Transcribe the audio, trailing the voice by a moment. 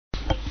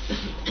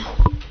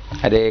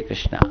ಹರೇ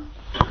ಕೃಷ್ಣ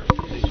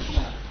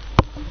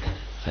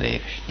ಹರೇ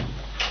ಕೃಷ್ಣ.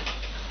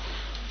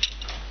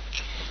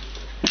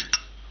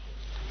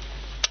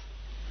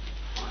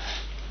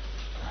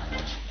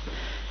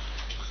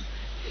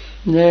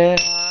 ಜಯ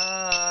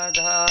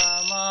ರಾಧಾ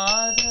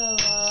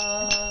ಮಾಧವ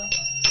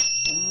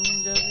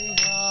ಕುಂಜ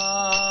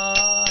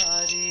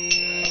ವಿಹಾರಿ.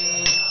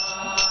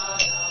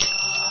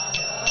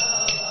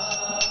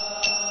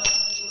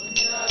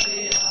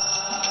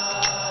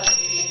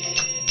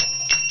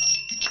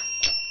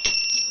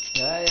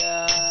 ಜಯ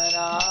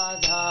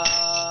ರಾಧಾ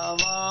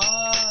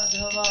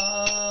ಮಾಧವ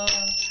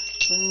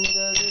ಕುಂಜ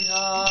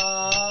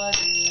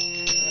ವಿಹಾರಿ.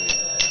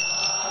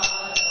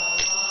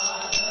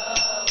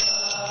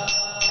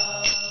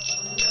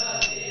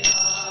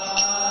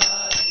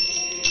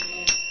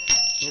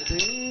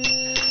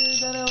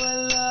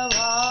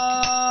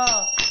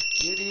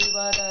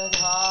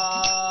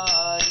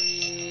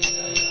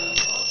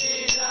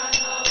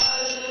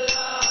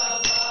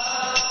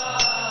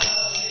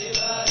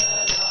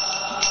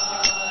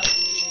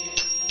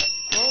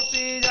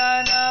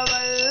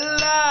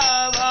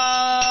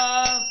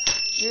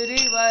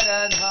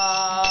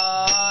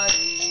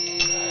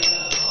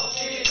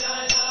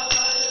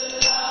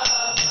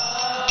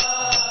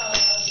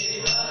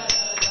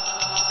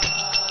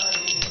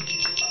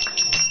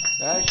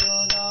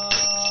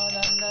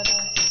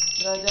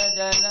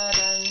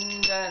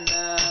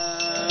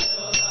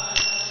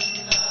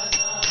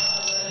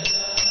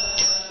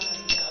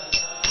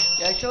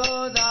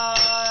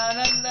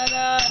 ಯಶೋದಾನಂದನ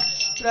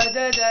ವ್ರಜ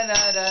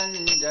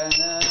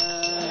ಜನರಂಜನ.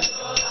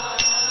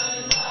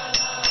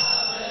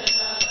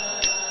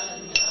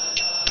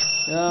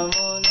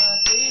 ಯಮುನಾ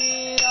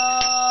ತೀರಾವನಚಾರಿ.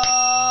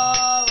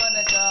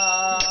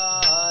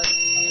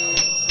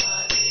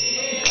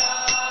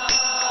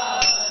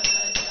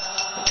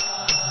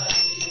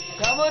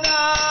 ಯಮುನಾ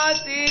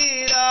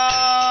ತೀರಾವನಚಾರಿ.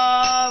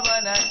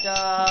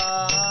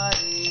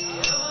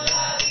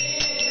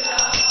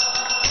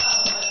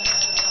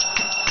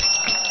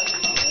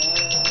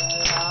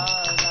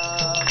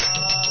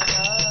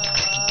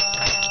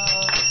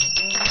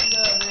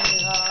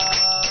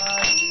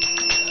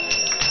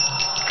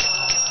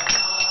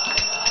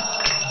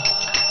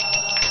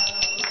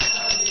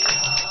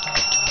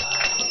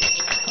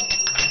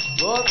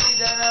 गोपी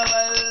जन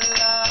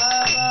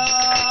वल्लभ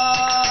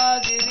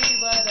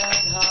गिरिवरधारी.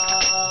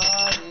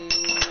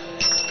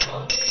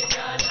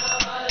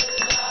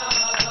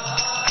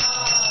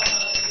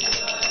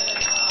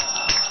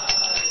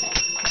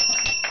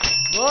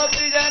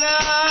 गोपी जन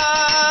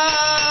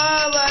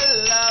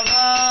वल्लभ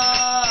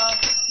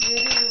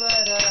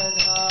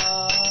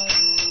गिरिवरधारी.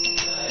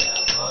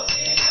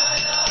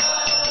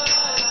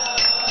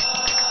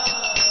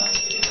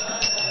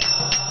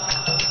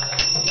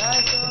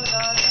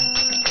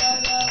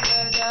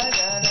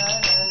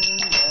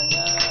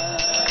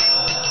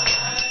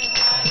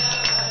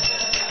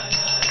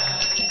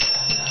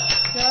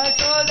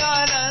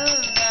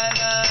 यशोदानंदन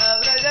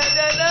व्रज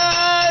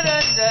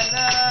जनरंजन.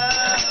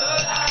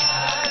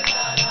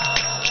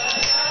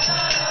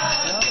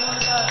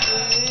 यमुना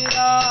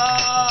तीरावनचारी.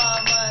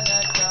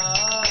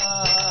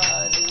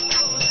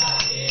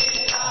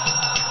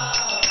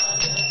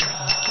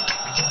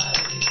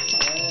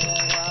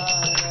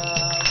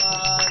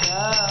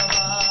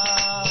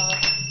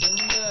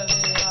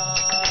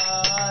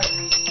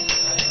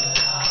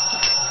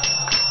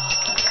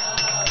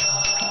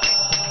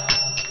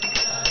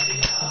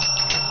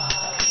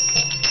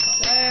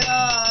 जय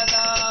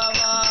राधा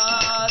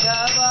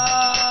माधव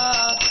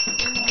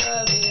कुंज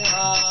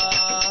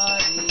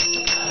विहारी.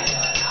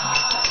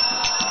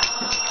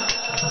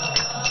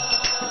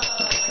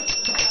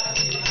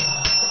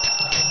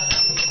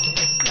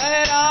 जय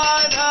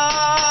राधा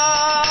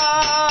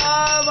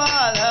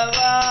माधव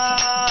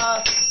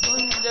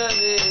कुंज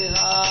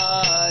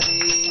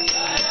विहारी.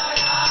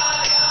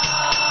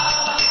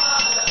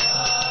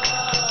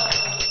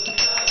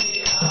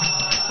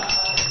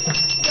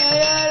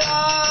 जय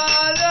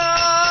राधा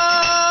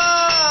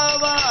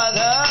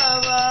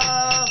माधव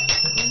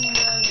कुंज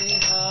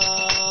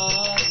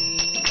विहारी.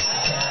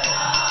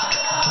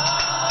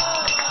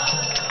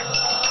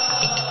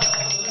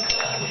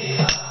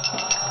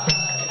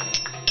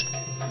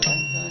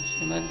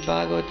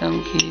 श्रीमद्भागवतम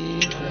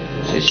की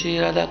श्री श्री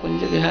राधा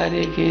कुंज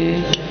बिहारी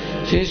की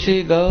श्री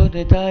श्री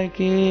गौरताय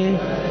की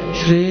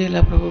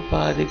श्रील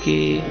प्रभुपाद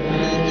की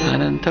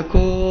अनंत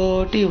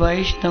कोटि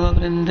वैष्णव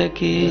वृंद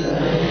की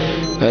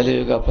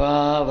कलियुग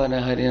पावन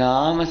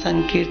हरिनाम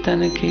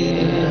संकीर्तन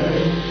की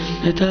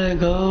निताय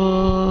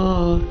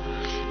गौर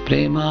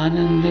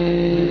प्रेमानंदे.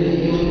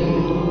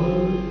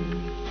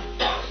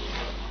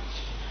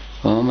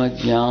 ओम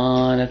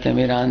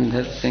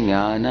ज्ञानतिमिरान्धस्य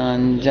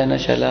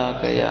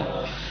ज्ञानाञ्जनशलाकया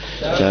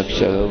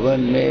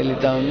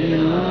चक्षुरुन्मीलितं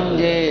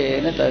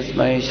येन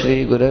तस्मै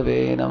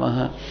श्रीगुरवे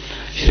नमः.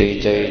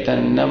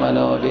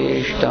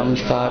 श्रीचैतन्यमनोभीष्टं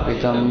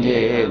स्थापितं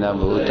येन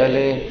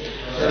भूतले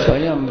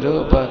स्वयं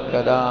रूपः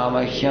कदा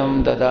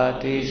मह्यं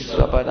ददाति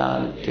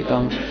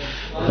स्वपदान्तिकं.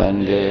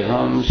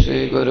 वन्देऽहं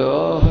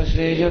श्रीगुरोः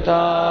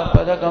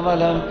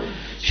श्रीयुतापदकमलं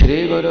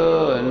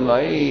श्रीगुरून्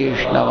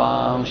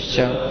वैष्णवांश्च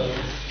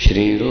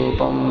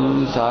श्रीरूपं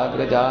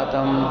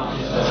साग्रजातं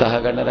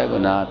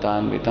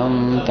सहगणरघुनाथान्वितं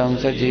तं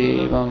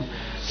सजीवं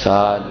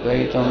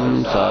साद्वैतं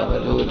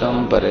सावधूतं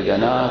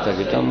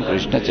परिजनासहितं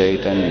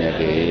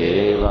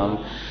कृष्णचैतन्यदेवं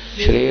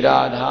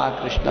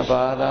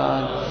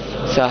श्रीराधाकृष्णपादान्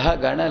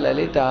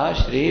सहगणललिता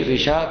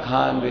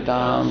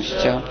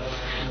श्रीविशाखान्वितांश्च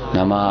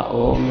नमः ॐ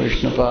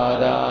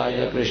विष्णुपादाय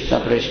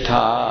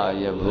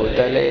कृष्णपृष्ठाय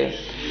भूतले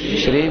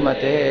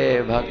श्रीमते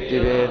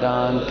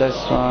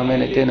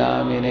भक्तिवेदान्तस्वामिनिति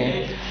नामिने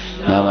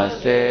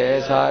नमस्ते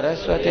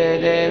सारस्वते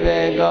देवे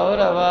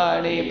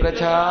गौरवाणी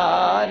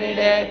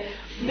प्रचारिणे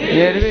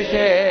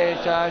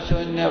निर्विशेषा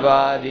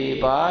शून्यवादी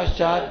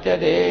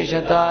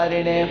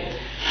पाश्चात्यदेशतारिणे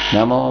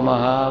नमो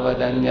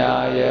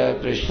महावदन्याय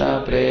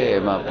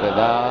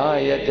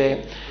कृष्णप्रेमप्रदायते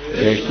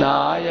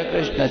कृष्णाय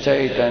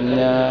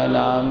कृष्णचैतन्य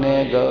नाम्ने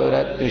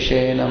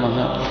गौरत्विषे नमः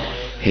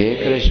हे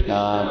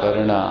कृष्णा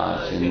करुणा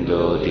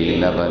सिन्धो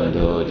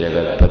दीनबन्धो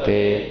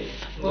जगत्पते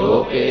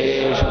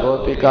गोपेश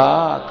गोपिका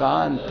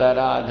कांत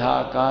राधा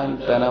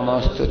कांत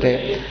नमोस्तुते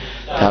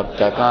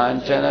तप्त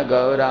कांचन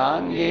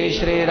गौरांगी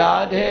श्री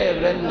राधे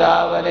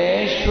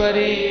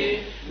वृंदावनेश्वरी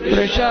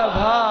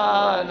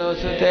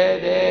वृषभानुसुते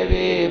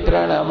देवी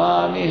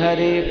प्रणमामि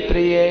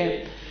हरिप्रिये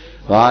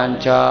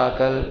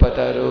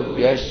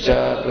वाञ्छाकल्पतरुभ्यश्च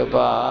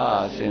कृपा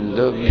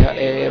सिन्धुभ्य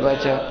एव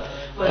च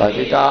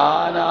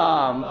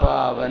पतितानां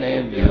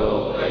पावनेभ्यो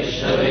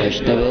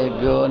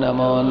वैष्णवेभ्यो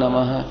नमो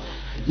नमः।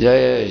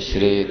 जय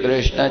श्री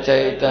कृष्ण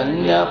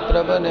चैतन्य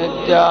प्रभु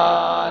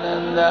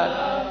नित्यानंद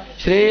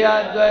श्री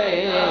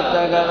अद्वैत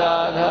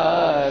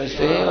गदाधर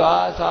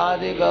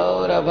श्रीवासादि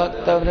गौर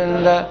भक्त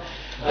वृंद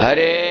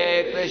हरे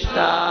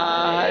कृष्णा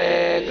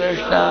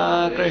कृष्णा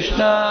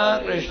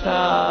कृष्णा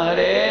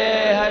हरे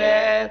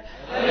हरे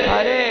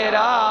हरे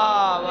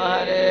राम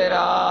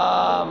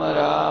राम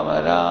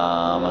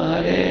राम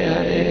हरे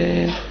हरे।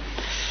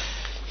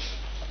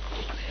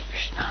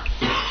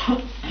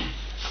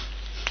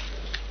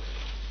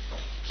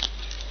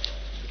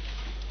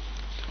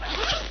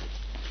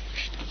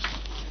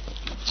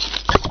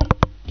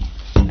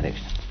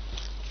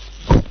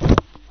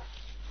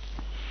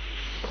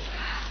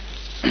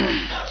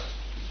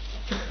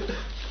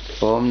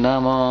 ओम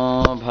नमो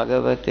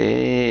भगवते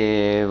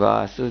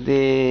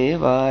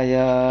वासुदेवाय।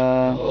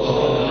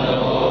 ओम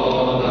नमो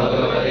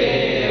भगवते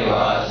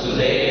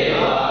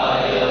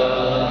वासुदेवाय।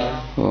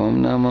 ओम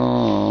नमो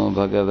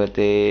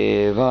भगवते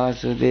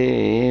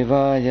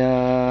वासुदेवाय।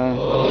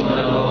 ओम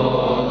नमो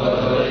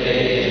भगवते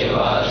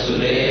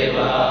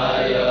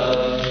वासुदेवाय।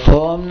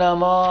 ओम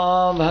नमो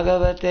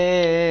भगवते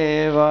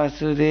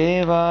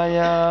वासुदेवाय।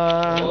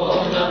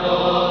 ओम नमो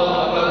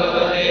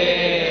भगवते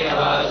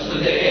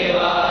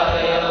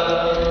वासुदेवाय।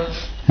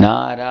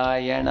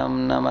 नारायणं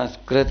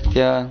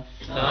नमस्कृत्य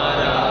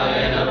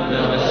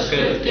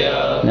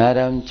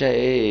नरं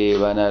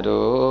चैव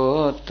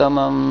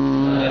नरोत्तमं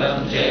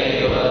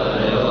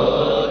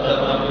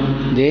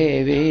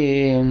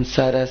देवीं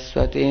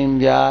सरस्वतीं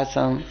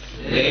व्यासं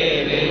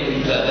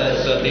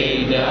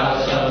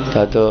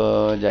ततो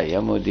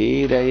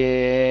जयमुदीरये।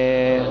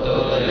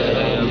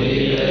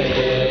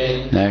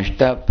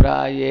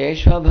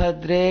 नष्टप्रायेषु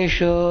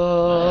भद्रेषु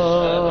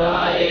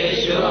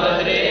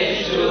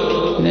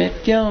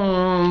नित्यं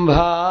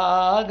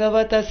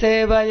भागवत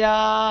सेवया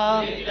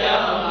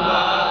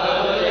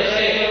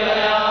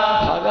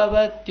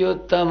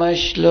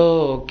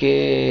भगवत्युत्तमश्लोके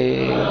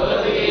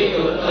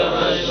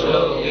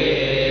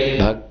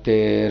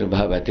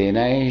भक्तिर्भवति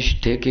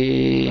नैष्ठिकी।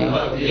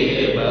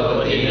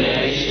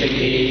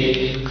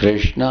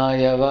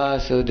 कृष्णाय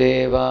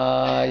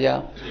वासुदेवाय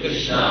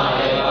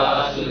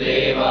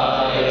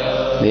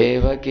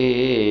देवकी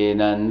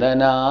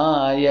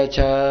नंदनाय च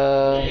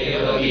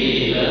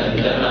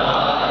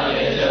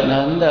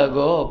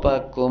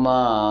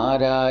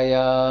नंदगोपकुमाराय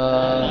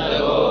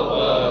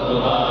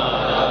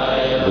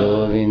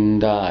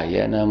गोविंदाय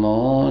नमो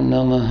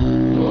नमः।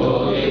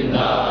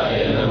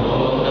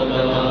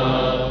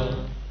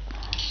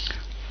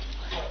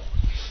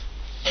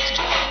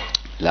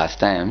 Last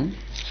time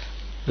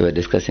we were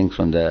discussing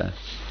from the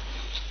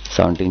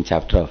 17th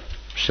chapter of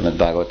Srimad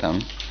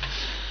Bhagavatam.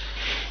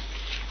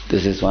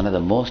 This is one of the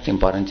most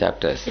important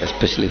chapters,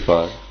 especially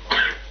for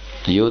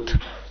youth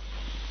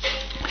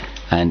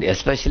and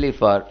especially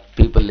for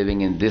people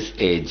living in this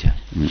age,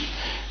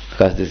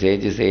 because this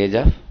age is the age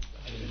of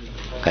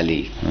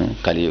Kali,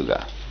 Kali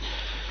Yuga.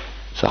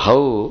 So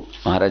how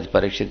Maharaj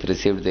Parikshit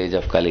received the age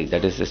of Kali,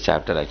 that is this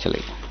chapter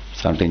actually,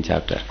 17th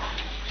chapter.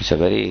 It's a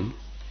very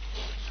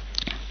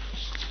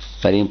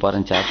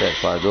important chapter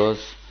for those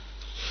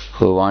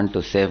who want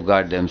to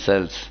safeguard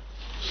themselves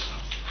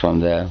from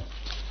the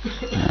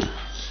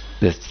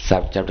this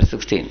chapter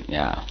 16,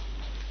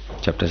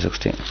 chapter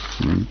 16,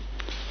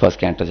 first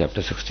canto,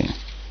 chapter 16.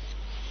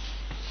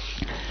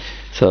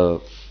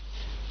 So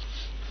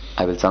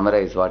I will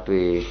summarize what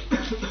we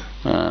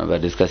were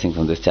discussing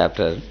from this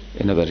chapter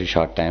in a very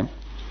short time.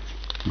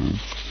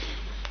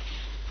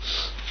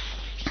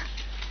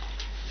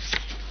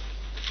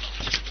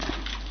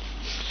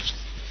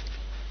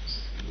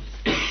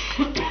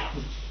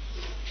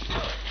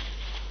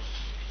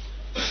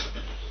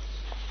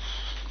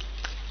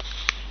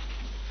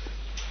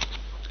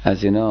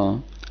 As you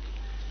know,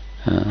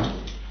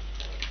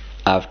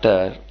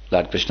 after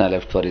Lord Krishna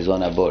left for his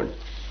own abode,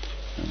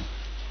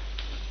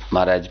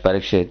 Maharaj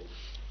Parikshit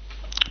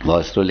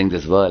was ruling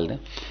this world.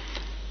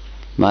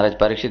 Maharaj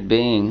Parikshit,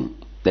 being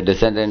the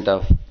descendant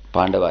of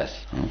Pandavas,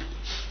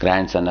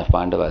 grandson of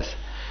Pandavas,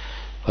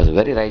 was a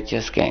very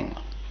righteous king,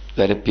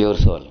 very pure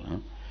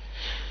soul.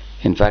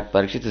 In fact,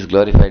 Parikshit is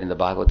glorified in the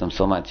Bhagavatam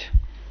so much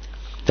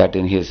that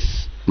in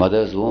his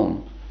mother's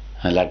womb,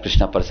 Lord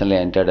Krishna personally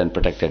entered and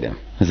protected him,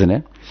 isn't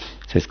it?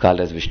 So he's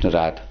called as Vishnu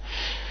Rath.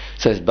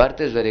 So his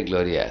birth is very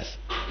glorious.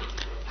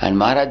 And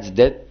Maharaj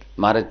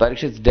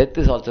Parikshit's death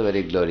is also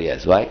very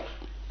glorious. Why?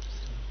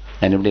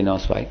 Anybody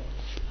knows why?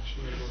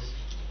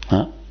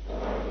 Huh?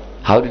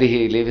 How did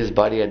he leave his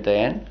body at the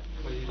end?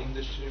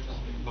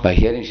 By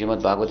hearing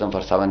Srimad Bhagavatam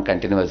for 7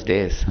 continuous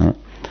days.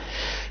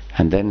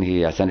 And then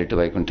he ascended to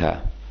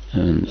Vaikuntha.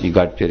 He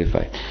got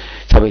purified.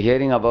 So by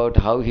hearing about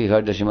how he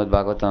heard the Srimad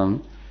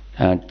Bhagavatam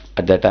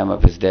at the time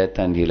of his death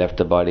and he left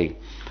the body,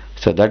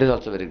 so that is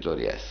also very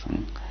glorious.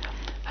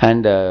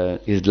 And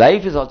his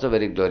life is also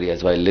very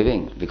glorious while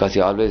living, because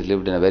he always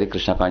lived in a very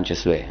Krishna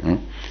conscious way,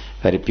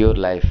 very pure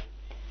life.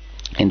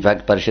 In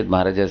fact, Parikshit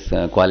Maharaj's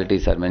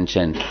qualities are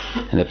mentioned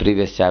in the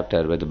previous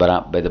chapter by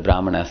the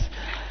Brahmanas,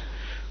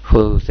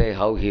 who say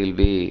how he will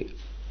be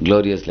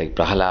glorious like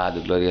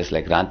Prahalad, glorious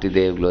like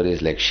Rantidev,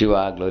 glorious like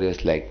Shiva,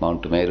 glorious like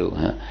Mount Meru,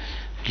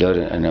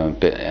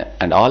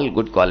 and all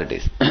good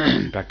qualities.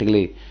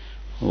 Practically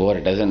over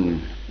a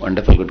dozen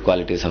wonderful good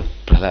qualities of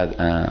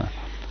Prahalad,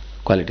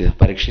 qualities of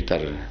Parikshit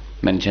are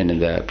mentioned in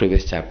the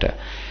previous chapter.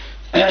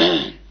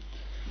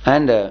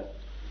 And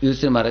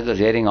Yudhishthira Maharaj was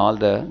hearing all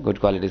the good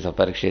qualities of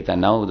Parikshit,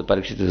 and now the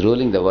Parikshit is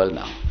ruling the world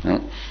now.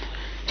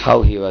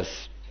 How he was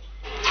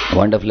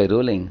wonderfully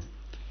ruling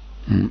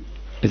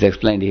is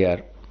explained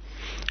here.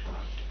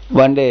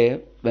 One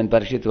day, when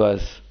Parikshit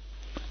was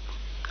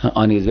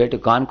on his way to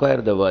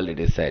conquer the world, it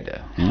is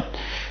said.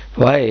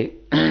 Why?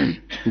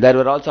 There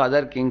were also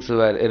other kings who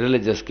were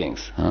irreligious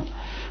kings,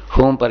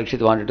 whom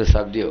Parikshit wanted to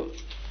subdue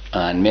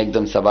and make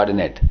them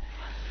subordinate.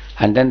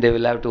 And then they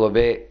will have to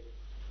obey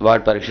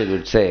what Parikshit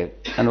would say.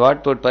 And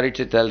what would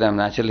Parikshit tell them?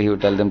 Naturally, he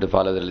would tell them to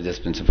follow the religious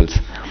principles.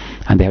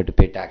 And they have to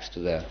pay tax to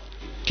the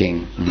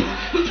king.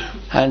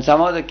 And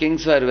some of the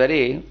kings were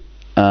very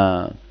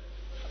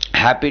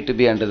happy to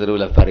be under the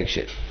rule of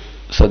Parikshit.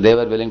 So they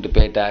were willing to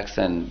pay tax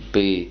and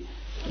be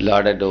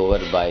lorded over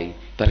by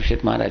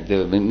Parikshit Maharaj.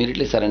 They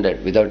immediately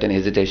surrendered without any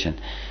hesitation.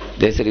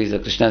 They said, he is a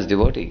Krishna's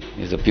devotee.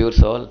 He is a pure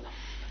soul.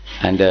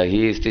 And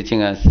he is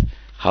teaching us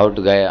how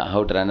to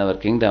run our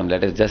kingdom.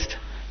 Let us just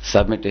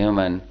submit to him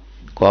and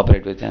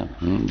cooperate with him.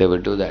 They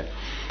would do that.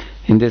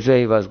 In this way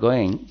he was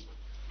going.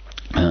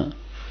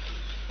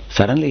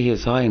 Suddenly he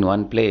saw in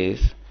one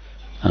place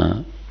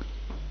there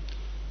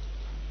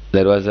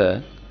was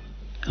a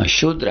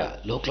Shudra,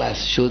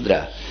 low-class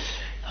Shudra,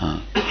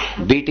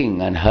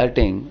 beating and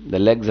hurting the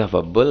legs of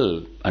a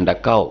bull and a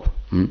cow.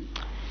 And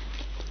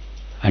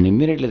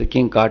immediately the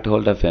king caught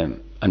hold of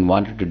him and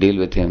wanted to deal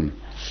with him,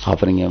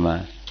 offering him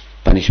a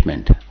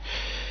punishment.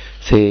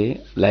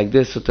 See, like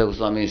this Sutta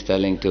Goswami is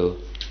telling to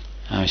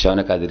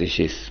Shaunakadi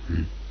rishis.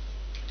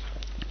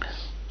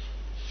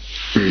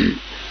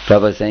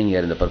 Prabhupada is saying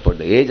here in the purport,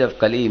 the age of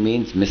Kali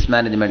means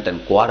mismanagement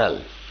and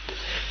quarrel.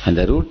 And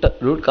the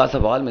root cause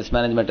of all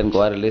mismanagement and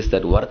quarrel is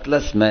that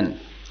worthless men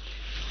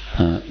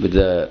with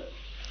the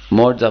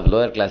modes of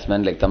lower class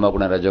men like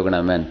Tamaguna,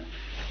 Rajoguna men,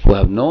 who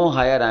have no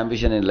higher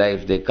ambition in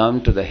life, they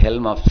come to the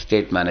helm of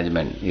state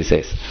management, he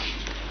says.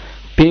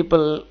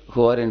 People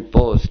who are in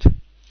post,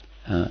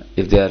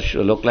 if they are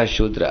low-class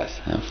Shudras,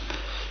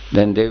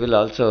 then they will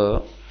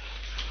also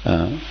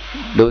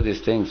do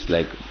these things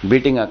like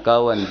beating a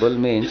cow and bull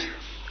means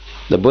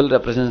the bull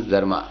represents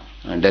dharma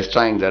and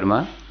destroying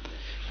dharma,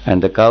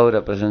 and the cow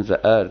represents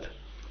the earth,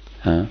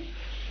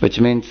 which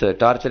means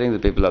torturing the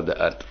people of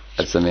the earth.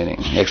 That's the meaning,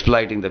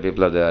 exploiting the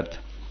people of the earth.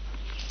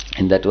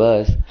 In that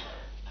verse,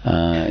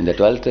 in the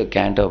 12th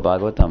canto of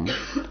Bhagavatam,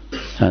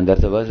 and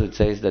there's a verse which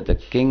says that the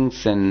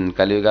kings in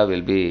Kali Yuga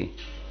will be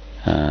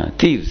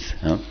thieves.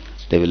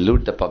 They will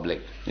loot the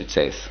public, it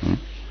says.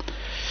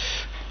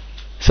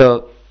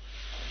 So,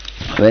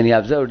 when he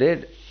observed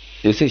it,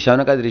 you see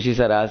Shaunakadi rishis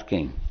are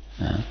asking,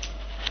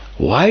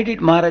 why did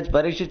Maharaj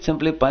Parikshit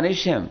simply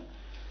punish him,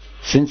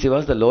 since he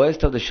was the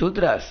lowest of the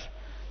Shudras?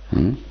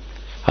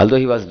 Although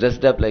he was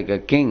dressed up like a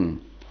king,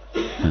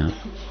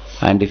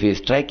 and if he is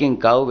striking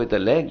cow with a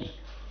leg,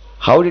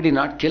 how did he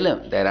not kill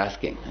him? They are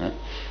asking.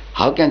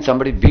 How can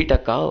somebody beat a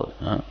cow?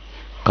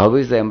 Cow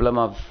is the emblem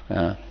of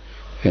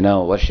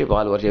worship,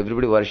 all worship.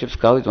 Everybody worships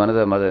cow. It's one of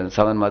the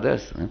 7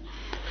 mothers.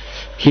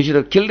 He should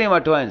have killed him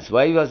at once.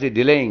 Why was he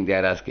delaying? They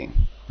are asking.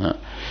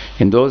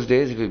 In those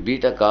days, if you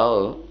beat a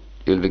cow,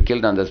 you will be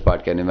killed on the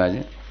spot. Can you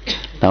imagine?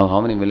 Now, how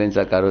many millions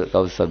of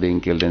cows are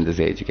being killed in this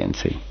age? You can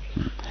see.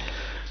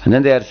 And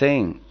then they are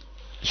saying,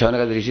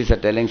 Shaunakadi rishis are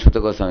telling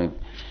Sutta Goswami,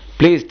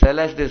 please tell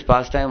us this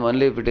pastime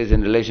only if it is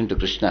in relation to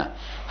Krishna.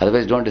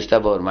 Otherwise, don't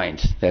disturb our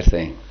minds. They are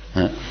saying,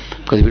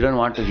 because we don't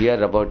want to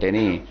hear about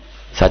any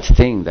such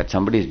thing that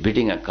somebody is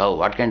beating a cow.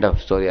 What kind of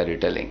story are you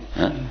telling?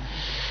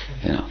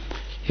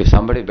 If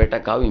somebody bet a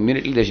cow,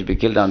 immediately they should be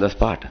killed on the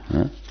spot.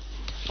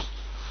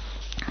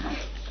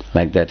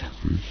 Like that.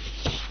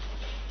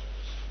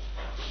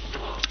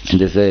 In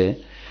this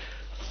way,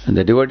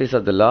 the devotees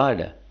of the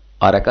Lord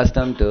are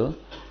accustomed to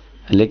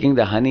licking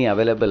the honey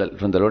available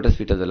from the lotus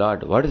feet of the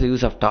Lord. What is the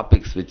use of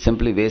topics which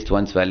simply waste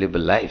one's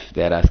valuable life?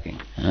 They are asking.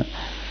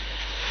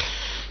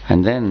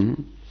 And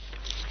then,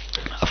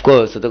 of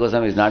course, Sutta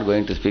Goswami is not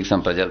going to speak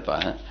some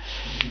Prajalpa.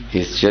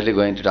 He is surely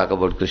going to talk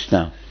about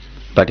Krishna.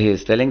 But he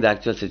is telling the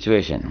actual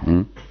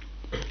situation.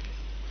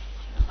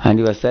 And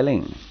he was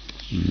telling.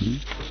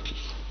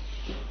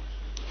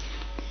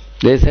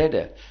 They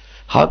said,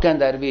 how can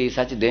there be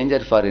such danger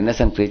for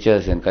innocent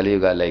creatures in Kali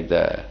Yuga like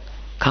the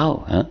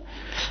cow?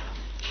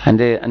 And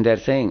they are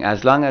saying,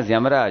 as long as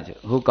Yamaraj,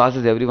 who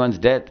causes everyone's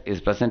death, is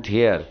present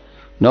here,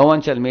 no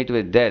one shall meet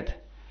with death.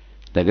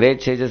 The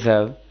great sages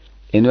have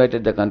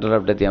invited the controller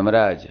of death,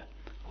 Yamaraj,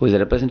 who is a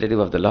representative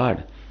of the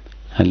Lord.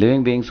 And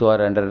living beings who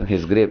are under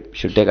his grip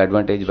should take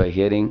advantage by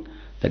hearing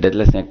the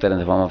deathless nectar in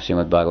the form of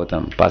Srimad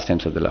Bhagavatam,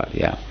 pastimes of the Lord.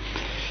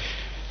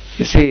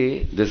 You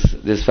see,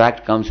 this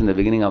fact comes in the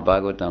beginning of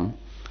Bhagavatam,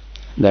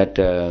 that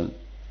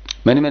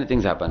many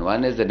things happen.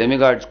 One is the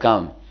demigods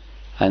come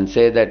and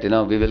say that,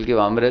 we will give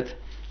Amrit,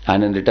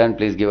 and in return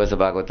please give us a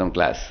Bhagavatam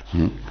class.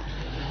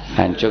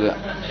 And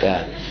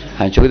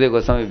Shukadeva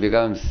Goswami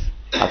becomes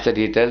upset.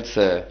 He tells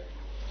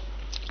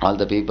all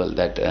the people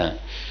that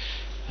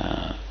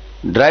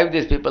drive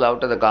these people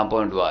out of the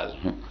compound wall.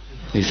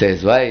 He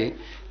says, why?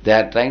 They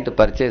are trying to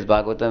purchase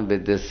Bhagavatam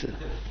with this,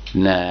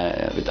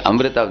 with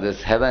Amrit of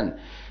this heaven,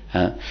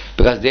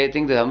 because they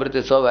think the Amrit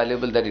is so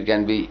valuable that it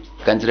can be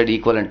considered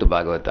equivalent to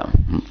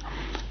Bhagavatam.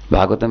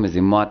 Bhagavatam is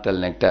immortal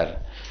nectar.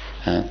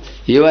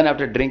 Even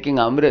after drinking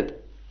Amrit,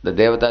 the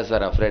Devatas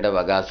were afraid of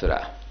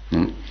Aghasura.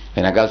 When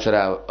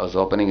Aghasura was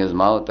opening his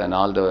mouth and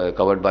all the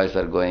coward boys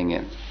were going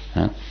in,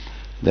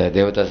 the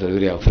Devatas were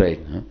very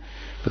afraid,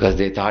 because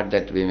they thought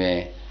that we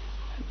may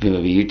be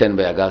eaten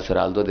by Aghasura,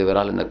 although they were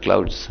all in the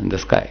clouds in the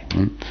sky.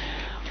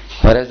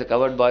 Whereas the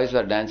coward boys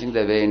were dancing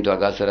their way into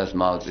Aghasura's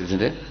mouth,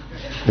 isn't it?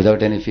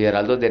 Without any fear,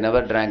 although they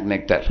never drank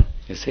nectar,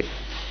 you see.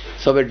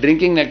 So by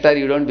drinking nectar,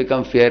 you don't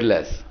become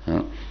fearless,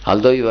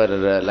 although your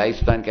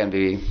lifespan can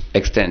be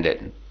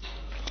extended.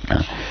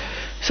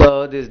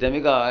 So these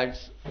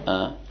demigods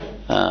were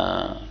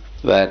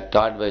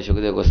taught by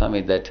Shukadeva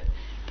Goswami that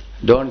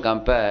don't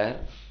compare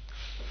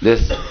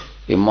this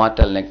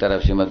immortal nectar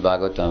of Srimad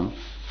Bhagavatam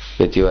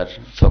with your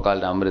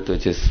so-called Amrit,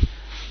 which is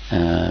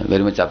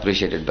very much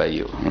appreciated by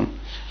you.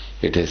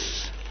 It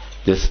is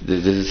this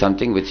is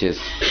something which is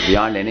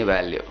beyond any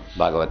value,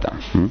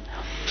 Bhagavatam.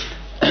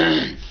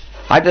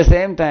 At the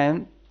same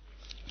time,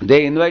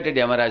 they invited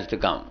Yamaraj to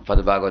come for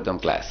the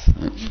Bhagavatam class.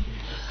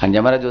 And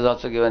Yamaraj was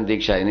also given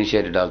Diksha,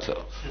 initiated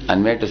also,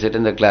 and made to sit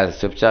in the class,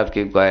 chupchap,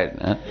 keep quiet.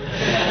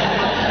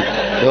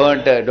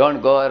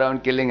 Don't go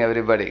around killing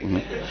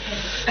everybody.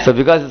 So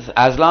because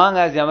as long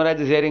as Yamaraj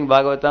is hearing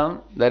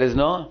Bhagavatam, there is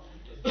no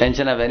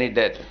tension of any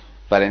death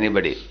for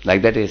anybody.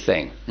 Like that he is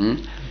saying.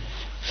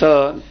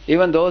 So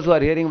even those who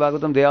are hearing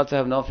Bhagavatam, they also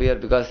have no fear,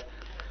 because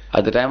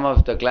at the time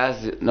of the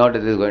class, no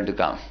death is going to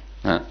come.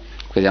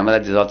 Because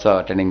Yamaraj is also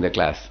attending the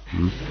class.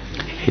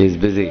 He is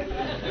busy.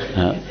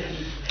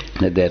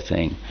 That they are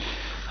saying.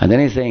 And then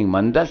he is saying,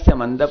 Mandasya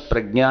manda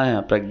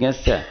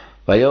prajnasya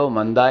vayo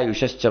manda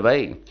yushascha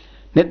vai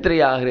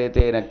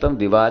nitriyahrete naktam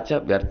divacha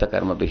vyartha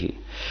karma bihi.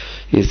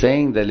 He is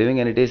saying the living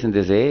entities in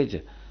this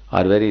age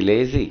are very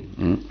lazy,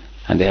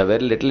 and they have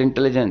very little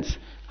intelligence,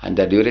 and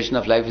the duration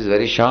of life is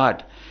very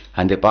short,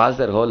 and they pass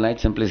their whole night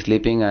simply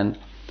sleeping and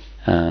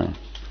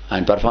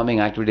performing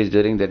activities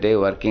during the day,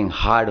 working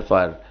hard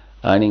for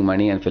earning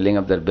money and filling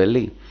up their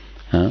belly.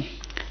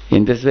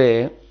 In this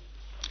way,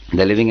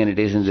 the living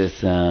entities in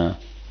this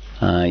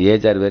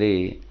age are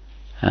very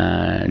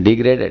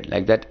degraded,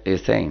 like that he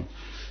is saying.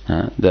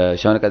 The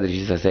Shaunaka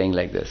Rishis are saying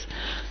like this.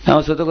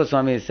 Now Sutta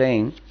Goswami is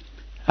saying,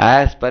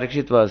 as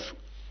Parikshit was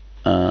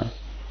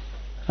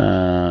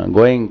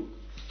going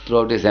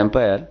throughout his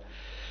empire,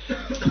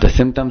 the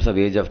symptoms of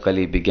age of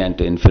Kali began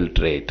to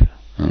infiltrate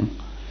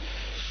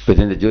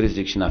within the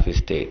jurisdiction of his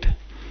state.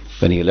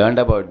 When he learned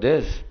about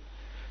this,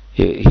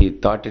 he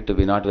thought it to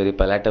be not very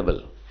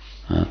palatable.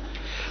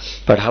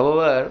 But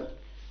however,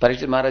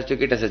 Parikshit Maharaj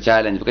took it as a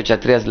challenge, because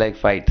Kshatriyas like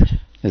fight,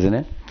 isn't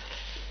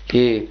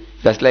it?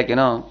 Just like,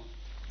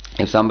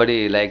 if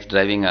somebody likes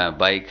driving a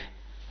bike,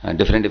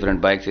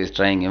 different bikes he is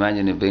trying,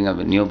 imagine you bring a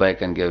new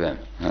bike and give him,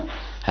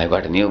 I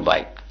got a new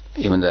bike,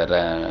 even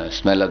the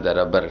smell of the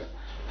rubber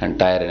and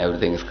tire and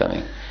everything is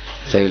coming.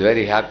 So he will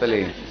very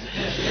happily,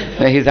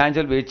 his hands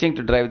will be itching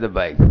to drive the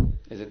bike.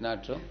 Is it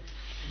not true?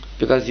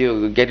 Because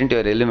you get into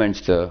your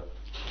elements.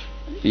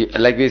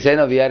 Like we say,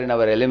 we are in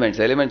our elements.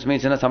 Elements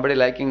means, somebody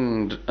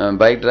liking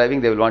bike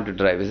driving, they will want to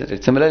drive, isn't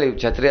it? Similarly,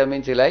 Kshatriya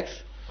means he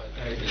likes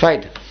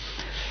fight.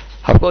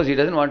 Of course, he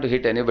doesn't want to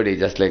hit anybody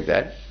just like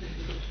that.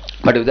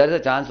 But if there is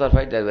a chance for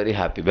fight, they are very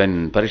happy.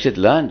 When Parikshit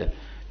learned,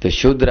 the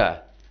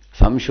Shudra,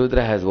 some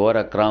Shudra has wore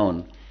a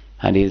crown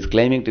and he is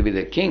claiming to be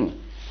the king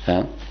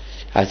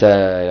as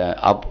a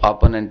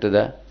opponent to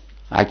the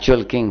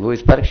actual king, who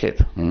is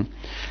Parikshit.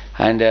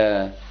 And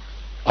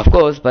of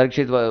course,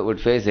 Parikshit would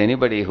face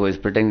anybody who is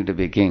pretending to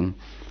be king,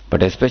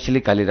 but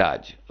especially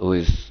Kaliraj, who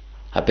is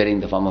appearing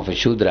in the form of a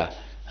Shudra,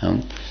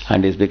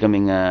 and is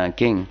becoming a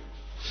king.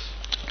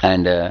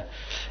 And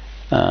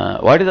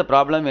what is the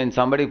problem when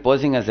somebody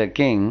posing as a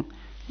king?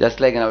 Just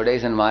like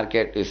nowadays in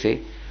market, you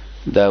see,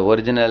 the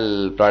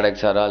original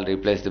products are all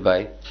replaced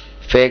by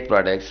fake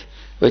products,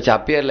 which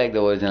appear like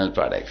the original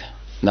product.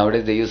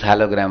 Nowadays they use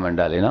hologram and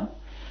all,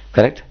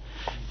 correct?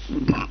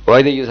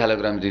 Why they use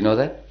hologram? Do you know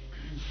that?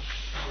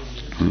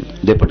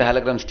 They put a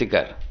hologram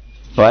sticker.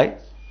 Why?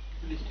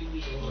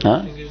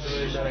 Huh?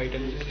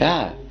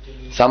 Yeah.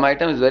 Some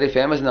item is very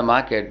famous in the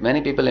market.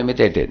 Many people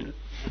imitate it.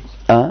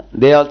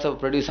 They also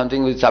produce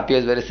something which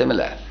appears very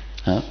similar.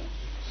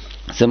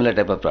 Similar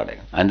type of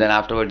product. And then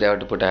afterwards they have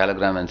to put a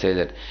hologram and say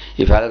that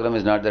if hologram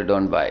is not there,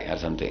 don't buy or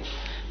something.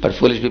 But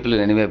foolish people will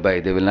anyway buy.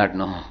 They will not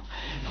know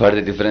what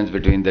is the difference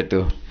between the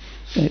two.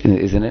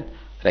 Isn't it?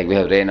 Like we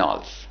have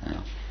Reynolds.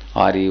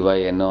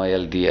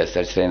 Reynolds,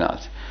 that's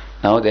Reynolds.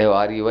 Now they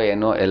have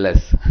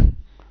Reynolds,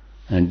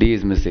 and D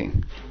is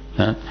missing.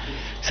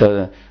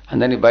 So,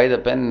 and then you buy the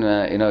pen,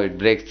 it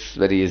breaks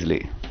very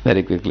easily,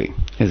 very quickly,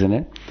 isn't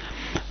it?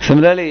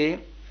 Similarly,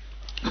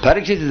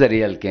 Parikshit is a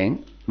real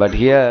king, but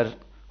here,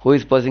 who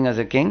is posing as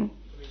a king?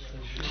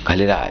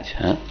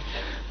 Kaliraj.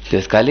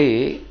 This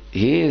Kali,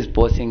 he is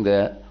posing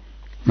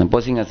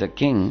as a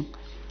king,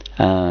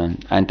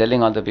 and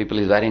telling all the people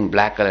he's wearing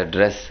black colored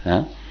dress,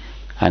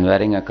 and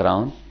wearing a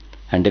crown,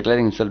 and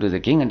declaring himself to the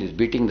king, and is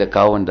beating the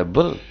cow and the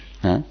bull.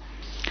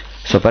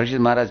 So Parikshit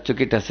Maharaj took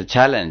it as a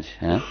challenge.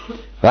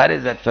 Where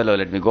is that fellow?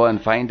 Let me go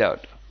and find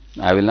out.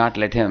 I will not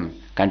let him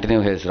continue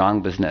his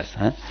wrong business,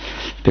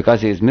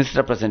 because he is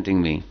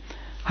misrepresenting me,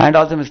 and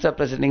also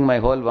misrepresenting my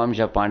whole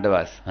Vamsha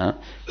Pandavas,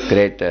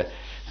 great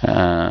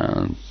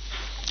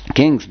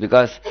kings.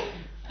 Because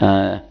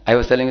I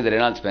was telling you the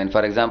Reynolds pen.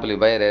 For example, you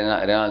buy a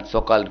Reynolds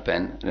so-called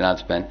pen,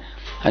 Reynolds pen,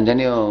 and then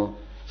you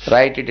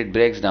write it, it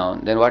breaks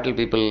down. Then what will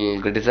people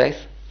criticize?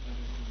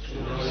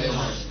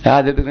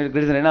 They will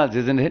criticize Reynolds,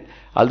 isn't it?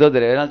 Although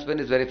the Reynolds pen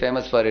is very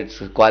famous for its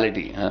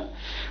quality.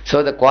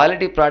 So the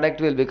quality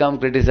product will become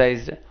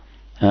criticized,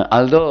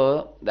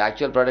 although the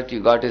actual product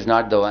you got is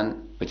not the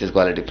one which is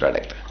quality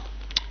product.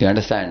 You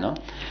understand, no?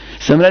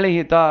 Similarly,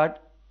 he thought,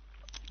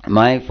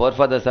 my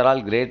forefathers are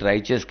all great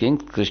righteous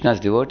kings, Krishna's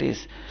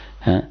devotees.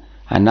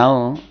 And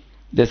now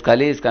this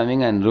Kali is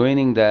coming and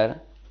ruining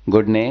their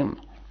good name.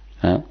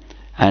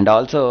 And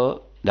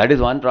also, that is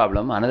one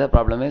problem. Another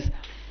problem is,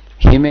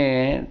 he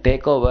may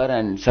take over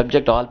and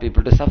subject all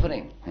people to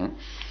suffering.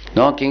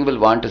 No king will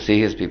want to see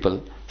his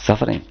people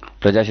suffering.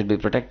 Praja should be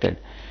protected.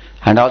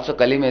 And also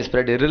Kali may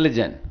spread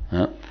irreligion.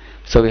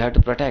 So we have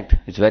to protect.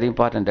 It's very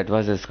important. That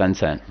was his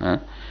concern.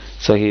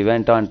 So he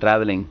went on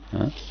traveling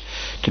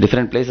to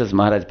different places.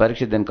 Maharaj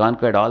Parikshit then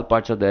conquered all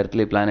parts of the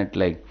earthly planet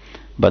like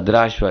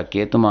Bhadrashva,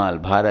 Ketumal,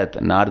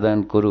 Bharat,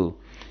 Northern Kuru,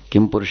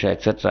 Kimpurusha,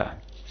 etc.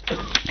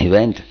 He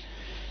went.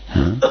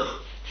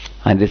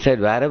 And they said,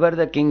 wherever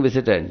the king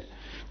visited,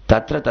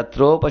 Tatra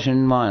Tatropa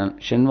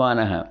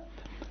Shinvanaha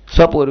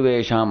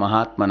Swapurvesha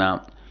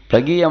Mahatmana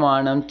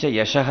Pragiyamanam Cha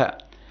Yashaha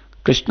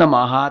Krishna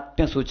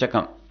Mahatmya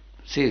Suchakam.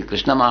 See,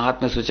 Krishna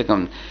Mahatmya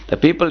Suchakam. The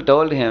people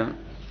told him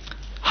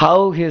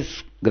how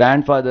his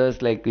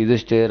grandfathers like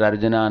Yudhishthir,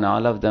 Arjuna and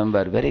all of them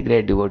were very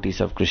great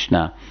devotees of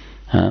Krishna.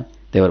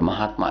 They were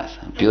Mahatmas,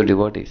 pure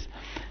devotees.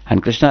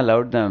 And Krishna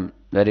loved them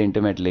very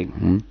intimately.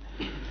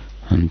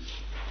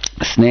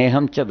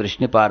 Sneham cha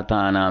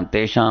Vrishniparthanam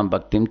Tesham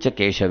Bhaktim cha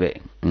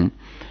Keshave.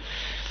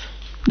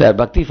 Their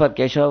bhakti for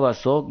Keshava was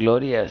so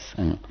glorious.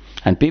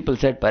 And people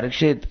said,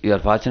 Parikshit, you are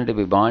fortunate to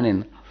be born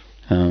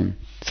in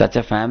such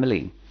a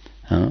family.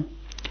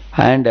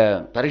 And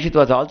Parikshit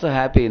was also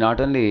happy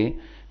not only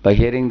by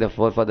hearing the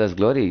forefathers'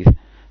 glories.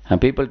 And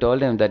people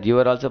told him that you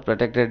were also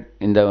protected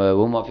in the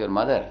womb of your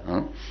mother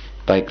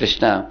by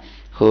Krishna,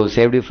 who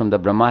saved you from the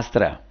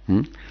Brahmastra.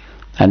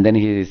 And then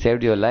he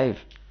saved your life.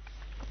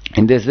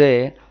 In this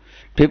way,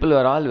 people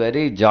were all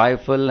very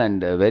joyful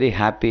and very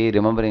happy,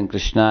 remembering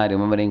Krishna,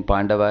 remembering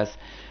Pandavas.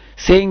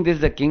 Seeing this,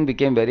 the king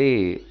became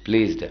very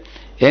pleased.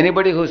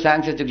 Anybody who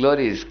sang such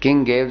glories,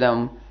 king gave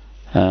them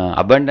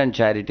abundant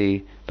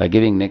charity by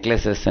giving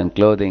necklaces and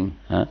clothing.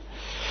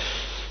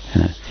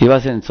 He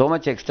was in so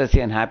much ecstasy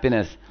and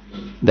happiness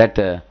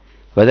that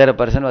whether a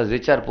person was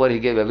rich or poor, he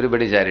gave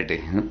everybody charity.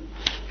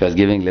 He was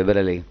giving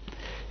liberally.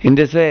 In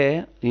this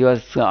way, he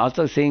was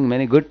also seeing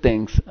many good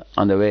things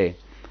on the way.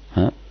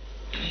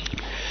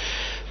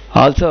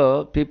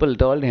 Also, people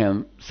told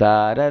him,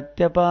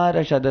 Saratya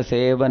Parashada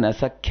Sevana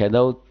Sakhya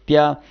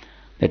Dautya.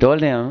 They told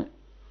him,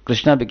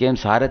 Krishna became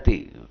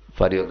Sarati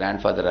for your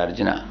grandfather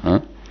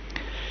Arjuna.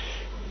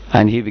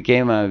 And he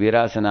became a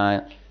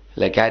Virasana,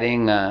 like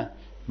carrying a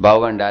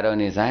bow and arrow in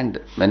his hand.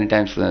 Many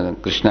times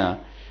Krishna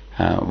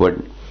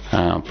would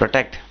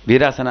protect.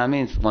 Virasana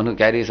means one who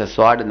carries a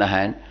sword in the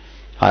hand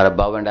or a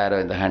bow and arrow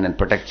in the hand and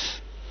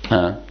protects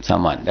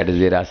someone. That is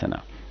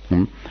Virasana.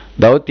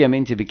 Dautya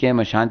means he became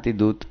a Shanti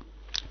Dut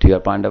to your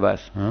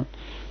Pandavas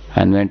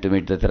and went to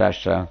meet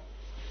Dhritarashtra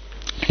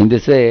In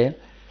this way,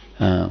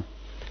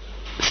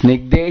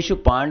 Snigdeshu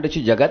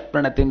Pandachu Jagat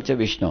Pranatim cha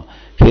Vishnu.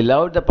 He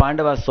loved the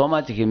Pandavas so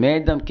much, he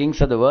made them kings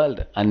of the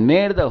world and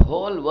made the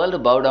whole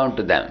world bow down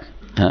to them.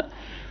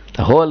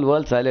 The whole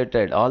world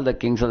saluted, all the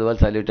kings of the world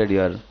saluted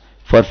your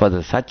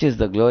forefathers. Such is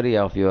the glory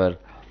of your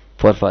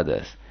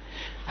forefathers.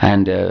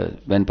 And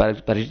when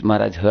Parikshit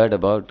Maharaj heard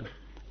about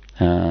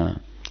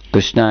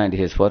Krishna and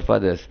his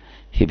forefathers,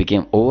 he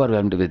became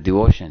overwhelmed with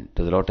devotion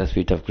to the lotus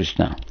feet of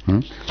Krishna.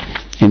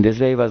 In this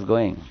way he was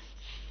going.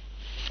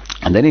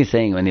 And then he's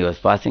saying, when he was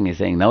passing, he's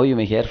saying, now you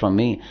may hear from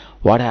me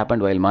what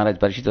happened while Maharaj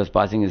Parikshit was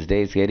passing his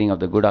days hearing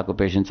of the good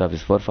occupations of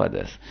his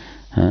forefathers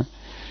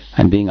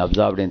and being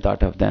absorbed in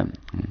thought of them.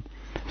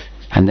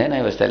 And then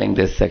I was telling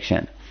this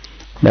section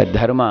that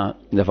Dharma,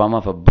 in the form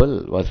of a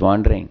bull, was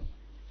wandering.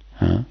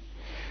 And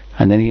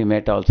then he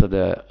met also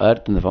the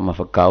earth in the form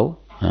of a cow.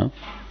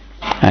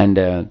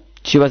 And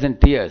she was in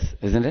tears,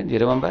 isn't it? You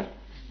remember?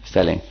 He's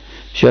telling.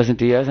 She was in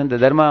tears and the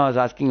Dharma was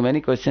asking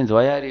many questions.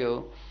 Why are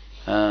you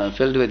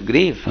filled with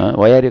grief?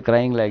 Why are you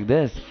crying like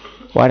this?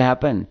 What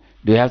happened?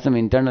 Do you have some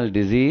internal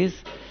disease?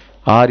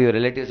 Or your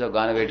relatives have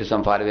gone away to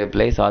some faraway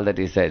place? All that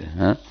he said.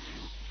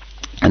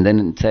 And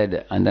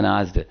then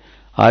asked,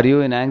 are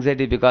you in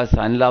anxiety because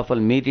unlawful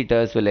meat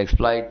eaters will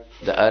exploit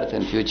the earth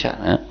in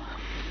future?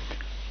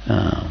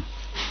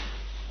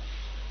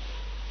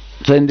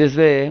 So in this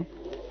way,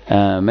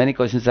 many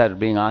questions are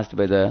being asked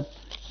by the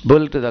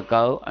bull to the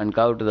cow and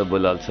cow to the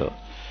bull also.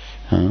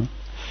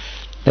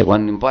 Like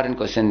one important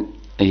question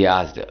he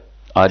asked,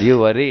 are you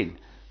worried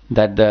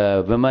that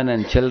the women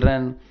and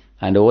children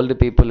and old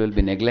people will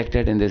be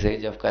neglected in this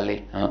age of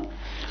Kali?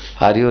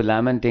 Are you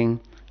lamenting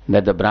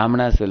that the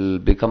Brahmanas will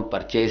become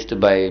purchased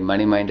by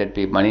money-minded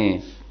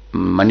people,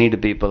 moneyed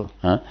people,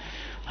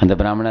 and the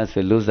Brahmanas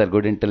will lose their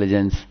good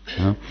intelligence?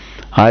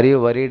 Are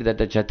you worried that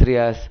the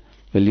Kshatriyas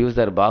will use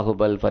their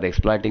Bahubal for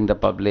exploiting the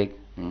public,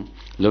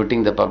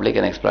 looting the public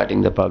and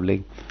exploiting the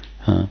public?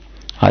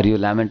 Are you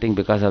lamenting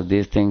because of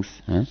these things?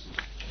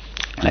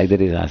 Like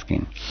that is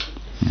asking.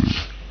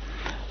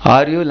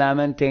 Are you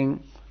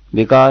lamenting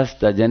because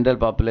the general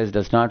populace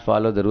does not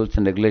follow the rules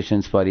and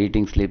regulations for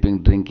eating,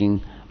 sleeping,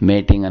 drinking,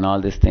 mating and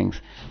all these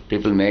things?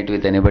 People mate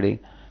with anybody,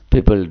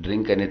 people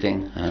drink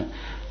anything,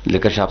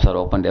 liquor shops are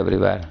opened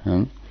everywhere.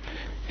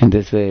 In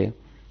this way,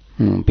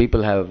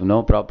 people have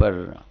no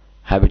proper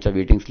habits of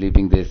eating,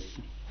 sleeping. They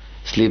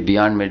sleep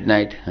beyond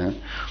midnight,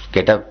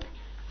 get up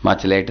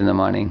much late in the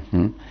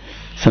morning.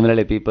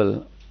 Similarly,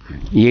 people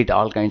eat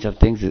all kinds of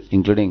things,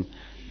 including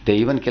they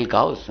even kill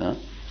cows.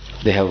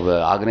 They have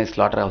organized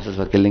slaughterhouses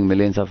for killing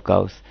millions of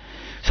cows.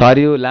 So are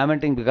you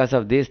lamenting because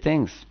of these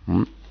things?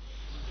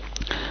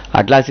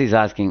 At last he is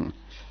asking,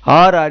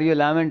 or are you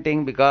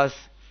lamenting because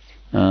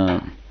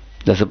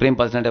the Supreme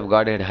Personality of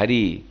Godhead,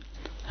 Hari,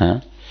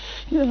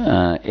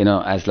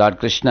 as Lord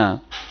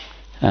Krishna,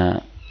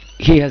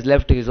 he has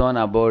left his own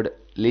abode,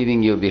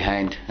 leaving you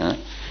behind.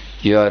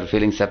 You are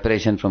feeling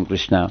separation from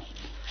Krishna.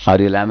 Are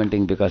you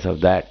lamenting because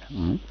of that?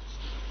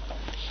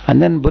 And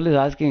then bull is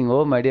asking,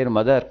 oh my dear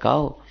mother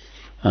cow,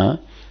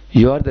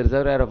 you are the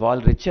reservoir of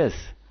all riches.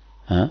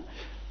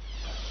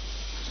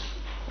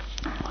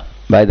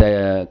 By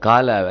the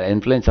kala,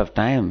 influence of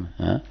time,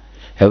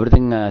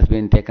 everything has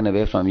been taken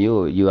away from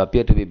you. You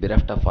appear to be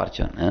bereft of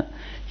fortune.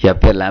 You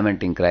appear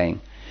lamenting,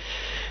 crying.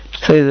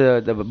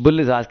 So the bull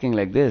is asking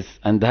like this,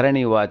 and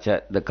Dharani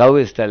Vacha, the cow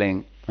is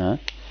telling, the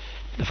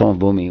form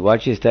of Bhumi,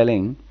 what she is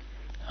telling,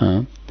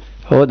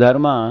 oh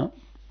Dharma,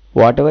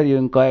 whatever you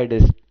inquired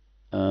is,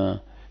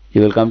 you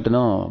will come to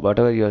know,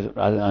 whatever you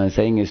are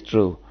saying is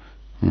true.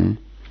 And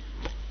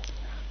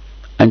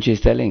she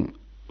is telling,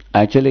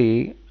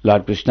 actually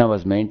Lord Krishna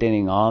was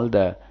maintaining all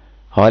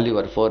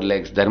your 4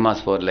 legs,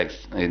 Dharma's 4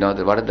 legs. You know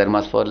what are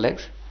Dharma's 4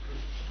 legs?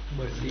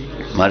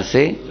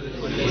 Mercy,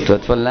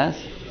 truthfulness,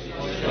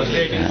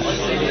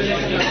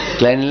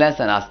 cleanliness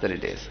and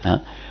austerities.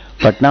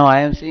 But now I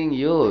am seeing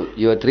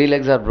your 3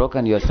 legs are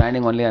broken, you are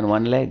standing only on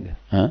 1 leg.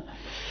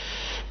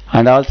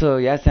 And also,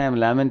 yes, I am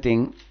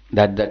lamenting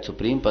that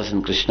Supreme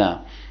Person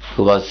Krishna,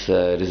 who was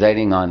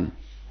residing on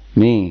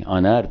me,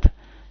 on earth,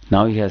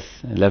 now he has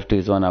left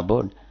his own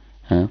abode.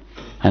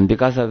 And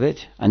because of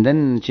which, and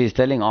then she is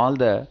telling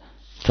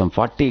some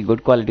 40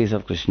 good qualities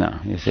of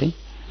Krishna, you see.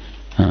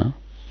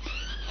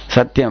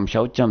 Satyam,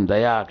 Shaucham,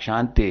 Daya,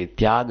 Kshanti,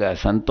 Tyaga,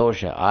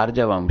 Santosha,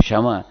 Arjavam,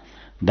 Shama,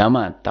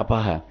 Dama,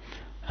 Tapaha,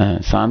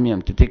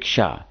 Samyam,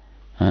 Titiksha,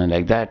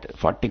 like that,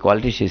 40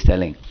 qualities she is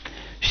telling.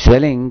 She is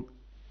telling,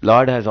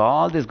 Lord has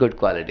all these good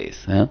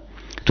qualities.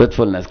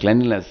 Truthfulness,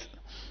 cleanliness,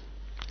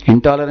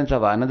 intolerance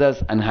of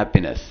another's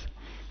unhappiness,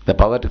 the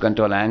power to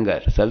control anger,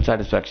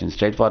 self-satisfaction,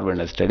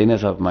 straightforwardness,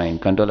 steadiness of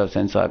mind, control of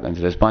sense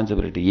organs,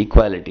 responsibility,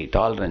 equality,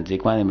 tolerance,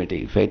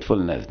 equanimity,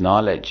 faithfulness,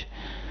 knowledge.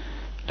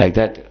 Like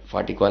that,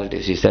 40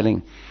 qualities. She is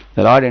telling,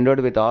 the Lord endowed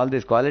with all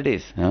these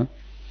qualities.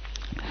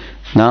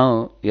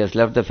 Now, he has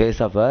left the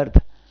face of earth.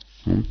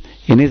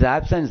 In his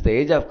absence, the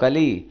age of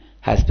Kali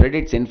has spread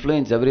its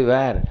influence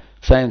everywhere.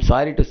 So I am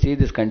sorry to see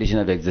this condition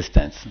of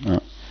existence.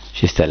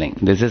 She is telling,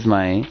 this is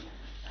my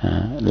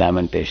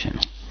lamentation.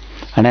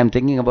 And I am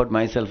thinking about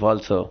myself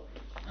also.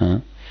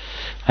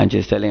 And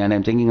she's telling, and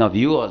I'm thinking of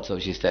you also,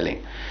 she's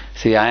telling.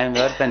 See, I am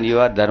earth and you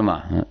are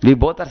dharma. We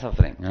both are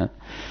suffering.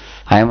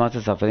 I am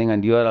also suffering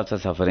and you are also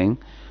suffering.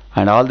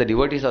 And all the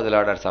devotees of the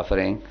Lord are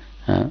suffering.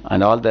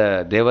 And all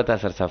the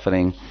devatas are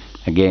suffering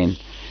again.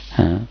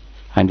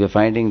 And we're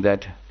finding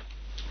that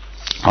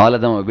all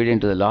of them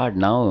obedient to the Lord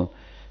now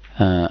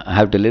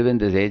have to live in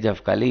this age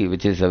of Kali,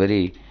 which is a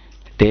very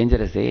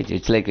dangerous age.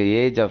 It's like an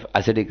age of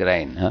acidic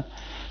rain.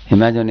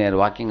 Imagine when you are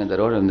walking on the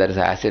road and there is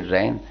acid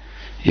rain.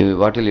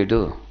 What will you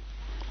do?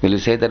 Will you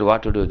say that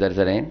what to do if there is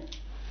a rain?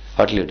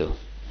 What will you do?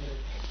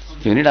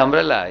 You need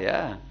umbrella,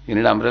 yeah. You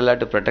need umbrella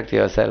to protect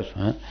yourself.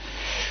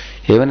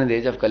 Even in the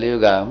age of Kali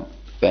Yuga,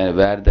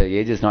 where the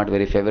age is not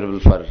very favorable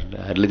for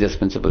religious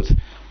principles,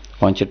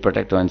 one should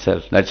protect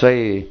oneself. That's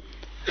why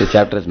this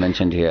chapter is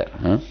mentioned here.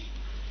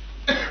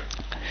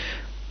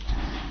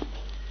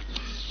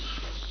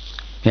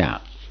 Yeah.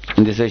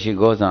 In this way she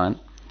goes on.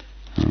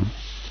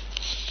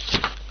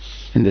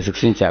 In the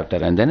 16th chapter.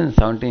 And then in the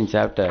 17th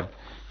chapter,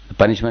 the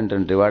punishment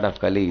and reward of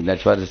Kali.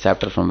 That's what the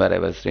chapter from where I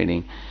was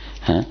reading.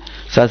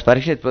 So as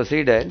Parikshit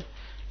proceeded,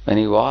 when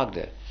he walked,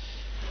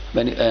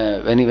 when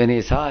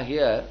he saw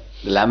here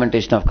the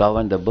lamentation of cow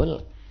and the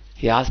bull,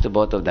 he asked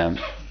both of them.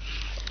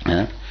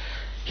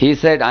 He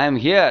said, I am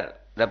here,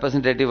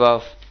 representative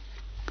of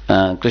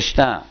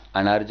Krishna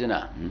and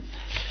Arjuna.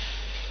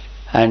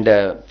 And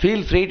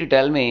feel free to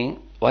tell me,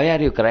 why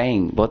are you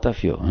crying, both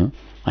of you?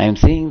 I am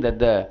seeing that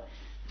the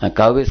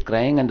cow is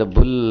crying and the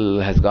bull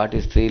has got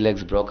his 3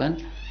 legs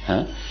broken.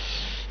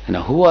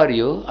 Now, who are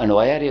you and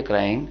why are you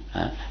crying?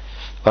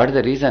 What is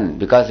the reason?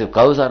 Because if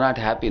cows are not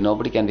happy,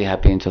 nobody can be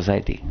happy in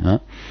society.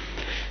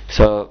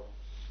 So,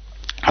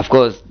 of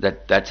course,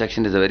 that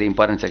section is a very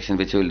important section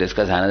which we will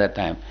discuss another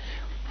time.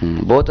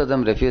 Both of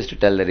them refuse to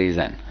tell the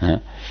reason.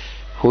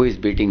 Who is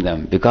beating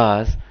them?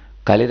 Because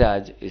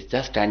Kaliraj is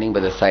just standing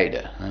by the side,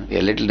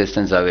 a little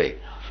distance away,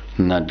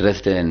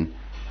 dressed in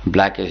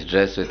blackish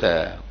dress with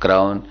a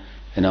crown,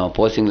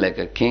 posing like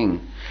a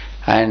king.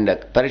 And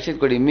Parikshit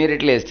could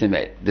immediately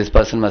estimate, this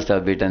person must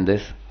have beaten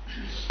this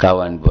cow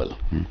and bull.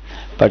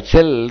 But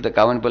still, the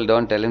cow and bull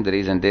don't tell him the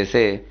reason. They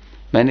say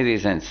many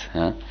reasons.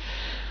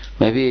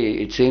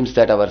 Maybe it seems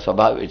that our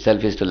swabhav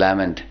itself is to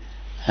lament.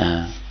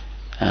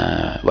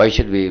 Why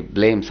should we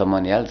blame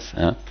someone else?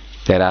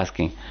 They're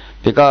asking.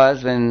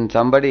 Because when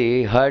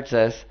somebody hurts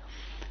us,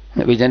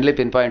 we generally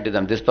pinpoint to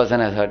them, this person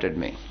has hurted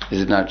me.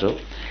 Is it not true?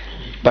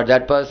 But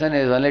that person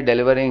is only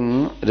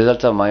delivering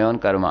results of my own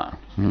karma.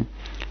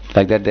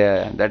 Like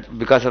that,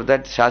 because of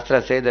that,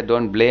 Shastra say that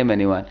don't blame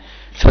anyone.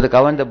 So the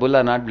cow and the bull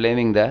are not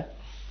blaming the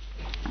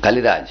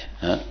Kaliraj,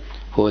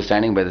 who was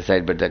standing by the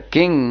side. But the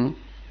king,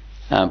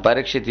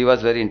 Parikshit, he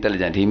was very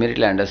intelligent. He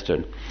immediately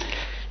understood.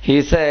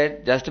 He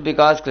said, just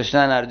because Krishna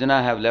and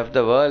Arjuna have left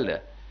the world,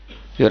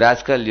 you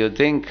rascal, you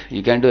think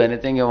you can do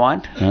anything you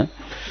want?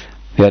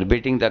 You are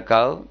beating the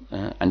cow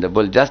and the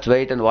bull. Just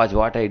wait and watch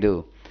what I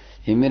do.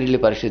 Immediately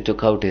Parikshit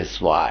took out his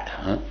sword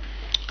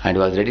and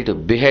was ready to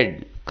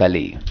behead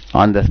Kali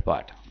on the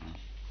spot.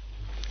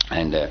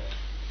 And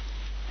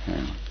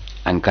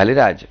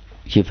Kaliraj,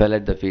 he fell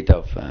at the feet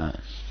of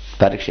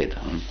Parikshit.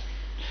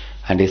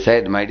 And he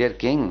said, my dear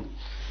king,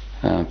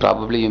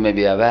 probably you may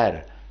be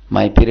aware,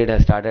 my period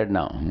has started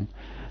now.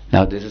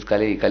 Now this is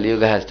Kali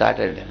Yuga has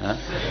started.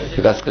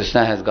 Because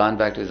Krishna has gone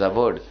back to his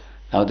abode.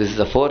 Now this is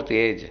the 4th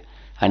age.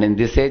 And in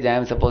this age I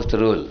am supposed to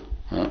rule.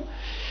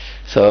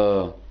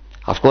 So,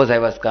 of course I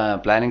was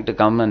planning to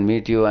come and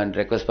meet you and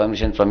request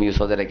permission from you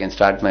so that I can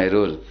start my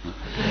rule.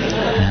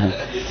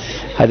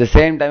 At the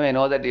same time I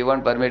know that you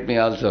won't permit me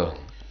also.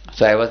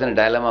 So I was in a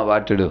dilemma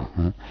what to do.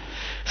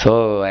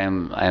 So I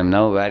am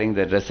now wearing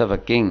the dress of a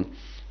king.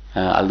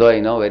 Although I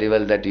know very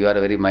well that you are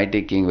a very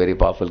mighty king, very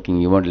powerful king,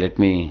 you won't let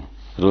me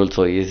rule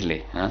so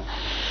easily.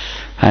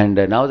 And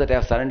now that I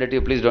have surrendered to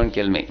you, please don't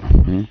kill me.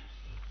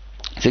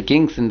 See,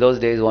 kings in those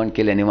days won't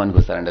kill anyone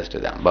who surrenders to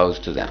them, bows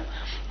to them.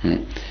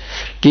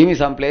 Give me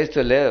some place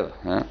to live.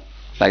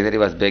 Like that he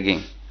was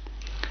begging.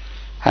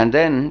 And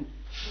then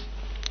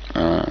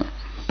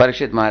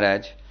Parikshit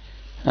Maharaj,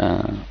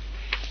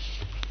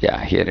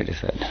 here it is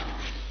said.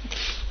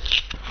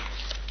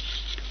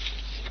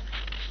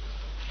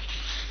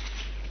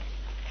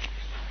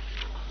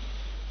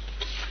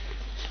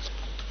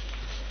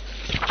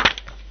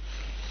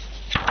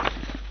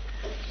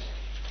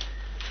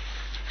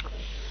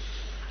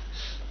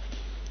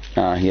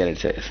 Here it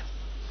says,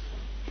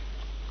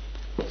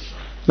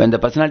 when the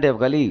personality of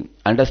Kali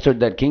understood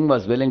that king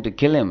was willing to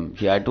kill him,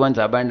 he at once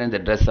abandoned the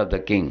dress of the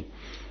king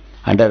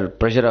under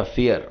pressure of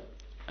fear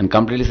and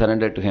completely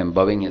surrendered to him,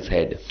 bowing his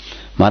head.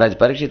 Maharaj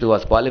Parikshit, who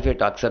was qualified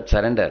to accept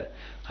surrender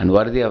and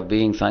worthy of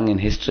being sung in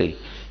history,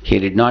 he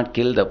did not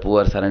kill the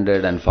poor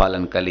surrendered and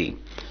fallen Kali,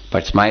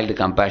 but smiled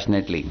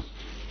compassionately,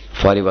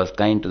 for he was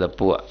kind to the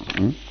poor.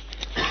 And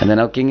then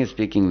now king is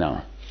speaking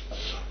now.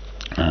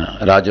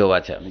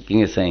 Rajovacha, the king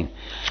is saying,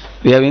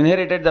 we have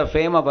inherited the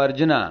fame of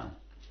Arjuna.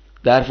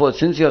 Therefore,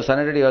 since you have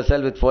surrendered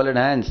yourself with folded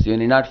hands, you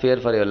need not fear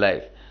for your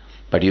life.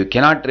 But you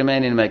cannot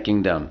remain in my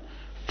kingdom,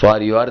 for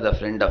you are the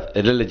friend of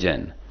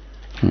irreligion.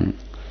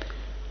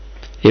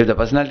 If the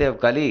personality of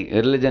Kali,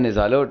 religion is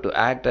allowed to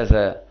act as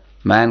a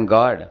man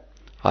god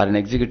or an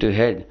executive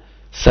head,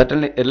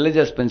 certainly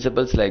religious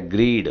principles like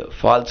greed,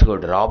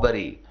 falsehood,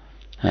 robbery,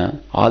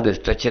 all this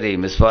treachery,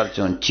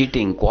 misfortune,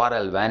 cheating,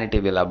 quarrel, vanity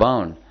will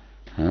abound.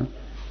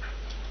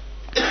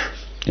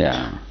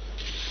 Yeah.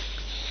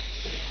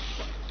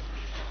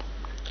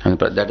 And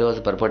that was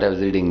the purport I was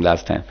reading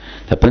last time.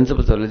 The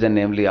principles of religion,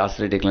 namely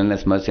austerity,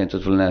 cleanliness, mercy and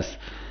truthfulness,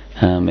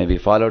 may be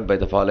followed by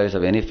the followers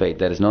of any faith.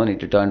 There is no need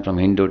to turn from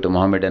Hindu to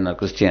Mohammedan or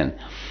Christian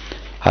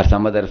or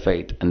some other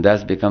faith and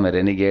thus become a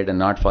renegade and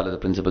not follow the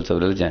principles of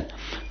religion.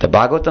 The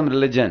Bhagavatam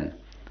religion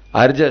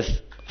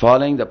urges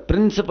following the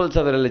principles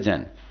of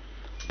religion.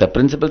 The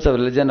principles of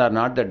religion are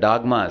not the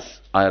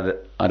dogmas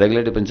or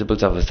regulative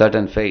principles of a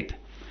certain faith.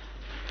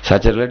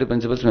 Such regulative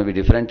principles may be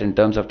different in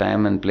terms of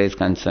time and place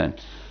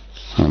concerned.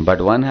 But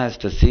one has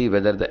to see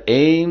whether the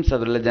aims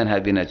of religion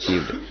have been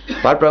achieved.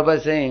 What Prabhupada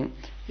is saying,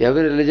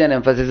 every religion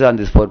emphasizes on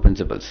these four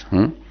principles.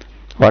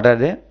 What are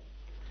they?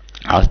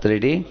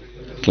 Austerity,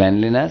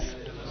 cleanliness,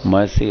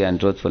 mercy and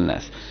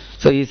truthfulness.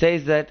 So he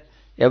says that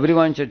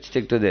everyone should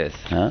stick to this,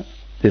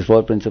 these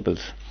four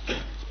principles.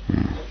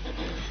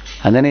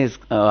 And then he is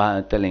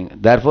telling,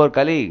 therefore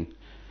Kali,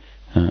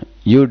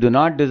 you do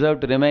not deserve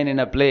to remain in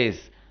a place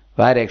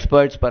where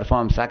experts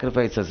perform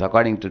sacrifices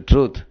according to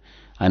truth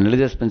and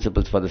religious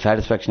principles for the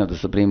satisfaction of the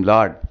Supreme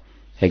Lord,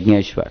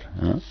 Yajneshwar.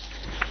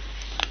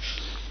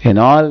 In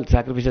all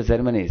sacrificial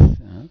ceremonies,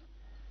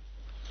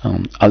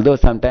 although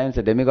sometimes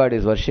a demigod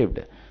is worshipped,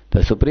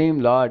 the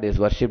Supreme Lord is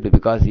worshipped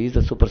because He is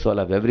the super soul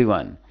of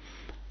everyone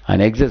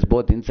and exists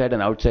both inside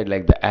and outside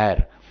like the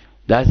air.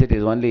 Thus it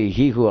is only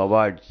He who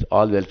awards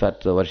all welfare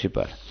to the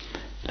worshipper.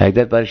 Like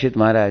that Parikshit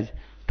Maharaj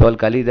told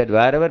Kali that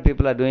wherever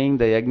people are doing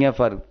the yajna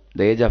for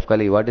the age of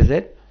Kali, what is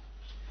it?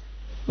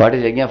 What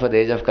is yajna for the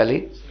age of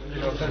Kali?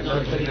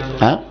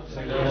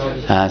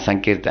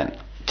 Sankirtan,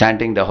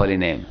 chanting the holy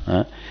name.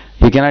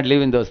 You cannot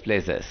live in those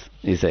places,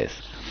 he says.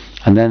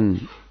 And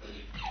then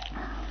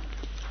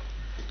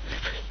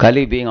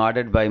Kali, being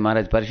ordered by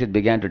Maharaj Parikshit,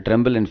 began to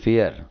tremble in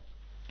fear.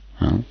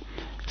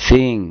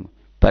 Seeing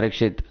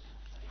Parikshit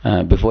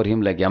before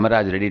him like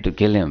Yamaraj ready to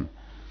kill him,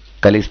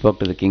 Kali spoke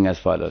to the king as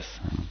follows.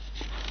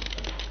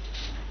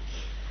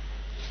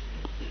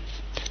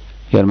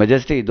 Your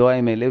Majesty, though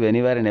I may live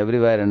anywhere and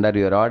everywhere under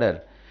your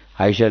order,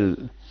 I shall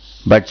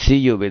but see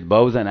you with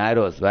bows and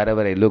arrows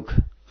wherever I look.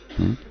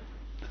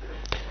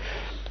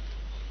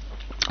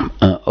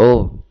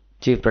 Oh,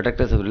 chief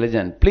protectors of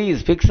religion,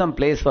 please fix some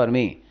place for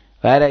me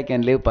where I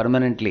can live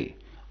permanently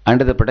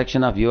under the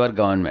protection of your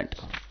government.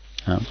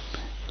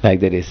 Like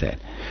that he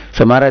said.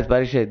 So Maharaj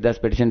Parikshit, thus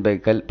petitioned by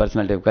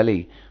personality of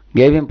Kali,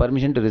 gave him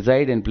permission to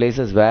reside in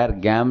places where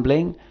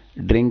gambling,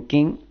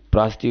 drinking,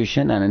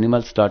 prostitution and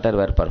animal slaughter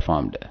were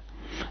performed.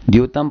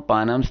 Dyutam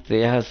panam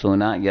streyah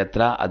suna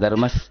yatra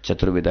adharmas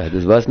chaturvidah.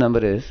 This verse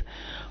number is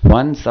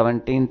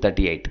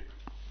 11738.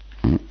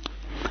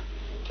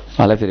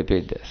 All of you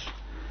repeat this.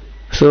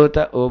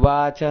 Suta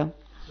uvacha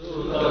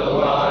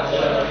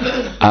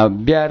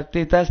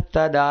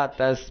abhyartitastada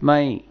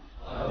tasmai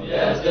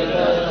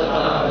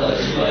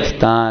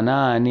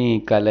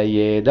sthanani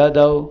kalaye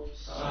dadau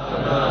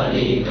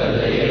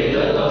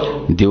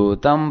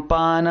dyutam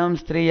panam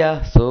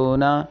striyah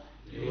suna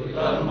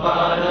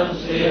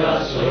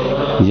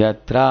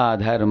yatra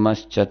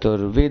dharmas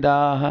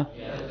chaturvidah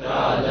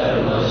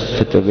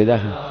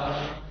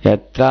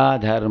yatra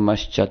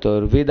dharmas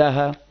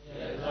chaturvidah.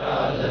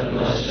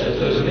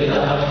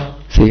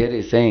 So here he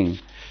is saying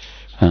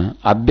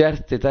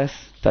abhyartitas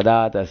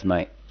tada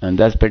tasmai, and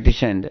thus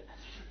petitioned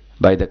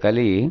by the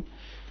Kali,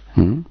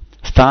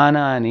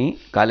 sthanani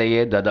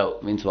kalaye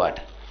dadau means what?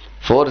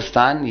 4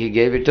 sthan he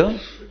gave it to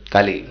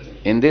Kali.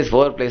 In these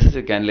 4 places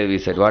you can live, he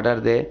said. What are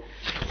they?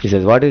 He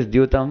says, what is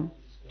dyutam?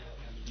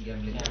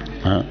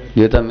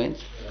 Dyutam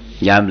means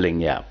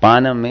gambling, yeah.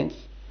 Panam means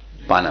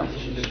panam,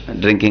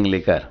 drinking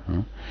liquor.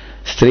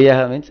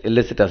 Striyaha means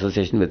illicit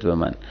association with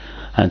women.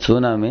 And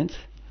suna means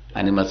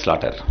animal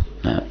slaughter,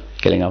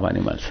 killing of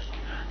animals.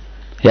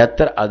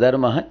 Yatra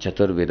adharmaha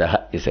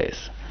chaturvidaha, he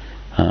says.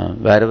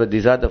 Wherever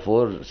these are the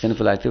 4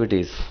 sinful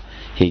activities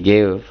he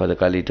gave for the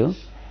Kali to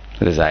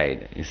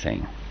reside, he is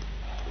saying.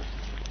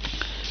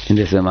 In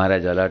this way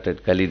Maharaj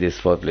allotted Kali these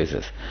 4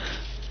 places.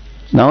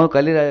 Now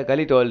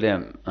Kali told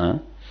them,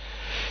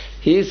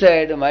 he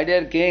said, my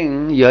dear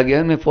king, you have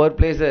given me 4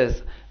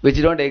 places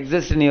which don't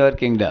exist in your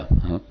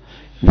kingdom.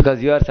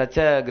 Because you are such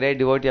a great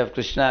devotee of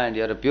Krishna and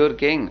you are a pure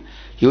king,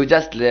 you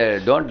just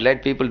don't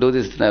let people do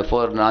these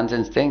 4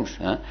 nonsense things.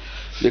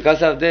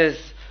 Because of this,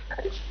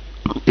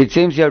 it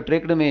seems you have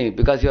tricked me,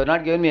 because you have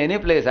not given me any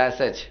place as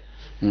such.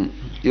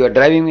 You are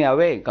driving me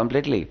away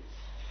completely.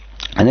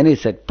 And then he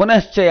said,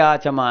 Punascha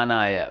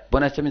yachamanaya.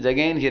 Punascha means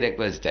again he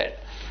requested.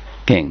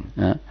 King.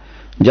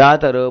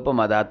 Jata rupa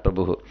madat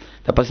prabhu.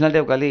 The personality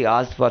of Kali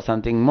asked for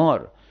something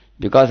more.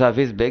 Because of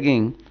his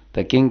begging,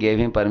 the king gave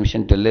him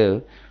permission to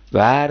live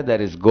where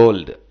there is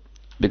gold.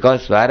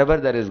 Because wherever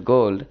there is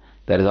gold,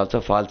 there is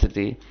also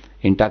falsity,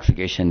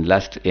 intoxication,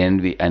 lust,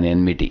 envy and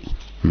enmity.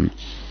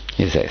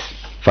 He says.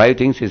 5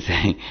 things he's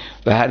saying.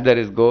 Where there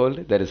is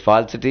gold, there is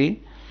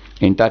falsity,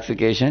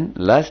 intoxication,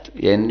 lust,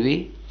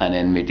 envy, and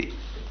enmity.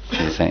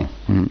 He's saying.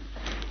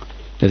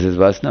 This is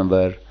verse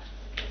number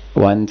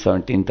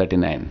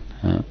 11739.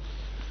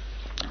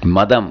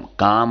 Madam,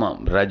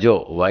 Kamam,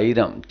 Rajo,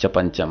 Vairam,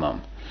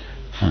 Chapanchamam.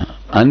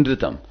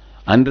 Anritam.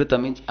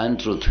 Anritam means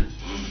untruth.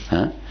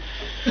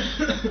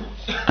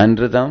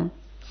 Anritam,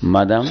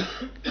 Madam,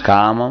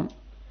 Kamam,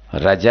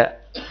 Raja,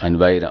 and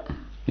Vairam.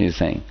 He is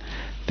saying.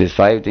 These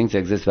 5 things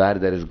exist where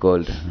there is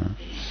gold.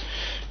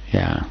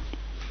 Yeah.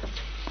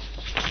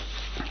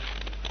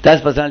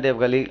 That's personality of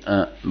Kali,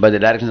 by the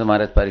directions of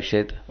Maharaj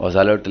Parikshit, was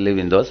allowed to live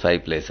in those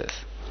 5 places.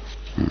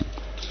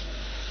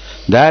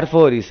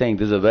 Therefore, he is saying,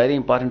 this is a very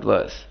important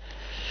verse.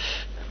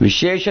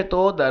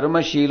 Visheshato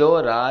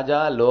dharmashilo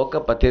raja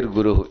loka patir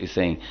guru, is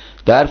saying.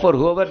 Therefore,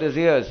 whoever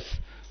desires,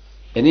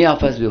 any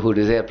of us who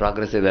desire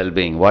progressive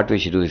well-being, what we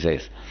should do, he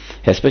says.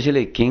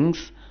 Especially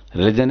kings,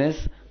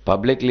 religionists,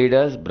 public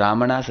leaders,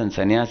 brahmanas and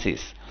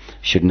sannyasis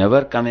should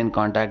never come in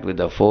contact with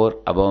the 4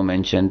 above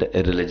mentioned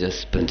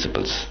irreligious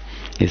principles.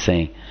 He is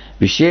saying.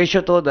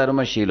 Visheshato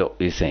dharmashilo,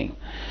 he is saying.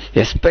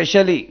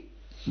 Especially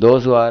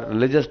those who are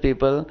religious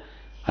people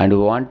and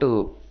who want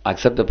to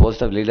accept the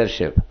post of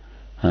leadership,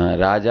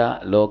 Raja,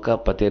 Loka,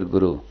 Patir,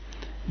 Guru,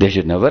 they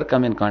should never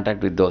come in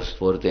contact with those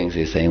 4 things.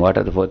 He is saying. What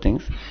are the 4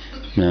 things?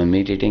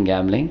 Meat eating,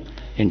 gambling,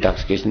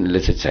 intoxication,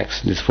 illicit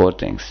sex. These 4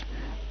 things.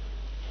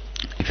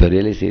 If you are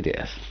really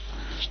serious.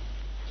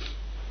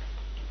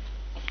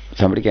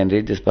 Somebody can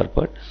read this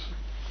purport?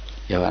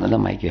 You have another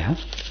mic you have?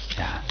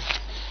 Yeah.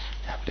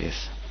 Yeah,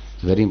 please.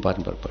 Very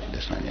important purport,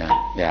 this one. Yeah.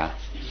 Yeah.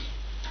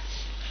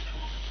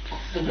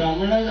 The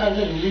Brahmanas are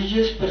the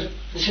religious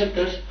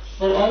preceptors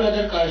for all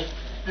other castes,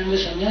 and the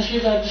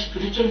sannyasis are the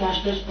spiritual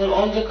masters for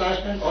all the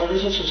castes and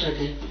orders of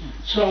society.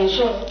 So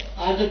also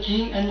are the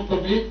king and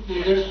public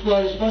leaders who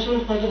are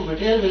responsible for the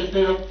material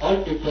welfare of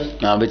all people.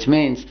 Which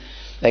means,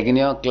 like in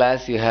your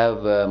class you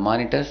have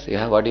monitors, you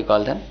have, what do you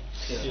call them?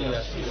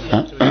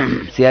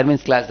 CR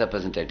means class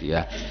representative,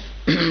 yeah.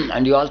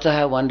 And you also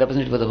have one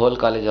representative for the whole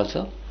college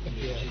also?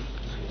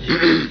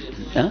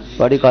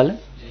 What do you call it?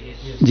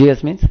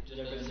 GS means?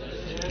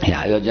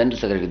 Yeah, your general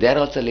secretary. They are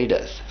also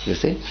leaders, you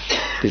see.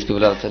 These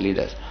people are also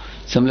leaders.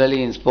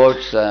 Similarly in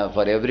sports,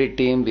 for every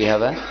team we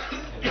have a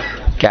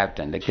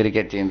captain. The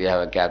cricket team we have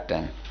a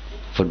captain.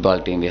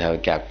 Football team we have a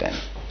captain.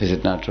 Is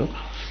it not true?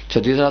 So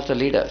these are also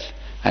leaders.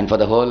 And for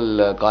the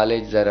whole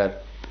college there are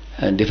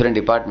different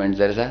departments.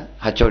 There is a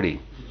HOD,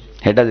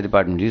 head of the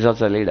department. He is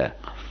also a leader.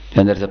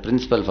 Then there is a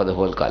principal for the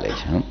whole college.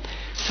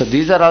 So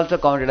these are also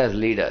counted as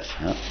leaders.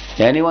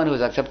 Anyone who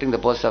is accepting the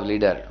post of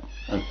leader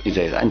is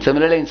a. And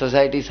similarly in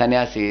society,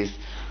 sannyasis,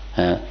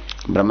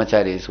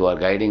 brahmacharis who are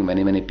guiding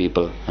many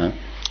people.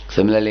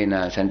 Similarly in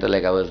a center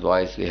like ours,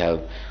 boys, we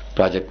have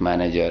project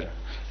manager,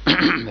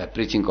 we have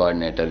preaching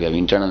coordinator, we have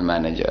internal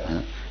manager,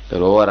 the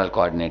overall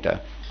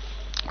coordinator,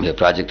 we have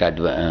project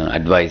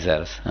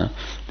advisors.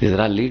 These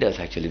are all leaders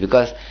actually,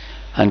 because,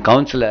 and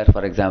counselor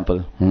for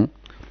example,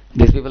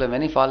 these people have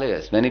many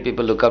followers, many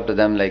people look up to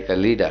them like a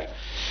leader.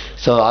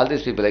 So all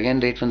these people, again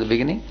read from the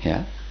beginning.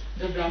 Yeah.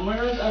 The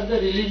Brahmanas are the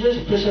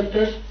religious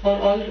preceptors for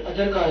all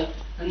other castes,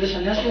 and the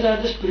sannyasis are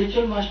the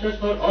spiritual masters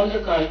for all the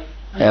castes.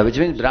 Yeah, which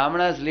means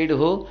Brahmanas lead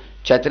who?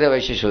 Kshatriya,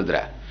 Vaishya,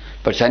 Shudra.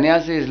 But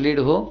sannyasis lead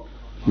who?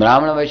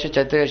 Brahmana, Vaishya,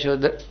 Kshatriya,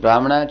 Shudra.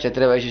 Brahmana,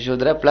 Kshatriya, Vaishya,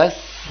 Shudra plus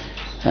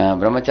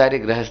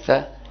Brahmachari,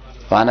 Grahastha,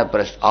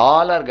 Vanaprastha.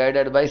 All are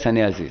guided by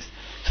sannyasis.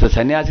 So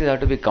sannyasis have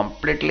to be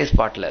completely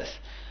spotless.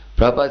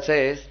 Prabhupada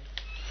says,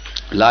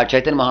 Lord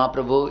Chaitanya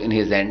Mahaprabhu in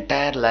his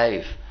entire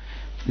life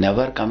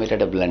never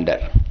committed a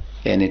blunder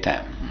any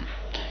time.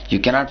 You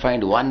cannot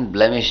find one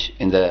blemish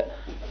in the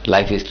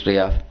life history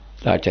of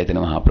Lord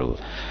Chaitanya Mahaprabhu.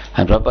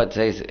 And Prabhupada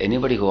says,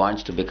 anybody who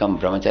wants to become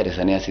brahmachari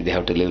sannyasi, they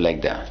have to live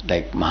like that,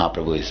 like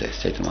Mahaprabhu, he says,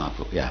 Chaitanya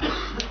Mahaprabhu. Yeah.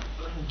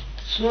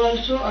 So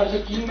also are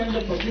the king and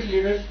the public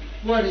leaders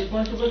who are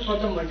responsible for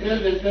the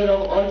material welfare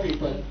of all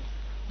people.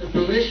 The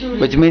progressive...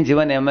 Which means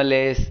even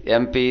MLAs,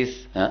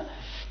 MPs,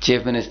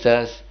 chief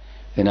ministers,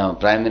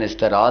 prime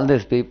minister, all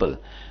these people.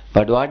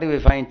 But what do we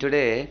find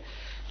today?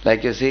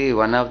 Like you see,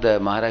 one of the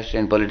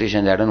Maharashtrian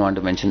politicians, I don't want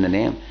to mention the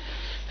name,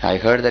 I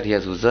heard that he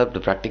has usurped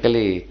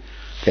practically,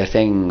 they are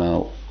saying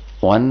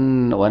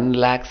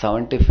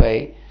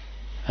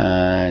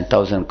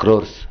 1,75,000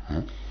 crores.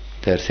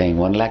 They are saying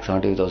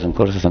 1,75,000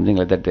 crores or something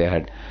like that. They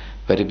had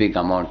very big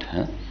amount.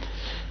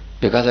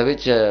 Because of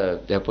which they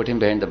have put him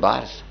behind the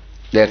bars.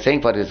 They are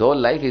saying for his whole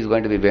life he is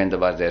going to be behind the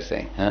bars, they are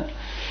saying.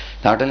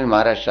 Not only in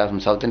Maharashtra,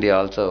 from South India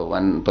also,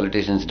 one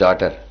politician's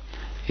daughter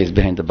is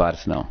behind the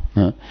bars now.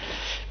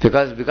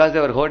 Because they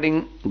were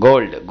hoarding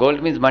gold.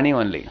 Gold means money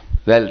only,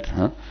 wealth.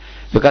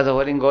 Because of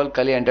hoarding gold,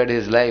 Kali entered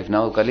his life.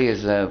 Now Kali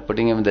is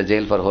putting him in the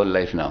jail for whole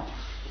life now.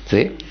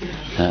 See?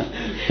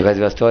 Because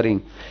he was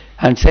storing.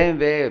 And same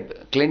way,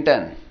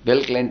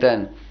 Bill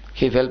Clinton,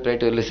 he fell prey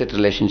to illicit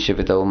relationship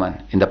with a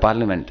woman in the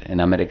parliament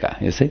in America,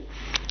 you see?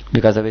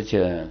 Because of which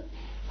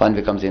one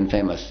becomes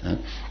infamous.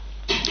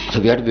 So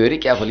we have to be very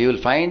careful. You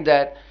will find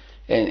that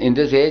in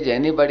this age,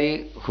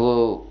 anybody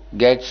who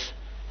gets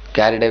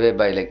carried away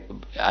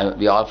by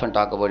we often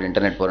talk about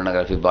internet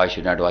pornography, boys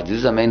should not watch. This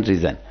is the main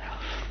reason.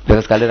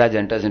 Because Kaliraj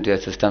enters into your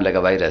system like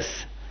a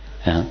virus.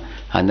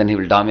 And then he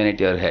will dominate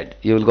your head.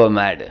 You will go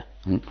mad.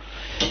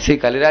 See,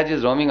 Kaliraj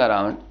is roaming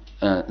around,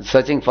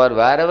 searching for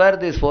wherever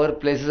these 4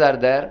 places are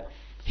there,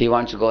 he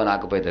wants to go and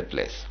occupy that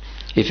place.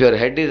 If your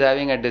head is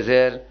having a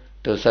desire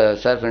to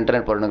surf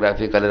internet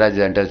pornography, Kaliraj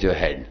enters your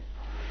head.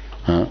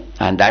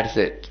 And that's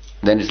it.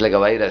 Then it's like a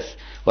virus.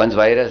 Once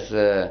virus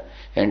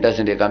enters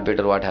into a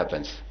computer, what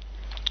happens?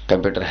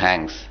 Computer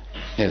hangs.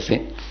 You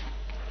see?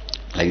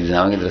 Like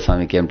Navagendra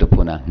Swami came to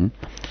Pune.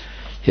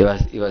 He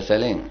was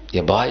telling,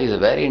 a boy is a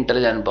very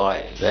intelligent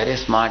boy, very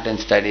smart in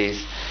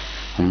studies,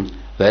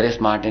 very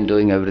smart in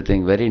doing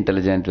everything, very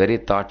intelligent, very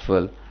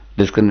thoughtful,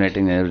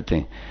 discriminating and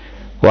everything.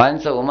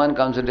 Once a woman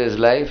comes into his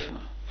life,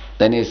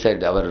 then he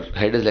said, our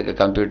head is like a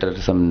computer,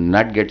 some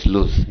nut gets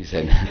loose, he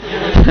said.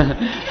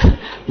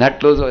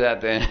 Nut loose ho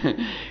jate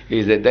hain.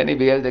 He said, then he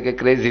behaves like a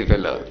crazy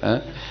fellow.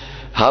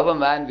 How a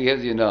man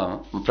behaves, you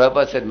know.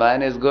 Prabhupada said,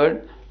 man is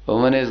good,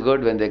 woman is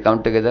good, when they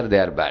come together, they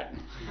are bad.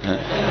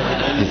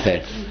 He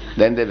said,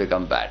 then they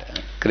become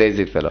bad.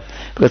 Crazy fellow.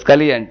 Because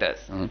Kali enters.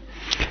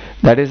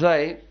 That is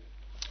why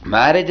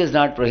marriage is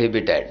not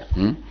prohibited.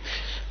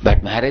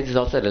 But marriage is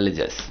also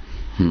religious.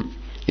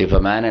 If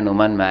a man and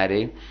woman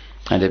marry,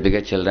 and they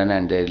beget children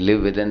and they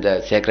live within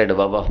the sacred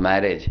vow of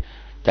marriage,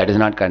 that is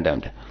not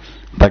condemned.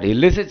 But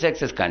illicit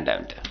sex is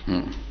condemned.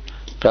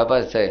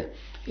 Prabhupada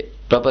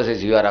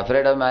says, you are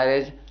afraid of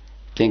marriage,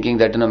 thinking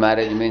that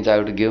marriage means I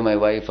have to give my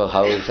wife a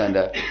house and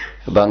a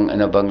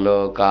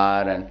bungalow,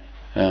 car and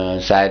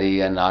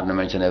sari and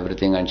ornaments and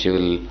everything, and she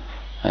will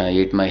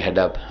eat my head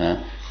up.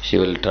 She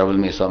will trouble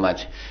me so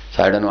much,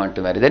 so I don't want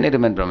to marry. Then you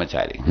remain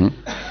brahmachari.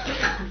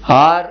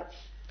 Or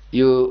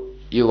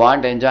you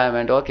want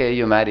enjoyment, okay,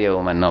 you marry a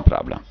woman, no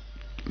problem.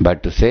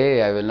 But to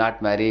say, I will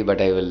not marry, but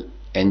I will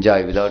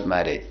enjoy without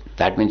marriage,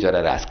 that means you are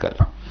a rascal.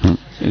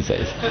 He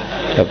says.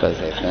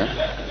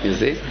 You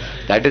see?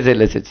 That is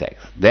illicit sex.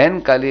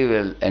 Then Kali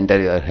will enter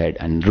your head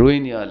and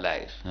ruin your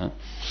life.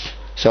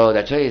 So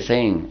that's why he is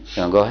saying,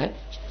 go ahead.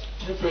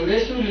 The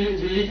progressive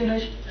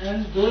religionists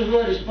and those who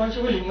are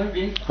responsible human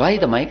beings. Why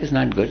the mic is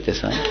not good,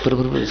 this one?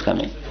 Puru is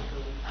coming.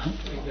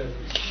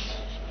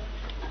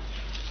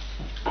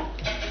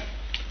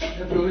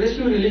 The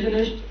progressive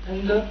religionists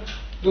and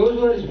those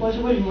who are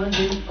responsible human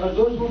beings, or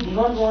those who do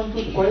not want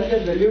to spoil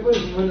their valuable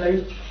human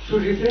life,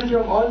 should refrain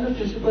from all the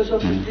principles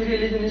of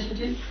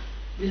irreligiousity,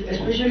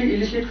 especially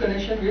illicit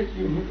connection with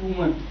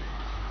women.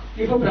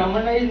 If a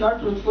Brahmana is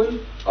not truthful,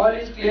 all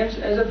his claims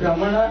as a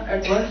Brahmana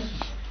at once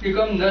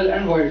become null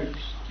and void.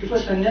 If a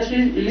sannyasi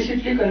is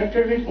illicitly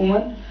connected with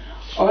women,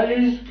 all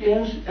his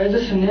claims as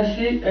a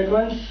sannyasi at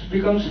once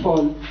becomes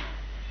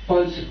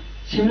false.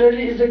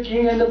 Similarly, if the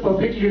king and the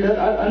public leader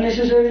are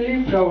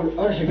unnecessarily proud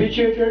or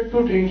habituated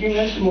to drinking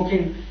and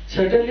smoking,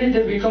 certainly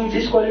they become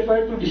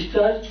disqualified to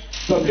discharge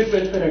public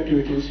welfare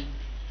activities.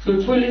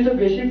 Truthful is the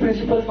basic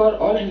principle for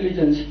all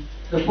religions.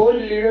 The 4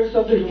 leaders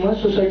of the human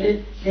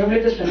society,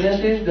 namely the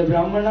sannyasis, the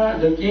brahmana,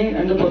 the king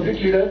and the public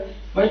leader,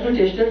 must be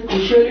tested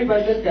crucially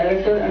by their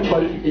character and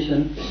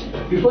qualification.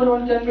 Before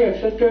one can be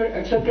accepted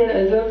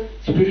as a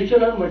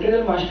spiritual or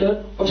material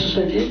master of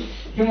society,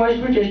 he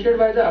must be tested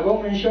by the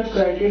above mentioned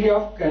criteria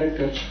of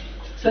character.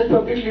 Such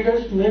public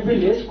leaders may be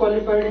less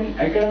qualified in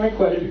academic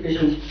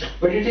qualifications,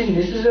 but it is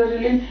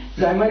necessarily,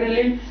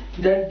 primarily,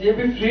 that they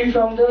be free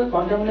from the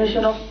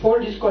contamination of 4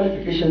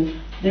 disqualifications,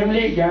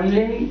 namely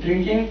gambling,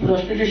 drinking,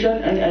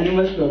 prostitution and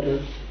animal slaughter.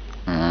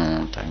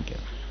 Thank you.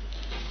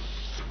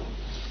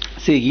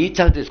 See, each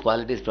of these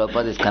qualities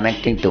Prabhupada is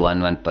connecting to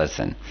one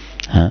person.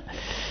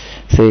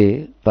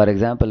 See, for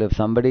example, if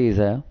somebody is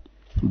a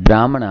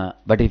Brahmana,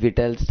 but if he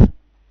tells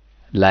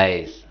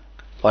lies,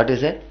 what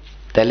is it?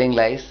 Telling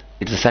lies,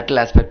 it's a subtle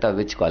aspect of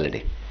which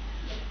quality?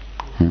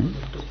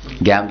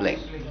 Gambling.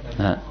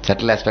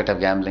 Subtle aspect of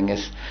gambling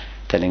is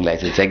telling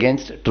lies. It's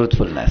against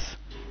truthfulness,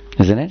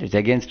 isn't it? It's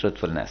against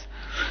truthfulness.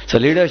 So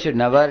leaders should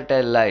never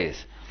tell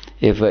lies.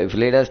 If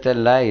leaders tell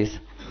lies,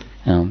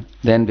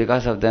 then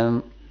because of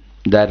them,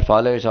 their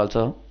followers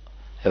also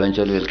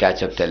eventually will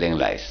catch up telling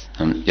lies.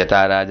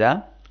 Yata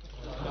Raja,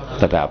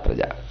 Tata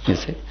Praja. You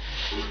see?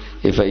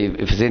 If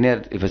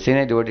a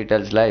senior devotee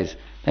tells lies,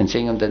 then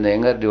the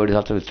younger devotees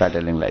also will start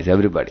telling lies.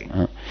 Everybody.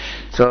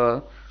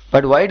 So,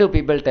 but why do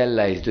people tell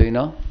lies? Do you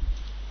know?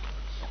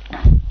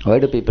 Why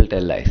do people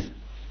tell lies?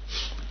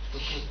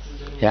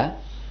 Yeah?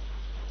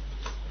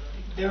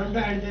 They want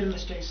to hide their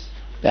mistakes.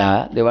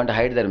 Yeah, they want to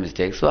hide their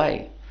mistakes.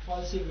 Why?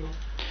 False ego.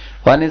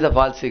 One is a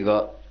false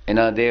ego.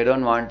 They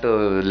don't want to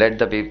let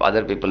the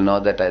other people know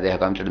that they have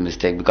committed a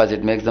mistake, because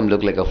it makes them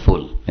look like a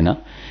fool.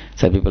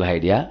 So people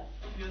hide. Yeah.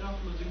 Fear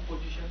of losing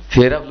position.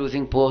 Fear of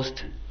losing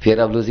post. Fear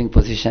of losing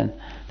position.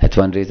 That's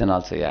one reason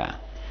also. Yeah.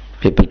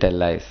 People tell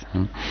lies.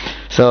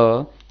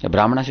 So a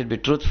Brahmana should be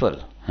truthful.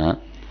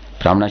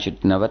 Brahmana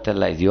should never tell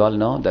lies. You all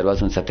know there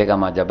was one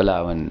Satyakama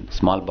Jabala, one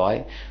small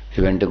boy.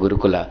 He went to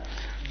Gurukula.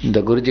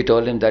 The Guruji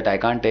told him that I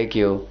can't take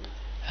you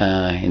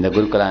in the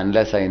Gurukula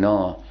unless I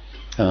know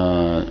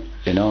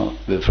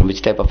from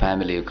which type of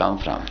family you come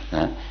from.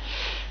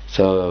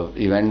 So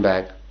he went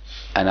back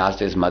and asked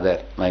his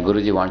mother, my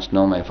Guruji wants to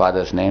know my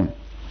father's name.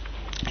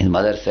 His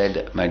mother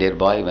said, my dear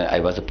boy, I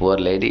was a poor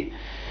lady,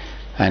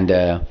 and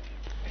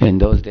in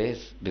those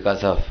days,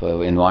 because of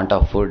in want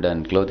of food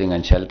and clothing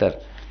and shelter,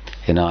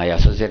 I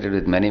associated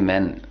with many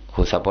men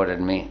who supported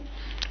me,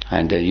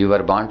 and you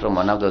were born from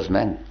one of those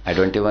men. I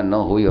don't even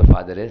know who your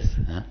father is,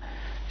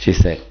 she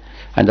said.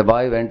 And the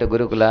boy went to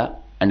Gurukula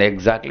and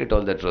exactly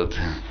told the truth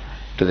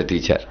to the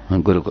teacher.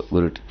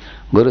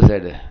 Guru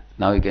said,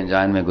 now you can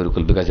join my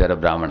Gurukul because you are a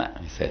Brahmana.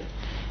 He said,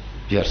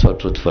 you are so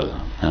truthful,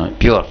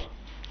 pure.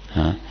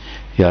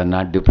 You are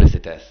not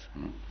duplicitous.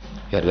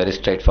 You are very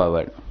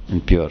straightforward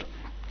and pure.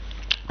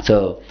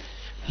 So,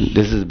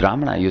 this is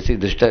Brahmana. You see,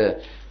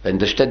 when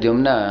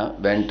Drishtadyumna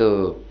went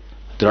to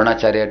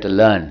Dronacharya to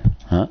learn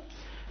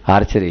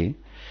archery,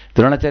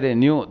 Dronacharya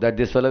knew that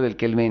this fellow will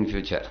kill me in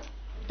future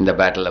in the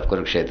battle of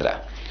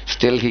Kurukshetra.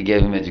 Still he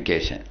gave him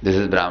education. This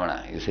is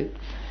Brahmana, you see.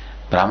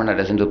 Brahmana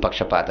doesn't do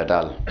pakshapat at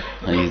all.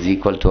 He is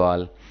equal to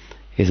all.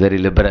 He is very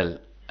liberal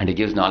and he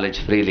gives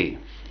knowledge freely.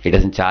 He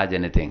doesn't charge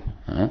anything.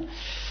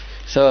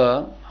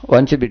 So,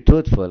 one should be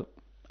truthful.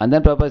 And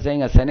then Prabhupada is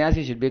saying a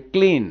sannyasi should be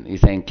clean. He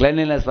is saying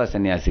cleanliness for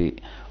sannyasi.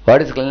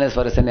 What is cleanliness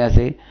for a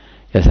sannyasi?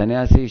 A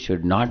sannyasi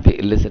should not be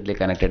illicitly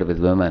connected with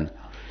women.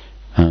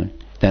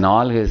 Then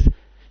all his...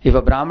 If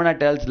a Brahmana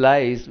tells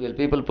lies, will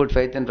people put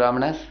faith in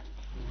Brahmanas?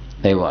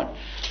 They won't.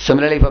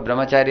 Similarly, if a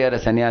brahmachari or a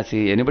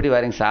sannyasi, anybody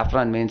wearing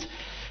saffron means...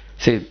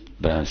 See,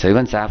 so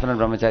even saffron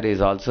brahmachari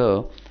is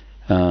also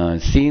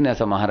seen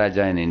as a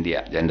Maharaja in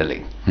India,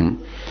 generally.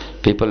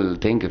 People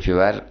think if you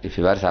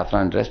wear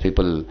saffron dress,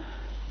 people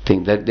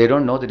think that they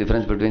don't know the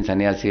difference between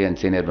sannyasi and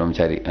senior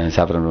brahmachari,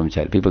 saffron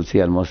brahmachari. People see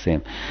almost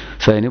same.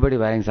 So anybody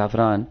wearing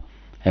saffron,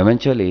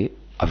 eventually,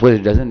 of course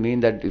it doesn't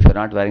mean that if you're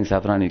not wearing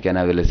saffron, you can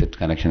have illicit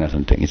connection or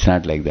something. It's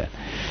not like that.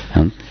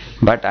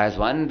 But as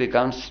one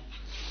becomes,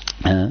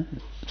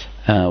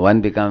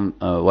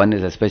 one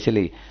is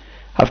especially,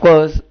 of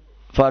course,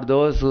 for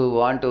those who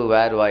want to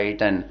wear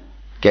white and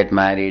get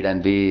married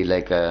and be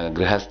like a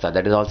grihastha,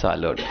 that is also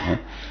allowed.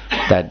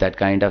 That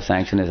kind of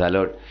sanction is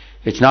allowed.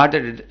 It's not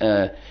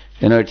that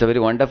it's a very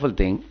wonderful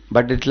thing,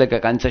 but it's like a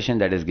concession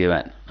that is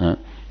given.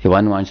 If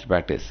one wants to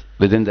practice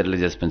within the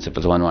religious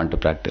principles, one wants to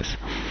practice.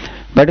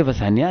 But if a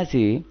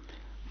sannyasi,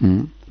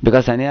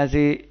 because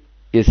sannyasi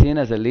is seen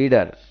as a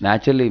leader,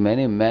 naturally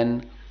many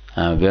men,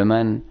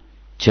 women,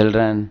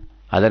 children,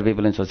 other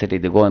people in society,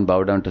 they go and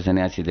bow down to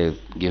sannyasi, they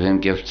give him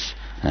gifts,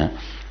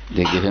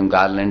 they give him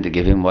garland, they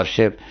give him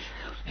worship.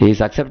 He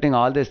is accepting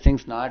all these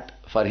things not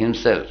for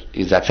himself,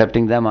 he is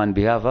accepting them on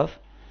behalf of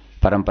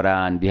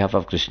parampara, on behalf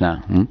of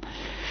Krishna.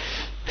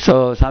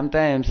 So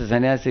sometimes a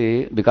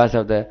sannyasi, because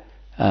of the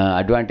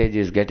advantage he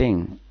is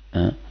getting,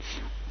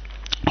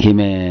 he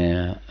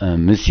may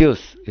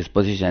misuse his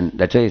position.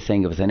 That's why he is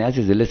saying if a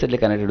sannyasi is illicitly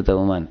connected with a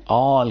woman,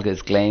 all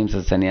his claims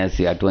as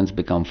sannyasi at once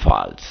become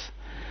false.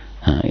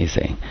 He is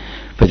saying,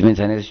 which means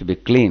sannyasi should be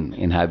clean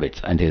in habits,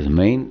 and his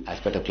main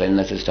aspect of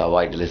cleanliness is to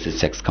avoid illicit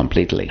sex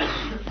completely.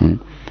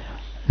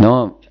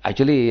 No,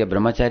 actually a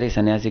brahmachari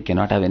sannyasi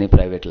cannot have any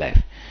private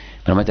life.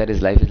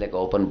 Brahmachari's life is like an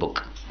open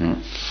book.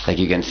 Like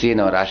you can see in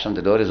our ashram,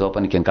 the door is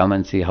open, you can come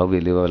and see how we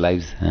live our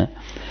lives.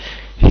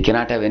 We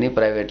cannot have any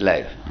private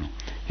life.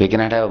 We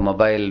cannot have a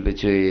mobile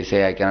which we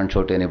say I cannot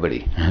show to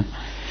anybody.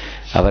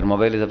 Our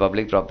mobile is a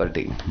public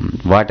property.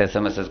 What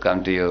SMS has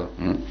come to you?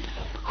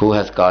 Who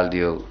has called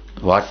you?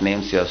 What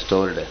names you have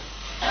stored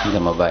in the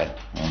mobile?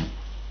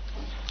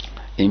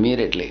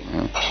 Immediately.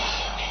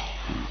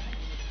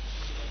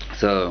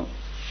 So,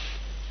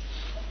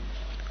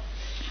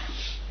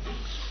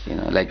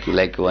 like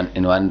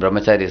in one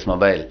brahmachari's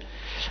mobile.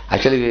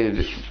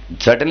 Actually,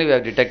 certainly we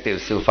have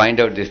detectives who find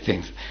out these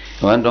things.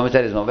 In one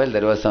brahmachari's mobile,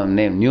 there was some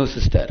name, new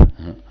sister.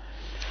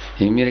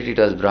 Immediately it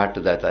was brought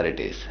to the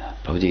authorities.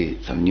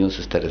 Prabhuji, some new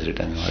sister is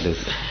written. What is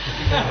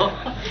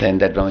it? Then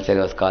that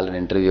brahmachari was called and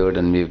interviewed,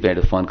 and we made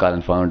a phone call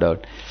and found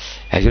out.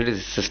 Actually, it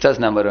is sister's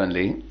number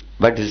only,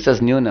 but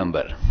sister's new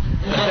number.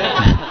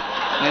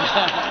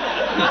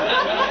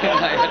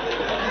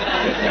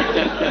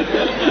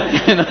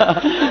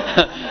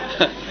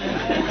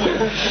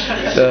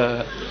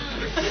 So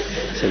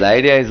the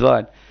idea is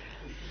what?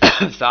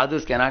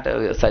 Sadhus cannot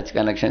have such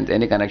connections,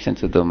 any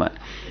connections with women.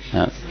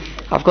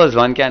 Of course,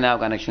 one can have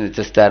connections with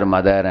sister,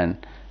 mother, and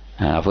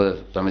of course,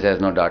 brahmachari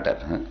has no daughter.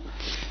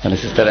 Only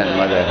sister and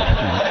mother.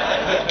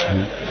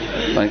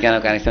 One can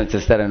have connection with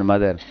sister and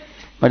mother.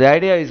 But the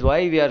idea is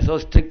why we are so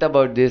strict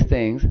about these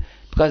things,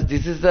 because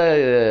this is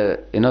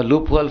the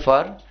loophole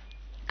for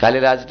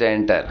Kaliraj to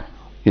enter.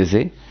 You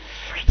see,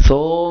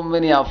 so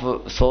many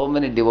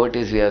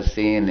devotees we have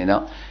seen.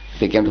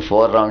 They came to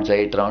 4 rounds,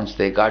 8 rounds.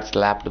 They got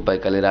slapped by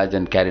Kaliraj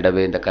and carried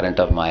away in the current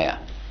of Maya.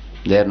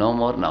 They are no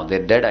more now. They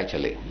are dead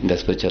actually in the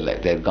spiritual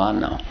life. They are gone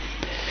now.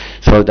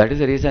 So that is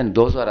the reason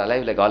those who are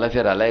alive, like all of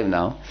you are alive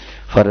now.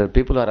 For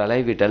people who are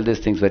alive, we tell these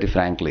things very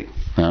frankly.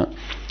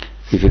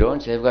 If you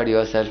don't safeguard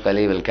yourself,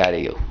 Kali will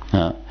carry you.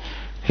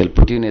 He'll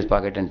put you in his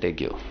pocket and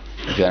take you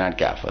if you are not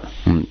careful.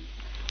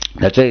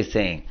 That's why he's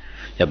saying,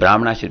 A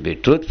Brahmana should be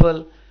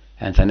truthful,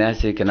 and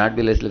sannyasi cannot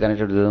be lessly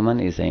connected to the woman,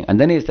 he is saying. And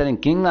then he is telling,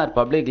 king or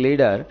public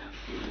leader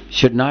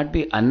should not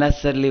be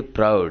unnecessarily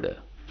proud.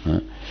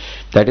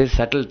 That is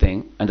subtle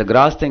thing. And the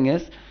gross thing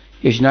is,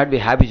 you should not be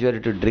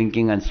habituated to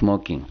drinking and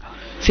smoking.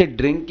 See,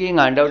 drinking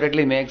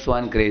undoubtedly makes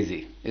one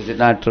crazy. Is it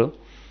not true?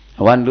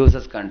 One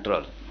loses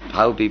control.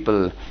 How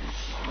people,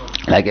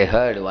 like I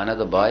heard, one of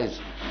the boys,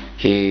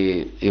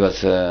 he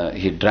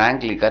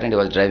drank liquor and he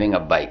was driving a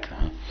bike.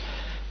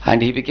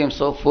 And he became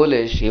so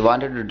foolish, he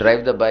wanted to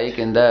drive the bike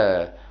in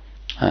the,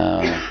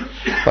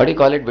 what do you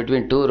call it,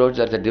 between two roads,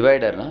 there's a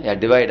divider, no? Yeah,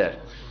 divider.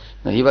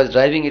 He was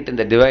driving it in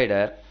the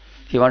divider.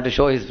 He wanted to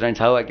show his friends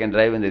how I can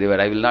drive in the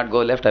divider. I will not go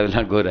left, I will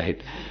not go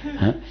right.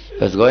 He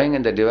was going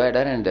in the divider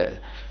and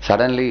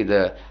suddenly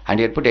and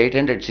he had put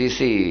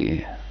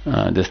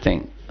 800cc this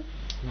thing,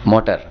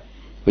 motor,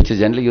 which is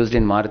generally used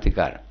in Maruti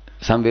car.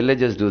 Some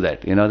villages do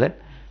that, you know that?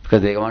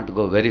 Because they want to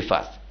go very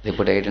fast. They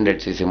put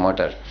 800cc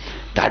motor.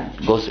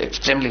 That goes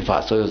extremely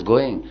fast. So he was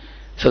going.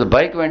 So the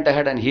bike went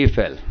ahead and he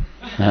fell.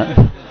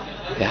 Yeah.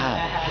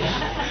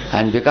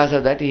 And because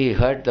of that he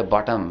hurt the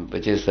bottom,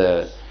 which is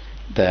the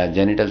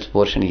genitals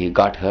portion. He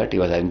got hurt. He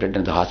was admitted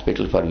in the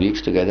hospital for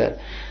weeks together.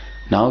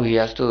 Now he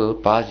has to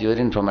pass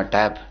urine from a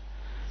tap.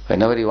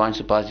 Whenever he wants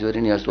to pass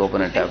urine, he has to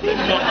open a tap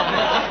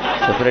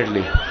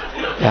separately.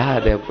 Yeah,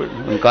 they put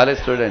college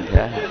student.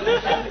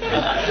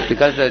 Yeah,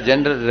 because the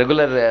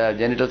regular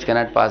genitals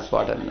cannot pass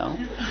water now.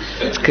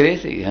 It's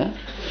crazy, huh?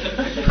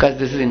 Because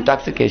this is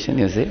intoxication,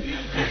 you see.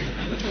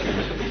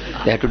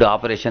 They have to do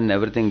operation,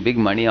 everything, big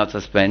money also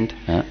spent.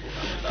 Huh?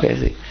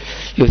 Crazy.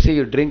 You see,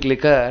 you drink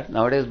liquor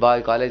nowadays.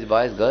 College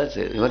boys, girls,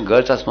 even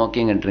girls are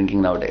smoking and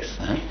drinking nowadays.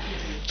 Huh?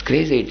 It's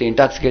crazy. It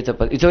intoxicates a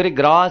person. It's a very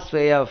gross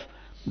way of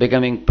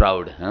becoming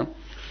proud. Huh?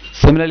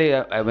 Similarly,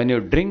 when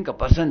you drink, a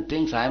person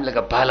thinks I am like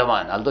a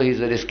palawan, although he is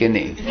very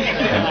skinny.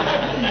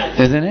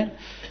 Isn't it?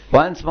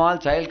 One small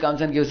child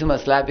comes and gives him a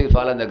slap, he will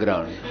fall on the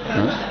ground.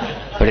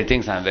 But he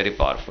thinks I am very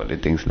powerful. He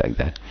thinks like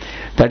that.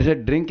 That is why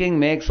drinking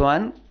makes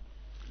one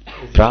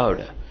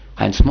proud.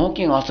 And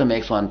smoking also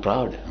makes one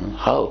proud.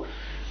 How?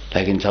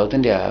 Like in South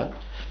India,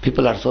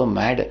 people are so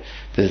mad.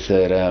 This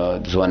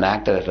one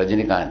actor,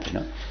 Rajinikanth,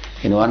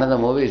 in one of the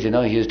movies, he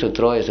used to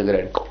throw a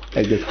cigarette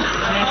like this,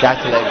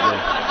 catch like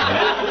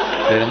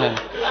this.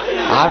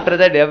 After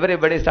that,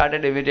 everybody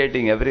started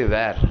imitating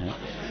everywhere.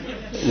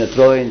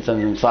 Throw in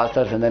some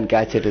saucers and then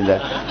catch it in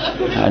the,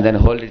 and then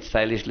hold it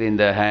stylishly in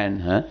the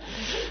hand.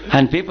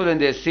 And people, when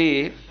they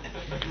see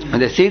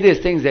these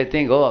things, they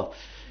think, oh,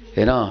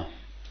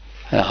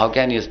 how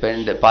can you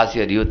pass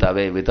your youth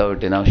away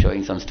without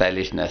showing some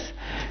stylishness?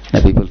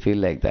 People feel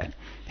like that.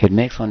 It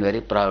makes one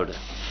very proud.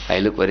 I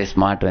look very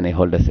smart when I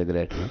hold a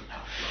cigarette.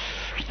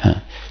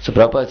 So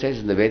Prabhupada says,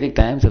 in the Vedic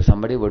times, if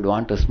somebody would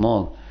want to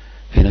smoke,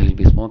 he'll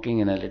be smoking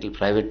in a little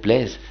private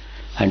place,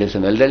 and if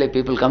some elderly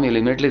people come, he'll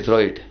immediately throw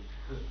it,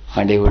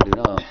 and he would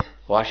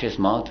wash his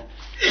mouth,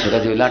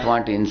 because he will not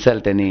want to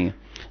insult any,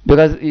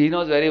 because he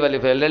knows very well,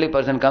 if an elderly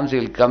person comes, he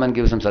will come and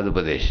give some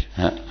sadupadesh.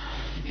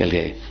 He'll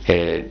say,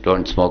 hey,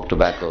 don't smoke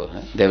tobacco.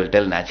 They will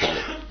tell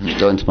naturally,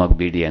 don't smoke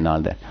BD and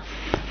all that.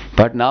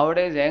 But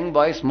nowadays, young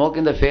boys smoke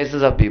in the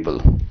faces of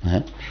people.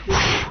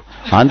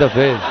 On the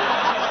face.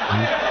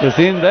 You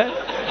seen that?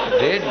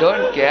 They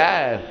don't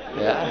care.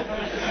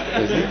 Yeah.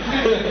 You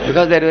see?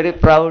 Because they are very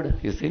proud.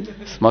 You see?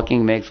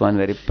 Smoking makes one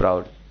very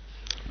proud.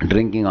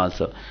 Drinking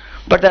also.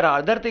 But there are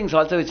other things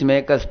also which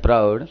make us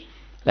proud.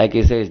 Like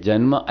he says,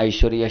 Janma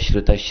Aishwarya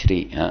Shruta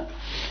Shri.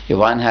 If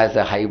one has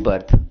a high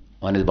birth,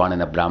 one is born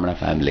in a Brahmana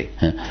family,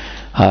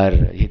 or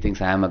he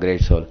thinks I am a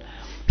great soul.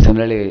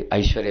 Similarly,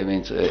 Aishwarya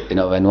means,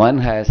 when one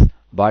has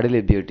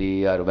bodily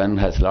beauty or one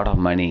has a lot of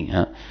money,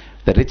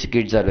 the rich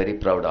kids are very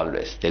proud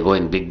always. They go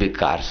in big, big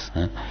cars,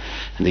 and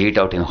they eat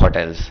out in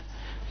hotels,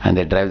 and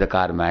they drive the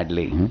car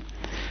madly.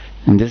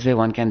 In this way,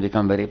 one can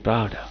become very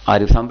proud.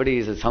 Or if somebody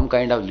is some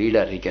kind of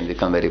leader, he can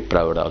become very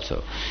proud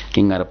also.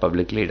 King or a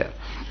public leader.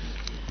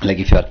 Like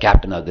if you are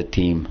captain of the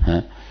team,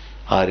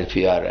 or if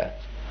you are a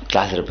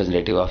class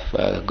representative of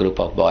a group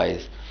of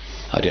boys,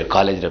 or your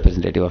college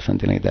representative or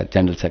something like that,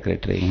 general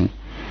secretary.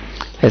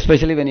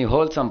 Especially when you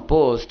hold some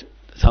post,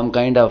 some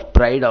kind of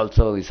pride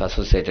also is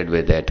associated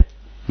with it.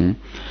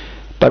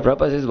 But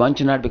Prabhupada says one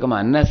should not become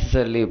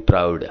unnecessarily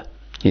proud,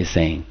 he is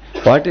saying.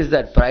 What is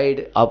that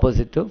pride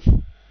opposite to?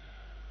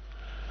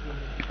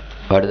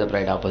 What is the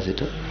pride opposite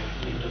to?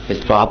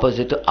 It's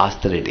opposite to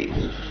austerity.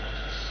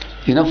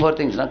 4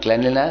 things,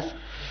 cleanliness.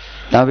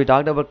 Now we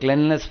talked about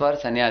cleanliness for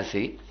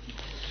sannyasi,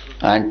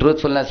 and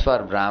truthfulness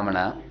for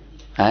Brahmana,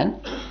 and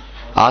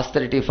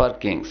austerity for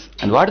kings.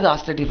 And what is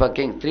austerity for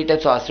kings? 3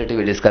 types of austerity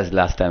we discussed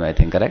last time, I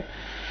think, correct?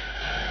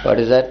 What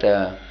is that?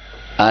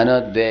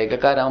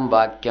 Anodvegakaram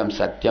vakyam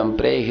satyam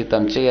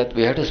prehitam chayat.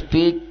 We have to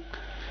speak,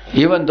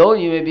 even though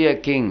you may be a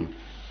king,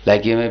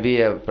 like you may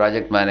be a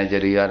project manager,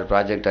 you are a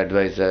project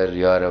advisor,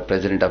 you are a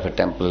president of a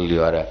temple,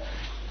 you are a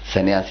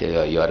sannyasi,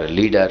 you are a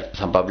leader,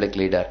 some public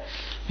leader.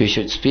 You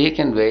should speak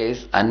in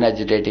ways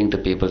unagitating to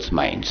people's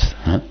minds.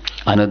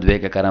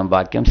 Anudvegakaram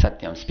vakyam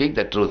satyam. Speak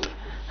the truth.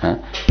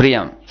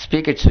 Priyam.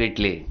 Speak it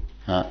sweetly.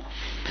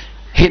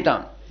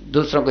 हितम,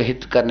 दूसरों को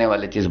हित करने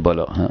वाली चीज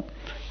बोलो.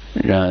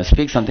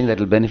 Speak something that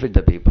will benefit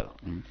the people.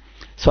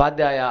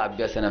 Swadhyaya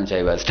abhyasanam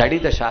chaiva. Study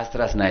the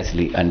shastras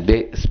nicely and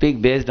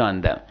speak based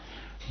on them.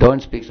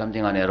 Don't speak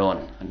something on your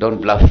own.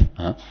 Don't bluff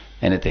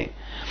anything.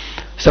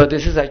 So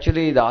this is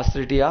actually the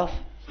austerity of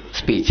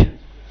speech.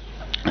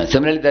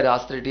 Similarly, the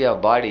austerity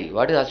of body.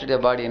 What is austerity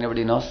of body?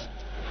 Anybody knows?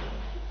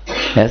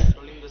 Yes?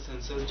 Controlling the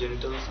senses,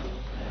 genitals.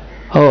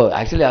 Oh,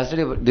 actually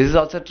austerity, this is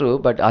also true,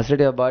 but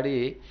austerity of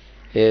body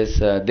is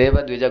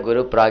Deva Dvija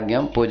Guru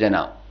Pragyam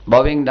Pujana.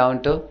 Bowing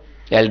down to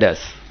elders,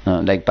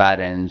 like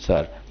parents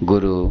or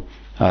Guru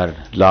or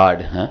Lord.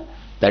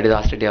 That is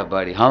austerity of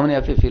body. How many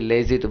of you feel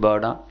lazy to bow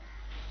down?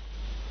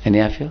 Any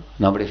of you?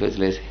 Nobody feels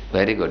lazy.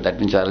 Very good. That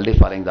means you are already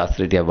following the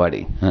austerity of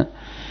body.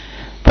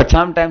 But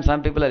sometimes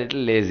some people are a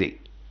little lazy.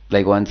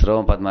 Like once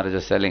Rama Padmaraj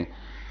was telling,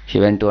 he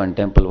went to one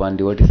temple, one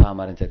devotee saw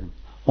Maharaj and said,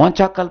 "One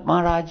chakalp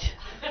Maharaj."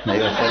 He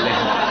was telling,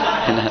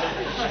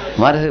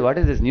 Maharaj said, "What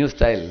is this new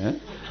style?"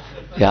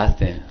 He asked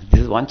him,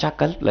 "This is one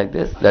chakalp like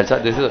this? That's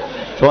what this is."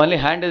 So only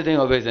hand is doing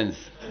obeisance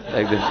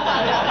like this.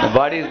 The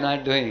body is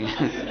not doing.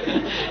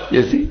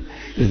 You see?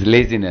 This is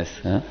laziness.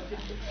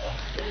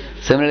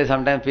 Similarly,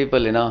 sometimes people,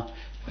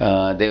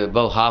 they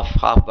bow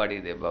half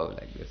body, they bow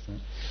like this.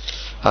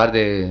 Or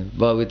they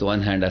bow with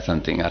one hand or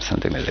something like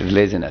that.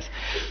 Laziness.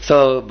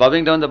 So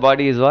bowing down the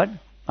body is what?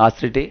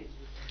 Austerity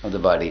of the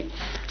body.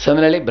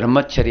 Similarly,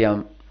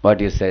 brahmacharyam, what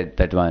you said,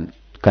 that one,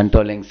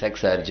 controlling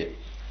sex urge,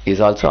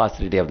 is also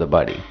austerity of the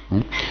body.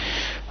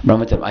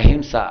 Brahmacharyam.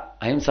 Ahimsa.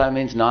 Ahimsa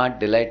means not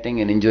delighting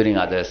in injuring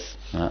others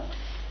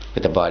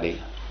with the body.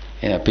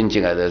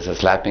 Pinching others or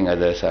slapping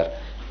others or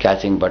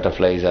catching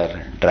butterflies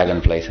or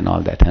dragonflies and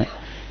all that.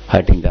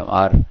 Hurting them.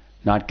 Or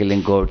not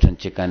killing goats and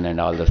chicken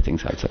and all those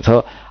things also.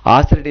 So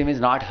austerity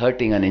means not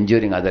hurting and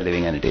injuring other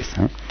living entities.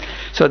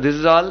 So this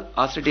is all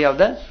austerity of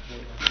the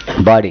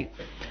body.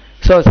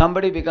 So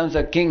somebody becomes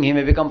a king, he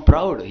may become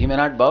proud, he may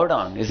not bow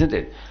down, isn't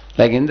it?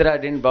 Like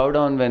Indra didn't bow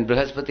down when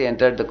Brihaspati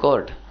entered the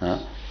court.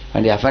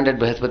 And he offended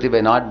Brihaspati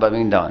by not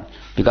bowing down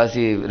because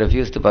he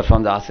refused to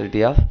perform the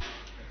austerity of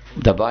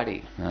the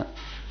body.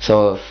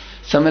 So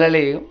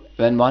similarly,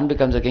 when one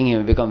becomes a king, he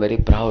may become very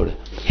proud.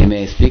 He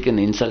may speak in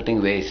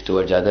insulting ways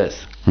towards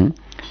others.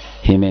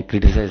 He may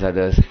criticize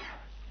others.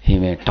 He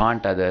may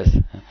taunt others.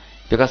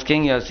 Because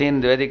king, you have seen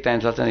in the Vedic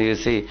times also, you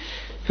see,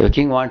 if a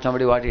king wants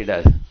somebody, what he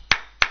does?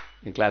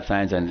 He claps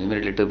hands and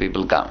immediately two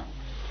people come.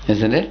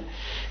 Isn't it?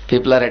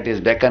 People are at his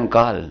beck and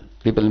call.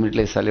 People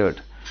immediately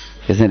salute.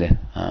 Isn't it?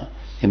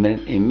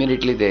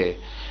 Immediately they...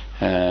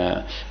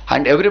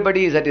 and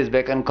everybody is at his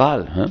beck and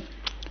call.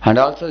 And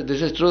also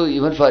this is true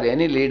even for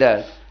any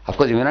leader. Of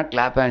course, you may not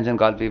clap hands and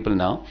call people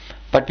now,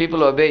 but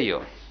people obey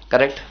you,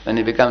 correct? When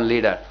you become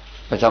leader.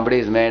 When somebody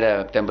is made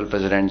a temple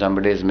president,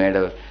 somebody is made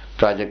a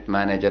project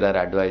manager or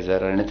advisor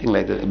or anything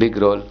like that, a big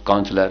role,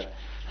 counselor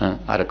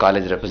or a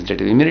college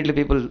representative, immediately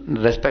people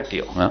respect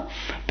you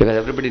because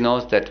everybody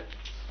knows that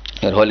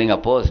you're holding a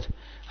post.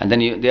 And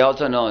then they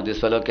also know this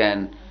fellow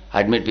can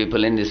admit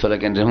people in, this fellow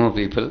can remove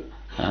people.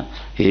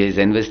 He is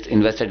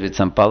invested with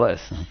some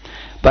powers.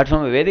 But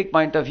from a Vedic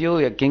point of view,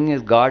 a king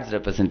is God's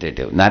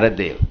representative.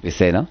 Naradev, we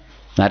say, no?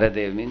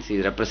 Naradev means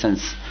he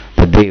represents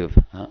the Dev.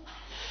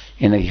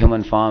 In a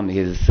human form, he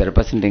is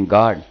representing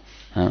God.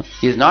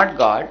 He is not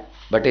God,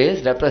 but he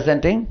is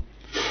representing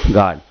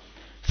God.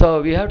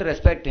 So we have to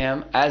respect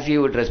him as he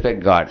would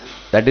respect God.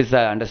 That is the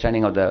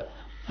understanding of the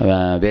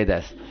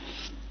Vedas.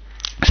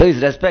 So he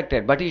is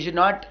respected, but he should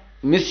not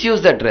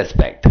misuse that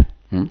respect.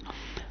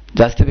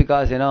 Just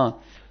because,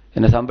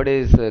 somebody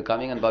is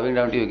coming and bowing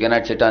down to you, you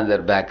cannot sit on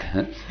their back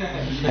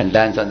and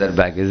dance on their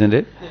back, isn't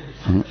it?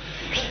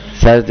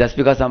 So just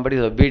because somebody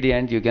is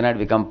obedient, you cannot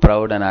become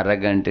proud and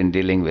arrogant in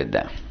dealing with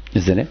them,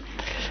 isn't it?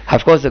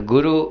 Of course, the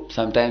guru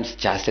sometimes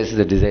chastises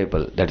the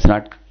disciple. That's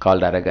not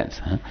called arrogance.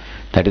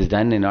 That is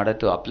done in order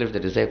to uplift the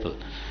disciple.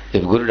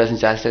 If guru doesn't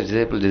chastise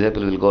the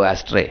disciple will go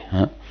astray.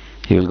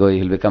 He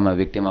will become a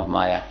victim of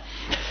Maya.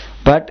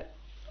 But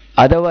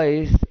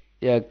otherwise,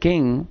 a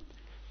king,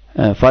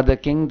 for the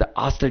king, the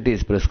austerity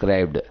is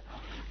prescribed.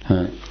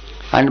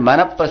 And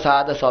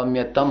manaprasada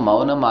saumyatam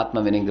maunam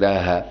atma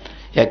vinigraha.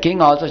 A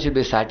king also should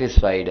be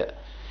satisfied.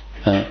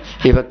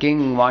 If a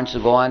king wants to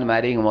go on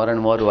marrying more and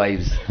more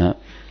wives,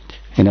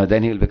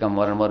 then he will become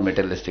more and more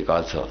materialistic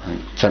also.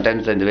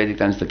 Sometimes in the Vedic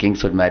times the king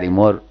should marry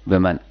more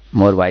women,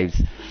 more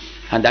wives.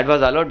 And that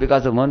was allowed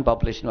because the women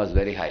population was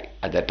very high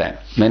at that time.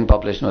 Men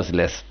population was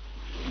less.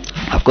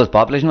 Of course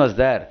population was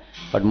there,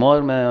 but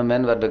more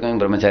men were becoming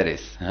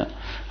brahmacharis.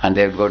 And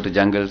they would go to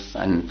jungles,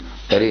 and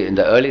in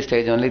the early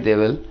stage only they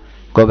will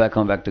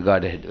come back to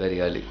Godhead very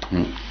early.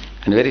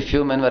 And very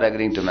few men were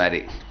agreeing to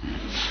marry.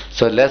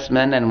 So less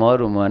men and more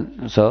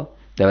women, so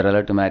they were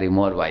allowed to marry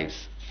more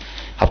wives.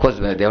 Of course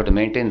they have to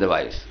maintain the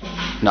wives,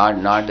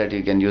 not that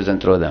you can use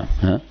and throw them.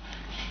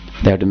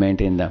 They have to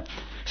maintain them.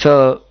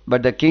 So,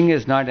 but the king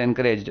is not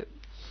encouraged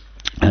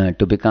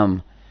to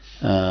become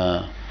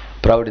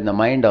proud in the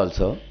mind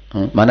also.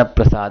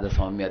 Manaprasada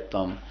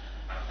saumyatvam.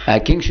 A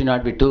king should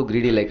not be too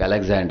greedy like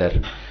Alexander.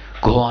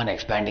 Go on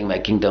expanding my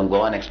kingdom,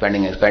 go on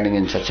expanding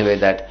in such a way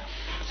that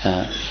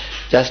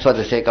just for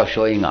the sake of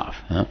showing off.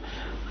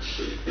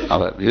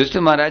 Our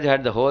Yudhishthira Maharaj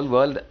had the whole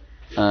world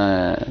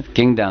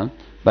kingdom,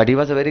 but he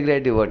was a very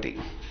great devotee.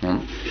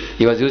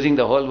 He was using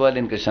the whole world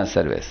in Krishna's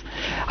service.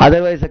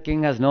 Otherwise, a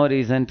king has no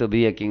reason to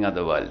be a king of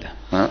the world.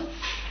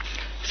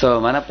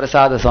 So,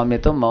 Manaprasada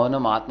Samyatam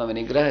Maunam Atma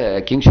Vinigraha,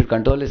 a king should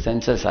control his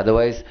senses.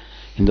 Otherwise,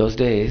 in those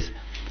days,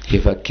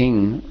 if a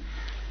king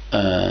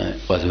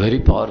was very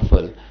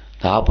powerful,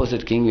 the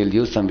opposite king will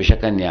use some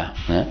Vishakanya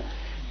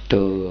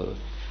to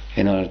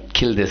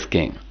kill this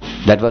king.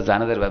 That was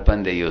another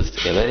weapon they used.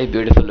 A very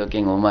beautiful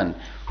looking woman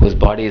whose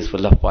body is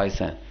full of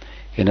poison.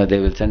 They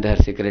will send her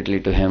secretly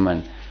to him,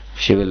 and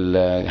she will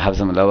have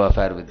some love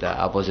affair with the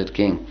opposite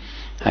king,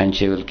 and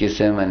she will kiss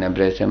him and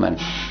embrace him, and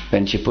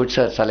when she puts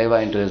her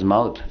saliva into his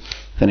mouth,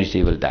 finished,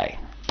 he will die.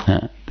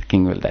 The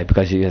king will die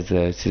because she's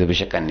a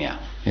Vishakanya,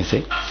 you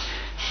see.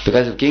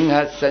 Because if king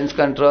has sense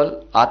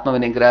control, Atma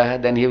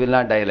Vinigraha, then he will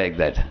not die like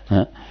that.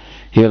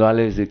 He will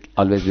always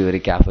be very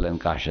careful and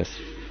cautious.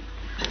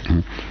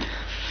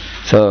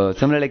 So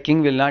similarly,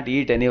 king will not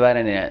eat anywhere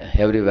and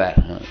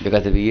everywhere,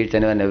 because if he eats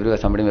anywhere and everywhere,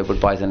 somebody may put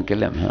poison and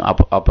kill him,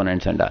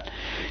 opponents and all.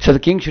 So the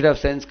king should have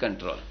sense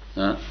control.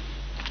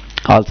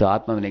 Also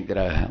Atma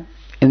Vinigraha,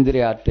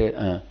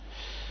 Indriyate,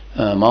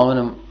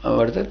 Maunam,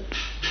 what is it?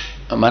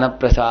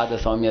 Manaprasada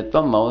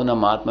Saumyatvam,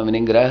 Maunam Atma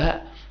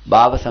Vinigraha,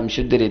 Bhava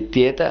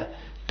Samshuddhirityeta,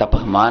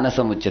 Tapah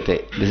Manasam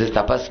Uchyate. This is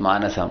Tapas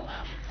Manasam,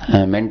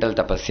 mental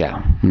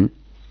tapasya.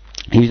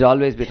 He should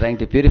always be trying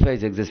to purify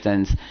his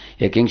existence.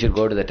 A king should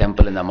go to the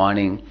temple in the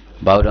morning,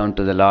 bow down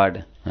to the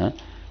Lord,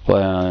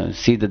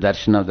 see the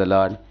darshan of the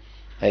Lord.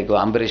 Like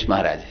Ambarish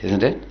Maharaj,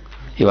 isn't it?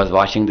 He was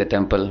washing the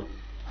temple.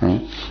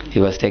 He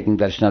was taking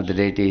darshan of the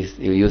deities.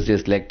 He used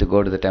his leg to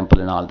go to the temple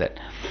and all that.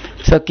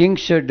 So king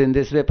should in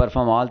this way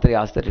perform all three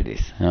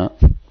austerities.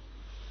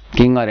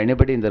 King or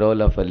anybody in the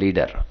role of a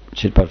leader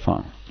should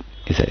perform,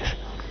 he says.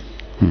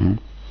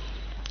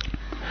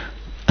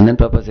 And then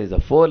Prabhupada says the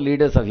four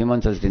leaders of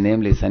human society,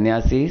 namely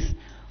sannyasis,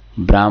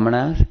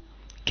 brahmanas,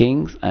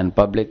 kings and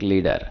public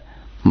leader,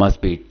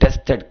 must be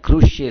tested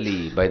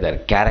crucially by their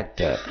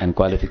character and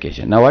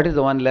qualification. Now what is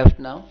the one left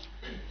now?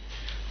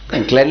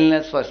 And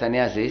cleanliness for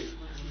sannyasis,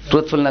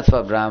 truthfulness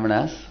for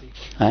brahmanas,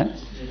 and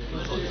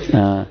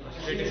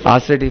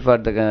austerity for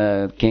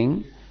the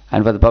king,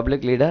 and for the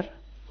public leader,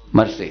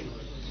 mercy.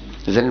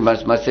 Isn't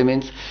it? Mercy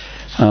means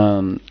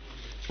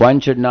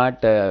one should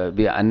not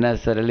be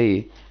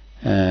unnecessarily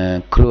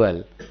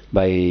cruel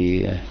by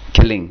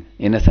killing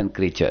innocent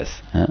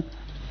creatures.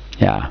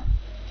 Yeah.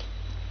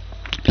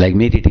 Like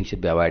meat eating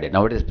should be avoided.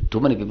 Nowadays, too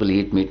many people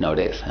eat meat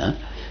nowadays.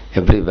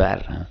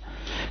 Everywhere.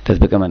 It has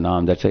become a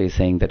norm. That's why he's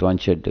saying that one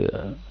should...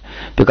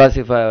 because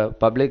if a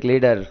public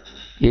leader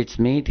eats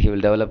meat, he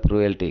will develop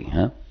cruelty.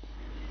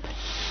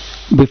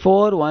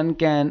 Before one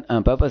can...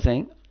 Papa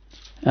saying,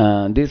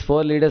 these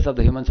four leaders of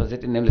the human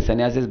society, namely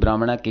sannyasis,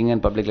 brahmana, king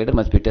and public leader,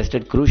 must be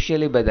tested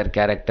crucially by their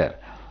character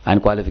and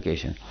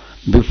qualification.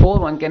 Before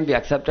one can be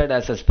accepted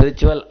as a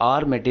spiritual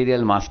or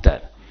material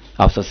master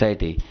of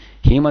society,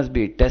 he must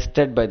be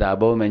tested by the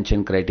above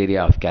mentioned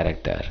criteria of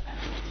character.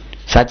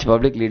 Such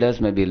public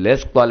leaders may be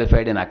less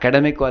qualified in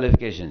academic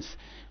qualifications,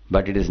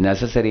 but it is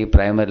necessary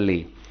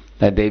primarily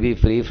that they be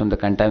free from the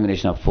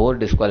contamination of four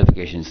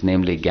disqualifications,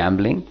 namely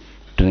gambling,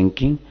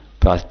 drinking,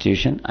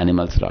 prostitution,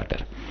 animal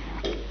slaughter.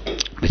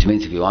 Which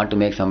means if you want to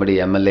make somebody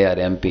MLA or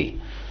MP,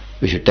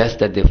 we should test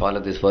that they follow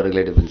these four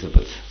regulative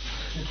principles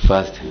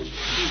first,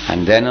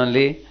 and then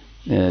only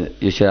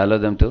you should allow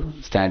them to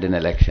stand in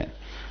election.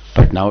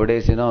 But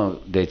nowadays,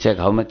 they check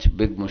how much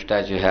big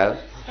moustache you have,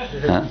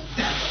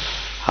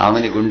 how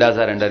many gundas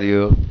are under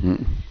you,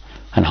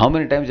 and how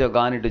many times you have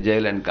gone into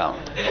jail and come,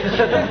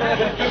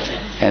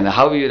 and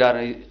how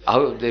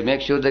they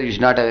make sure that you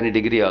should not have any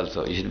degree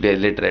also. You should be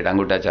illiterate,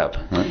 anguta chap.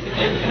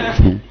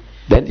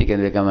 Then you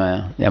can become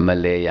a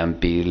MLA,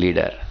 MP,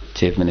 leader,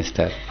 chief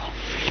minister.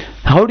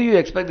 How do you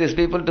expect these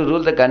people to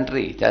rule the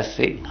country? Just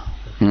see.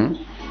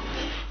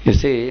 You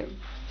see,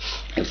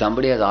 if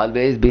somebody has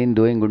always been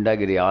doing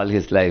gundagiri all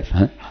his life,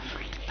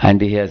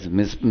 and he has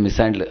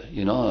mishandled,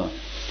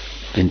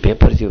 in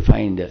papers you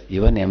find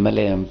even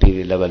MLA,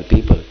 MP level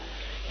people,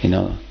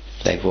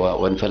 like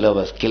one fellow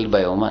was killed by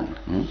a woman.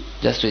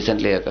 Just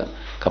recently, a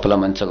couple of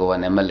months ago,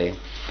 one MLA.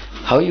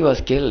 How he was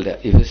killed,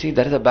 if you see,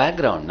 there is a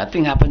background.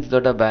 Nothing happens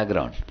without a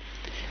background.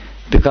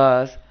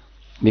 Because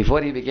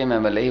before he became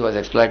MLA, he was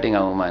exploiting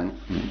a woman.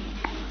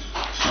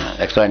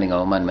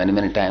 Many,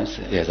 many times.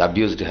 He has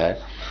abused her.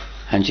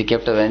 And she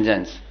kept a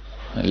vengeance.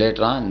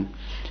 Later on,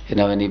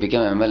 when he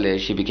became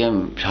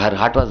MLA, her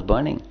heart was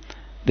burning.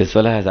 This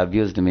fellow has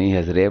abused me, he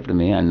has raped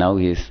me, and now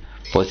he is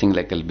posing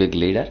like a big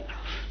leader.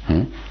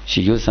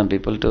 She used some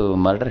people to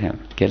murder him,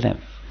 kill him.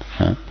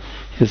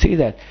 You see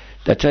that?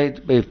 That's why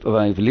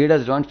if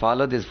leaders don't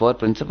follow these four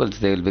principles,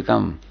 they will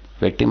become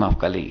victim of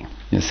Kali.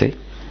 You see?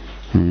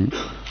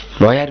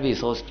 Why are we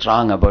so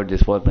strong about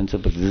these four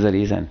principles? This is the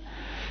reason.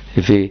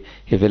 If we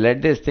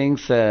let these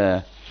things,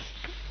 and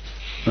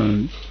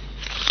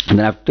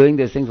after doing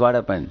these things, what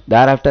happened?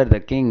 Thereafter, the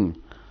king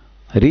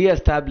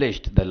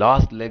re-established the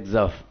lost legs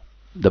of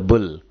the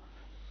bull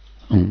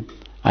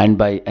And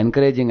by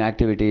encouraging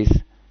activities,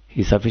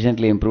 he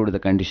sufficiently improved the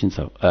conditions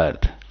of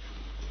earth.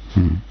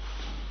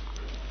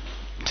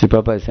 Sri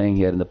Prabhupada is saying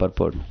here in the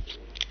purport.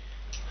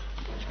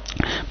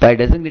 By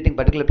designating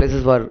particular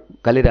places for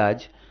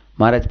Kaliraj,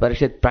 Maharaj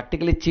Parikshit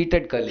practically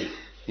cheated Kali.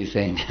 He's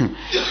saying.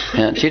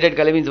 Cheated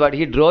Kali means what?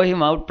 He drove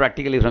him out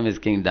practically from his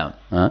kingdom.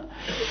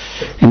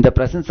 In the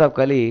presence of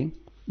Kali,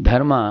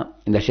 Dharma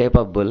in the shape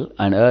of bull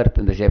and earth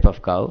in the shape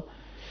of cow,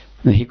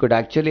 he could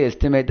actually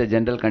estimate the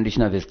general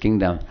condition of his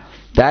kingdom.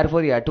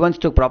 Therefore, he at once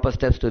took proper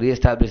steps to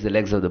re-establish the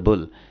legs of the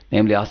bull,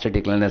 namely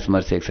austerity, cleanliness,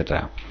 mercy,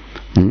 etc.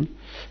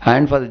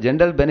 And for the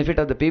general benefit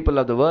of the people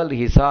of the world,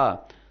 he saw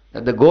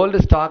that the gold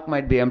stock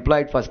might be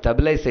employed for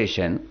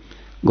stabilization.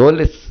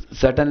 Gold is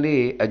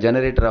certainly a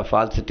generator of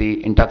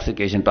falsity,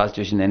 intoxication,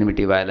 prostitution,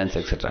 enmity, violence,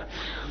 etc.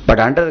 But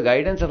under the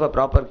guidance of a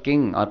proper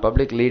king or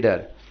public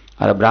leader,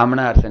 or a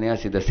brahmana or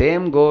sannyasi, the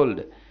same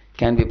gold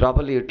can be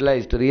properly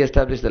utilized to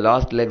re-establish the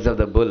lost legs of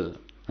the bull,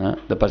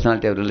 the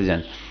personality of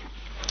religion.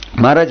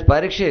 Maharaj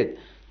Parikshit,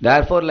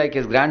 therefore, like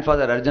his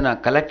grandfather Arjuna,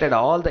 collected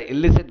all the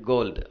illicit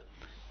gold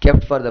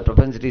kept for the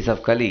propensities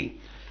of Kali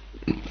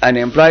and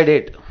employed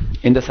it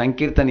in the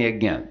Sankirtan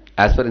Yajna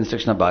as per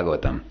instruction of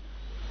Bhagavatam.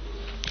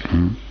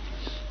 And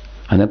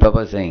then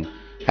Prabhupada is saying,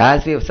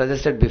 as we have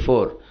suggested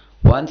before,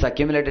 one's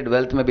accumulated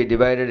wealth may be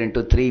divided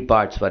into three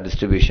parts for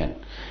distribution,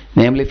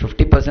 namely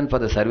 50% for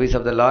the service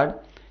of the Lord,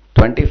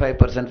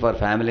 25% for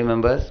family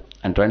members,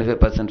 and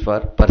 25%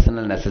 for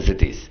personal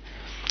necessities.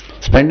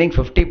 Spending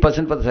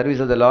 50% for the service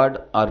of the Lord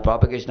or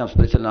propagation of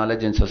spiritual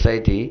knowledge in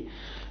society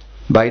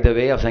by the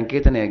way of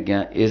Sankirtan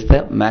Yajna is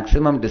the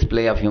maximum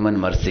display of human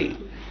mercy.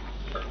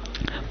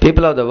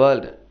 People of the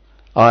world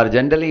are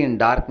generally in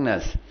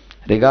darkness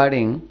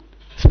regarding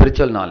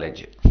spiritual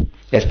knowledge,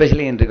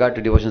 especially in regard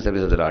to devotional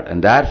service of the Lord.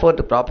 And therefore,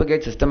 to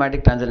propagate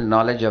systematic transcendental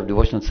knowledge of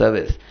devotional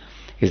service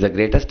is the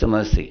greatest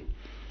mercy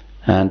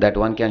that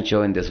one can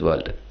show in this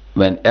world.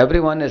 When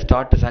everyone is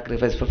taught to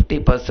sacrifice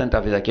 50%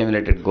 of his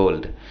accumulated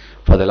gold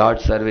for the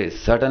Lord's service,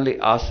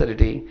 certainly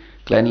austerity,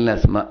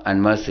 cleanliness,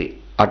 and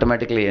mercy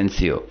automatically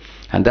ensue.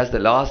 And thus the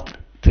last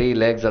three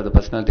legs of the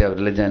personality of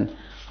religion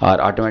are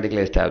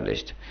automatically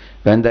established.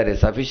 When there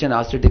is sufficient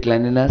austerity,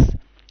 cleanliness,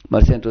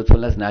 mercy and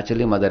truthfulness,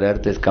 naturally Mother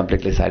Earth is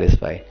completely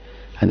satisfied.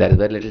 And there is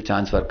very little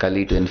chance for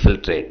Kali to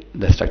infiltrate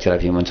the structure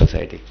of human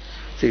society.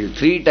 See,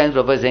 3 times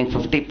Prabhupada is saying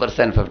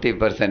 50%,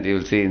 50%, you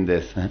will see in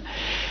this.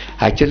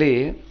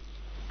 Actually,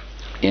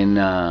 in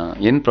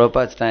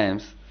Prabhupada's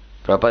times,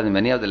 Prabhupada in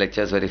many of the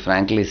lectures very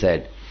frankly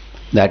said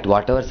that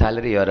whatever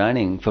salary you are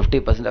earning,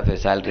 50% of your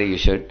salary you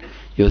should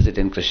use it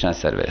in Krishna's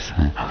service.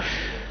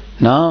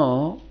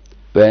 Now,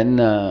 when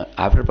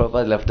after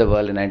Prabhupada left the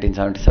world in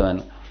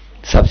 1977,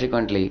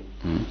 subsequently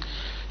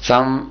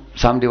some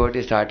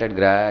devotees started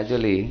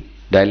gradually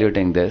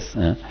diluting this,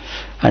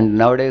 and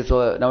nowadays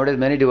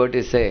many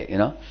devotees say,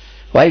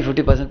 why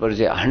 50%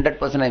 Prabhuji?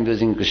 100% I am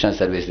using Krishna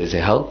service. They say,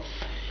 how?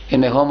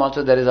 In my home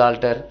also there is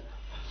altar.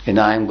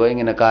 I am going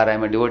in a car, I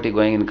am a devotee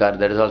going in a car,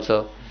 that is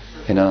also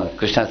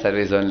Krishna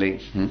service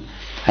only.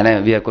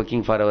 And we are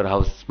cooking for our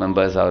house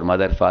members, our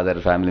mother, father,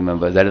 family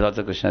members, that is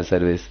also Krishna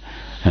service.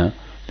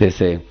 They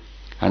say.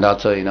 And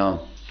also,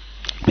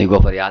 we go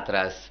for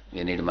yatras,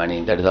 we need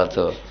money, that is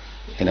also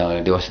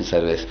devotion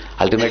service.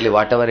 Ultimately,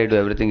 whatever I do,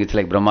 everything, it's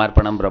like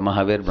Brahmarpanam,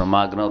 Brahmahavir,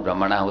 Brahmagno,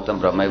 Brahmanahutam,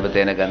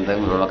 Brahmaivatena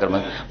Gandham,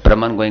 Brahmakarma,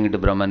 Brahman going into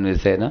Brahman, we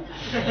say, no?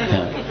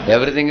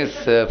 Everything is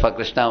for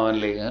Krishna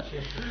only,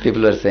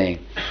 people are saying.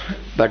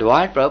 But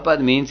what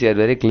Prabhupada means here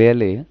very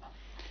clearly,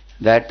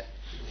 that,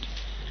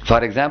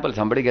 for example,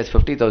 somebody gets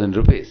 50,000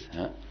 rupees,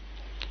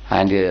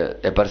 and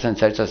a person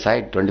sets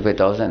aside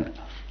 25,000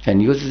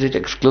 and uses it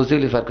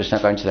exclusively for Krishna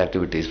conscious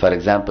activities. For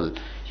example,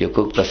 you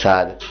cook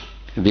prasad,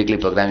 weekly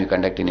program you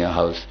conduct in your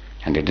house,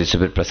 and you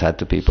distribute prasad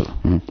to people.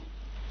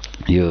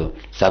 You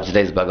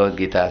subsidize Bhagavad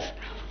Gitas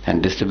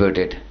and distribute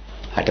it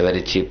at a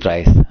very cheap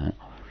price,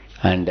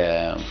 and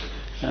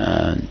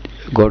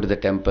go to the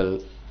temple,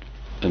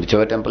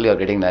 whichever temple you are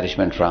getting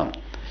nourishment from,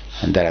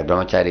 and there are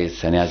brahmacharis,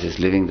 sannyasis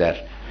living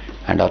there,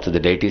 and also the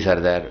deities are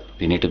there.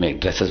 We need to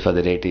make dresses for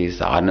the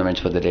deities,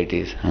 ornaments for the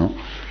deities,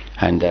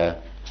 and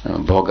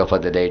bhoga for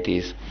the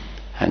deities,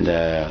 and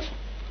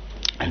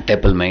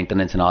temple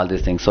maintenance and all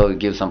these things. So you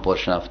give some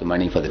portion of the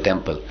money for the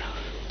temple,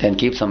 then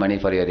keep some money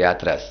for your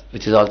yatras,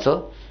 which is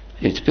also,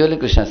 it's purely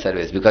Krishna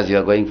service, because you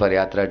are going for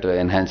yatra to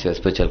enhance your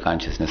spiritual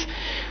consciousness.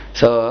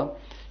 So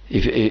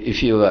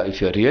if you are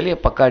really a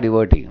pakka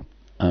devotee,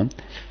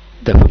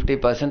 the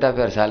 50% of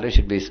your salary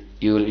should be,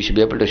 you should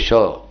be able to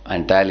show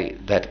and tally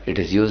that it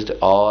is used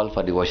all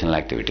for devotional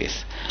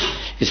activities.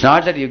 It's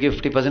not that you give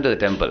 50% to the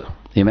temple.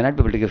 You may not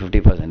be able to give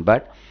 50%,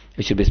 but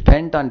it should be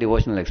spent on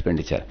devotional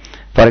expenditure.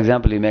 For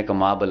example, you make a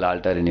marble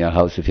altar in your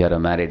house if you are a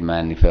married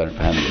man, if you are a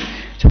family.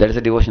 So that is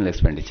a devotional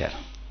expenditure.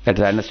 That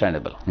is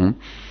understandable.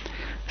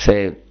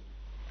 Say,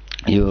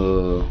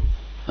 you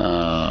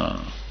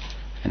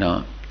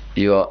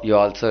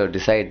also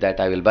decide that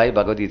I will buy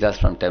Bhagavad Gitas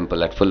from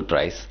temple at full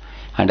price,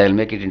 and I will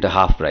make it into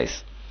half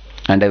price,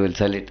 and I will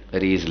sell it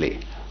very easily.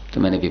 to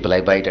many people.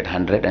 I buy it at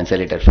 100 and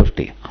sell it at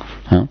 50.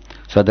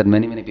 So that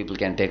many people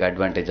can take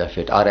advantage of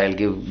it. Or I'll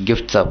give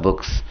gifts of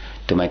books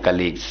to my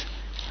colleagues.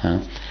 Or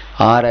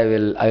I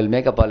will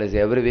make a policy.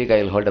 Every week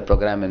I will hold a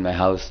program in my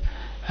house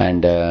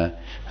and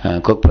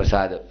cook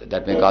prasad.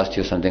 That may cost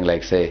you something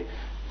like, say,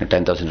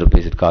 10,000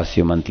 rupees it costs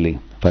you monthly,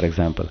 for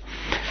example.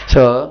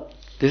 So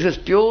this is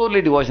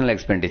purely devotional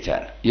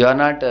expenditure. You are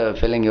not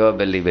filling your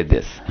belly with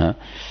this.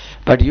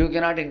 But you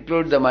cannot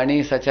include the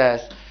money, such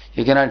as,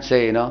 you cannot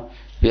say,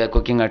 we are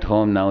cooking at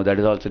home now, that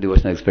is also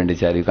devotional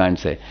expenditure. You can't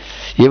say.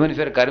 Even if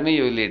you are karmi,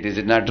 you will eat. Is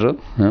it not true?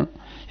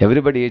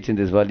 Everybody eats in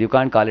this world. You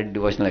can't call it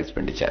devotional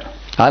expenditure.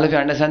 All of you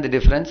understand the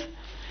difference?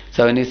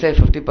 So when you say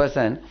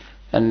 50%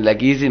 and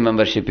like easy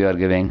membership you are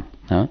giving,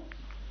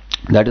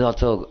 that is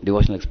also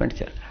devotional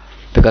expenditure.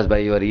 Because by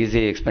your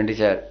easy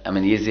expenditure,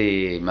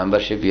 easy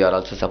membership, you are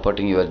also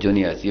supporting your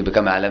juniors. You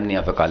become alumni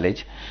of a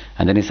college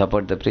and then you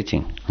support the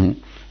preaching.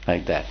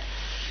 Like that.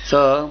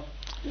 So,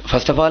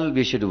 first of all,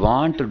 we should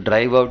want to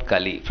drive out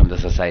Kali from the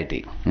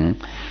society.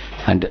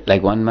 And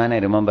like one man, I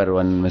remember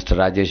one Mr.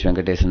 Rajesh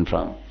Venkatesan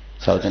from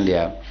South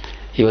India,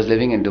 he was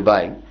living in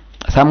Dubai.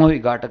 Somehow he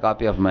got a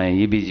copy of my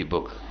EBG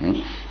book.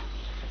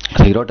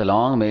 So he wrote a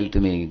long mail to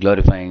me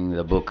glorifying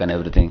the book and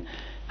everything.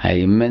 I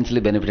immensely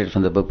benefited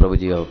from the book,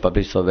 Prabhuji, you have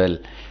published so well.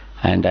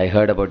 And I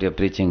heard about your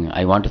preaching.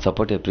 I want to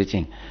support your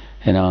preaching.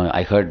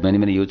 I heard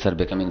many youths are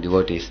becoming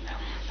devotees.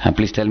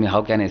 Please tell me,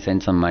 how can I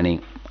send some money?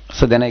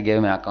 So then I gave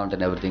him my account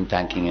and everything,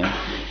 thanking him.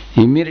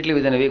 Immediately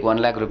within a week, 1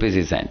 lakh rupees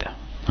he sent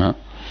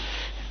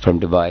from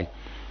Dubai.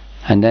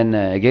 And then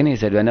again he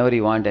said, whenever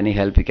you want any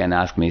help, you can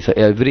ask me. So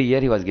every year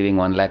he was giving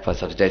 1 lakh for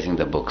subsidizing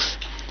the books,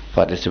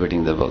 for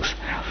distributing the books.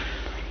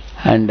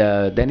 And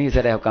then he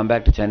said, I have come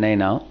back to Chennai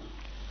now.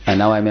 And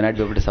now I may not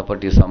be able to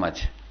support you so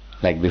much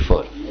like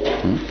before.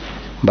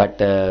 But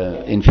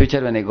in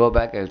future when I go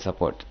back, I will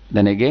support.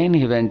 Then again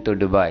he went to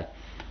Dubai.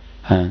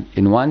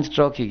 In one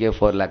stroke he gave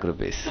 4 lakh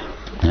rupees.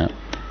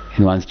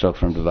 In one stroke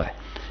from Dubai.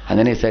 And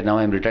then he said, now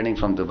I am returning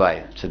from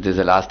Dubai. So this is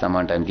the last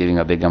amount I am giving,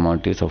 a big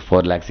amount to you. So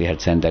 4 lakhs he had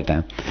sent that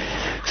time.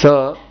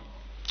 So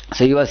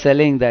you are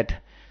selling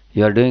that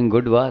you are doing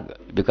good work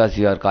because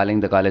you are calling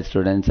the college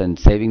students and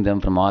saving them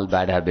from all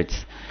bad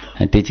habits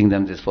and teaching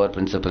them these 4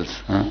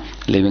 principles,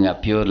 living a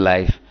pure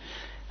life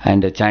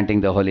and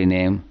chanting the holy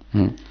name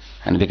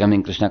and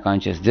becoming Krishna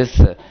conscious.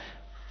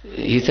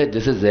 He said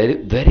this is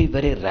very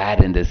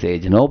rare in this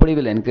age. Nobody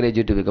will encourage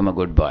you to become a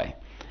good boy.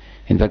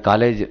 In fact,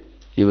 college,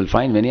 you will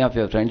find many of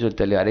your friends will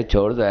tell you, "Arey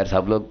chhod do yaar,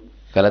 sab log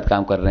galat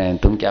kaam kar rahe hain,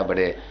 tum kya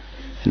bade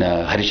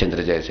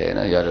Harishchandra jaise,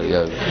 you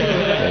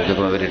are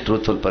become a very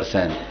truthful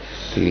person,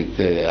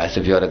 as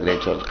if you are a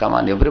great soul." Come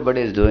on,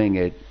 everybody is doing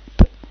it.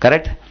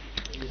 Correct?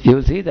 You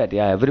will see that,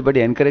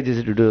 everybody encourages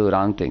you to do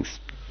wrong things.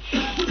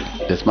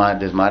 This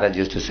Maharaj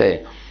used to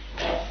say,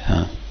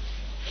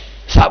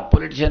 सब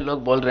politician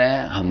लोग बोल रहे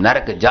हैं हम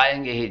नरक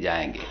जाएंगे ही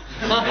जाएंगे,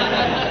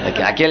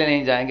 लेकिन अकेले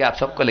नहीं जाएंगे, आप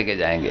सबको लेके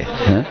जाएंगे.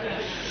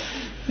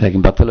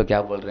 लेकिन भक्त लोग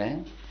क्या बोल रहे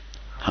हैं,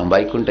 हम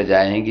वैकुंठ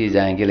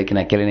जाएंगे लेकिन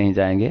अकेले नहीं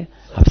जाएंगे,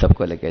 आप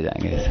सबको लेके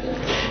जाएंगे.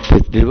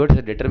 Devotees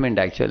are determined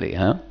actually.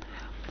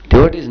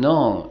 Devotees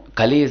know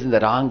Kali is in the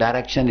wrong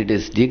direction, it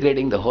is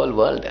degrading the whole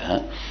world.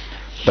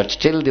 But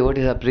still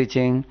devotees are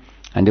preaching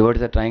and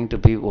devotees are trying to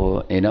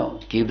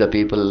keep the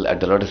people at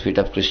the lotus feet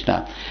of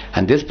Krishna.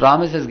 And this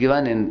promise is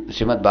given in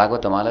Srimad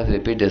Bhagavatam. All of you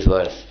repeat this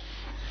verse.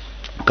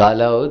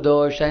 Kalau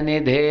dosha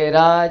nidhe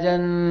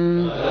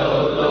rajan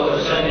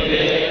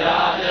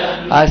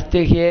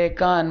asti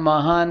hyekan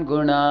mahan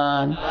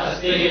gunan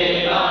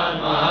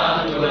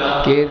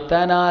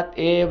kirtanat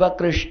eva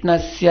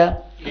krishnasya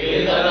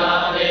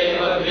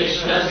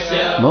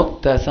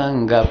Mukta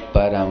Sangha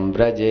Param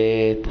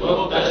Brajet.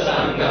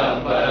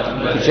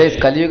 It says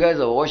Kali Yuga is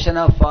an ocean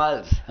of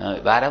falls.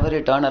 Wherever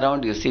you turn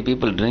around, you see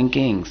people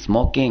drinking,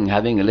 smoking,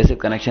 having illicit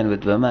connection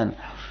with women,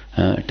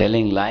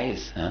 telling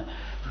lies.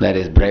 There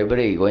is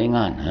bribery going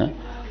on.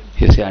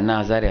 You see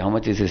Anna Hazare, how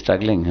much is he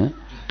struggling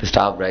to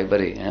stop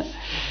bribery.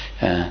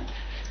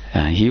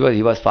 He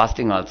was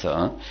fasting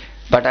also.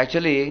 But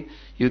actually,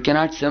 you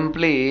cannot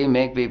simply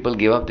make people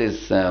give up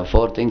these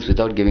 4 things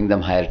without giving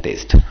them higher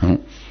taste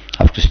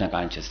of Krishna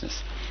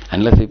consciousness.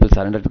 Unless people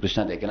surrender to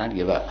Krishna, they cannot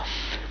give up.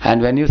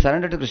 And when you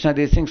surrender to Krishna,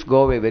 these things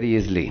go away very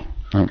easily.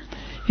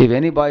 If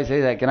any boy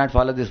says, I cannot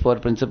follow these 4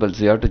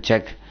 principles, you have to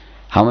check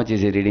how much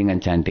is he reading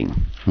and chanting.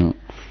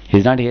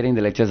 He's not hearing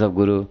the lectures of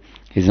Guru.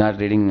 He's not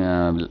reading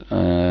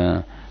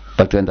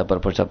Bhaktivedanta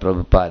Purports of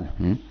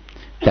Prabhupada.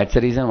 That's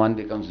the reason one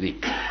becomes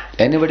weak.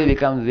 Anybody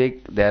becomes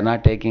weak, they are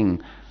not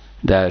taking.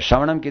 The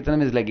Shravanam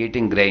Kirtanam is like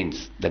eating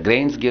grains. The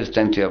grains give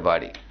strength to your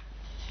body.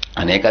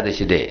 On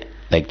Ekadashi day,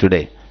 like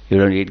today, you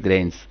don't eat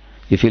grains,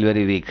 you feel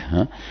very weak.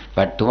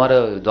 But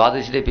tomorrow,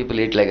 Dwadashi day, people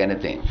eat like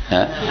anything.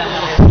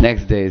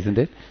 Next day, isn't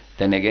it?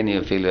 Then again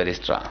you feel very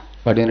strong.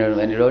 But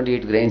when you don't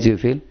eat grains, you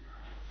feel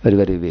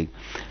very weak.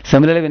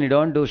 Similarly, when you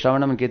don't do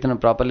Shravanam and Kirtanam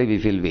properly, we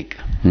feel weak.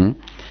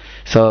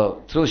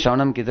 So through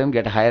Shravanam Kirtanam,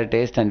 get a higher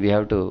taste, and we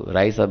have to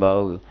rise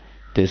above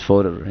these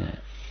 4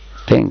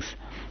 things.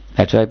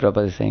 That's why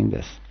Prabhupada is saying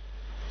this.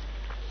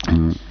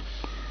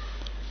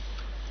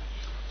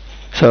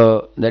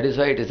 So that is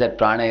why it is that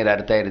pranair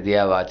arthair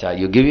diya vacha.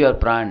 You give your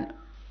pran,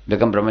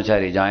 become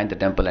brahmachari, join the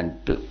temple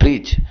and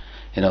preach.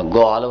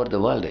 Go all over the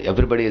world.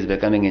 Everybody is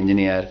becoming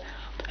engineer.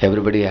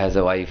 Everybody has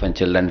a wife and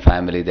children,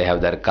 family. They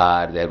have their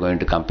car. They are going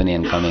to company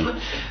and coming.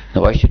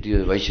 Now why should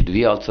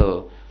we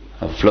also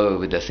flow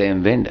with the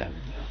same wind?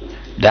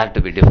 Dare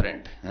to be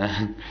different.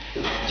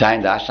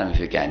 Join the ashram if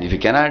you can. If you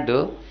cannot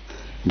do,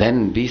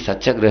 then be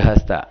such a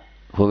grihastha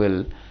who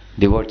will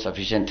devote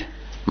sufficient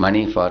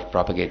money for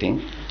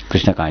propagating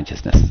Krishna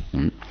consciousness.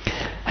 And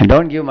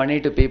don't give money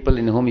to people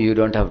in whom you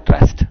don't have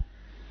trust.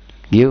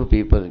 Give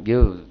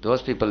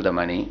those people the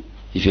money.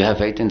 If you have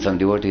faith in some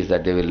devotees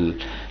that they will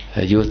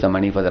use the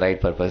money for the right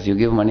purpose, you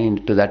give money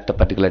to that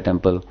particular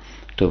temple,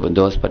 to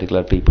those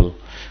particular people,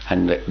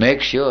 and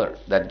make sure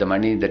that the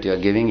money that you are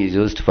giving is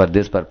used for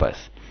this purpose.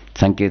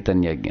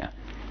 Sankirtan Yajna.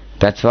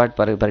 That's what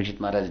Parikshit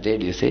Maharaj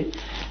did, you see.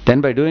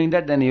 Then by doing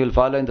that, then you will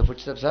follow in the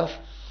footsteps of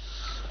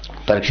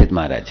Parikshit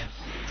Maharaj.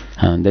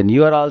 Then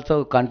you are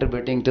also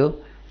contributing to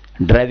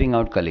driving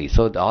out Kali.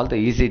 So all the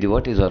easy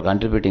devotees who are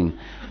contributing,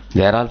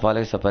 they are all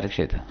followers of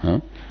Parikshit.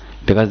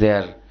 Because they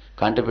are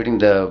contributing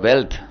the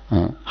wealth,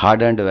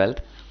 hard-earned wealth,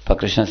 for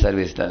Krishna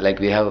service. Like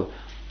we have,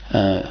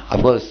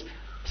 of course,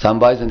 some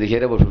boys when they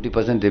hear about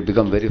 50%, they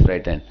become very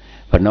frightened.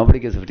 But nobody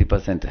gives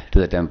 50% to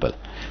the temple.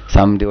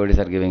 Some devotees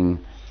are giving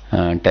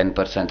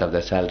 10% of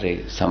their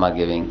salary, some are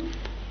giving.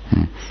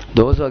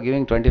 Those who are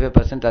giving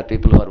 25% are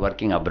people who are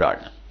working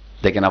abroad.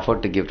 They can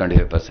afford to give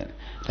 25%.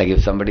 Like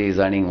if somebody is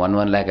earning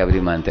 1 lakh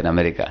every month in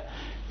America,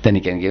 then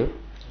he can give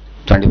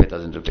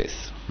 25,000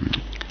 rupees.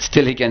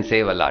 Still he can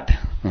save a lot.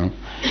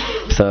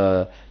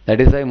 So that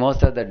is why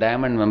most of the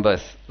diamond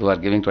members who are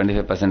giving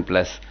 25%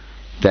 plus,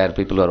 they are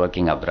people who are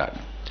working abroad.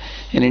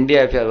 In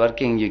India, if you are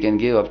working, you can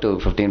give up to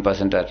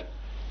 15%, or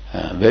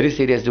very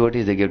serious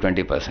devotees, they give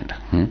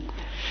 20%.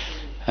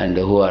 And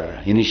who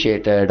are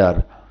initiated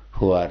or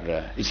who are,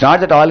 it's not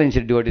that all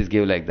initiated devotees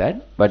give like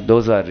that, but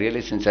those who are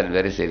really sincere and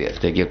very serious,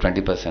 they give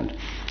 20%.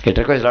 It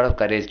requires a lot of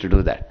courage to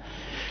do that.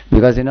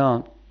 Because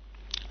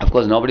of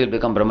course nobody will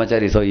become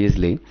brahmachari so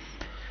easily.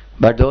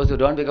 But those who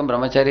don't become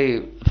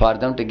brahmachari, for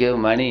them to give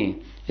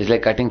money is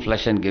like cutting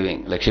flesh and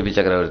giving, like Shibi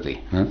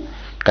Chakravarti.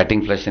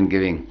 Cutting flesh and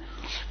giving.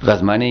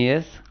 Because money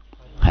is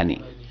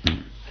honey.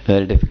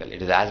 Very difficult.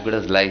 It is as good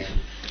as life.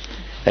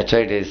 That's why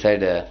it is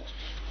said,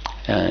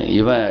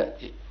 even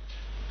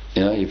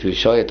if you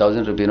show a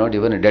 1,000 rupee note,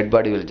 even a dead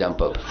body will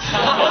jump up.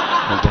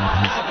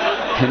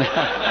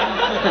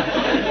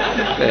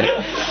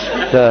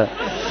 So,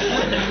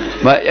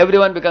 but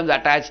everyone becomes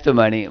attached to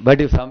money.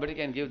 But if somebody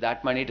can give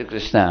that money to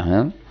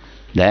Krishna,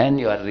 then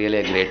you are really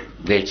a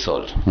great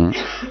soul.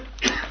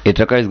 It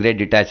requires great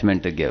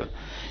detachment to give.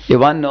 If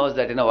one knows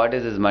that, what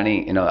is this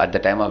money, at the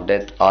time of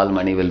death, all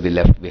money will be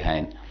left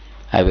behind.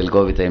 I will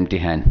go with an empty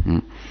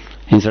hand.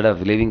 Instead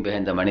of leaving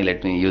behind the money,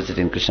 let me use it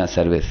in Krishna's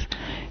service.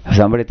 If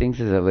somebody thinks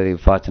he's a very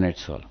fortunate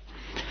soul.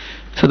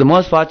 So the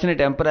most fortunate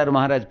emperor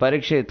Maharaj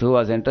Parikshit, who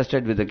was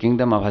entrusted with the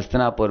kingdom of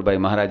Hastinapur by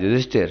Maharaj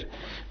Yudhishthir,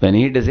 when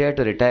he desired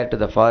to retire to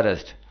the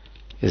forest,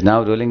 is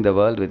now ruling the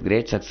world with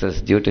great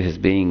success due to his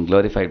being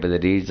glorified by the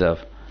deeds of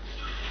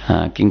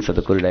kings of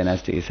the Kuru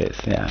dynasty, he says.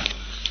 Yeah.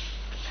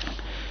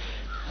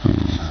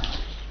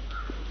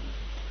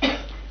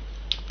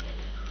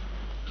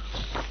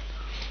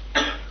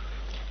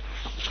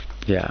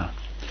 Yeah.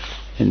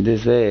 In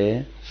this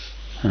way,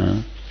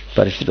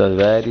 Parikshit was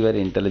very,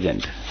 very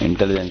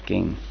intelligent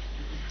king.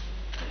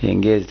 He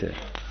engaged.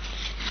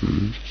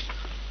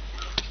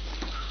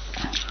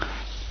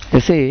 You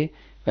see,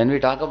 when we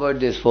talk about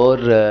these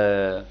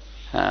 4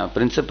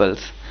 principles,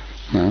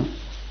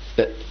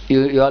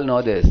 you all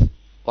know this.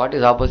 What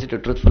is opposite to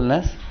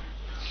truthfulness?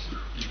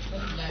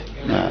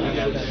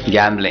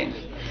 Gambling.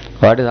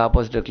 What is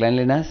opposite to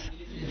cleanliness?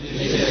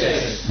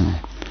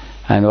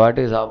 And what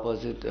is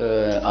opposite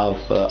of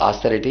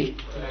austerity?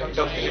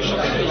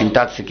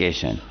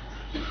 Intoxication.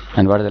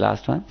 And what is the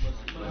last one?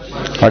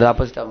 What is the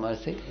opposite of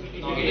mercy?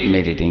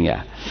 Meat-eating,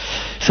 yeah.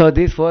 So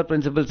these 4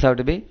 principles have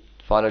to be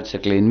followed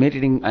strictly. In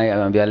meat-eating,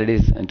 we already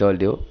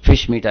told you,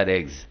 fish, meat or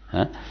eggs.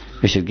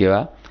 We should give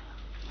up.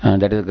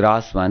 That is the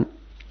gross one.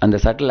 And the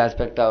subtle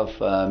aspect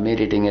of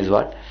meat-eating is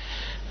what?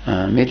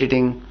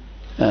 Meat-eating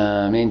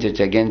means it's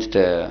against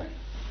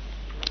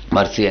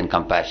mercy and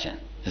compassion,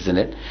 isn't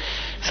it?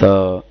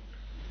 So,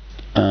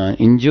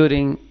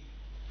 injuring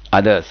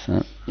others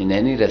in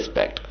any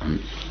respect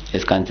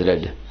is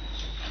considered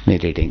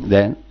meat-eating.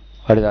 Then,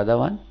 what is the other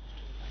one?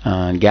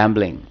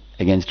 Gambling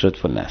against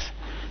truthfulness.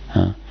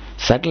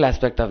 Subtle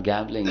aspect of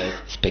gambling is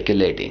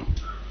speculating.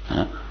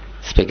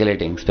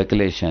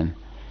 Speculation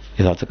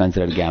is also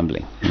considered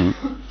gambling.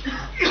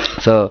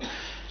 So,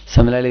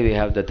 similarly we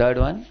have the third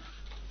one,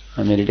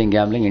 meat-eating,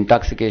 gambling,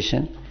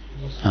 intoxication.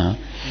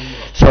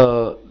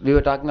 So, we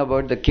were talking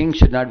about the king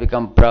should not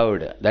become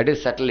proud. That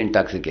is subtle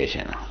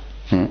intoxication.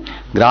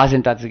 Gross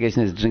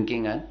intoxication is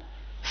drinking and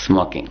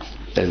smoking.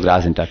 That is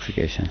gross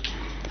intoxication.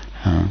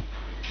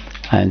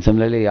 And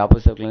similarly,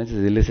 opposite of cleanliness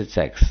is illicit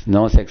sex.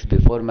 No sex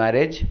before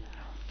marriage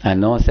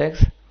and no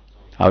sex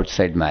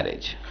outside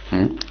marriage.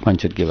 One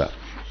should give up.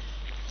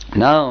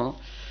 Now,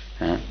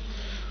 Uh,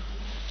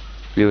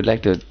 we would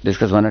like to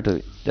discuss one or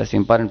two just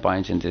important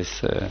points in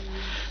this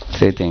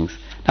three things.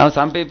 Now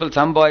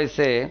some boys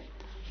say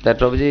that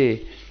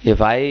Prabhuji,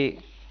 if I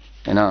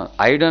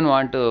don't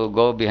want to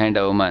go behind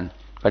a woman,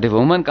 but if a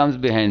woman comes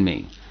behind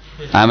me,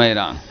 am I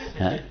wrong?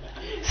 Huh?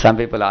 Some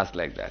people ask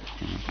like that.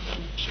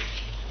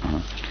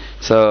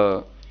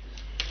 So,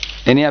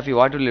 any of you,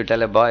 what will you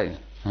tell a boy?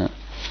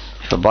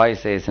 If a boy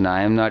says,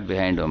 I am not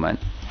behind women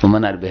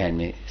are behind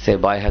me. Say,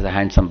 boy has a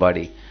handsome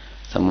body,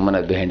 some women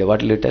are behind you.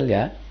 What will you tell?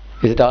 Yeah?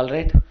 Is it all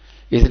right?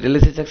 Is it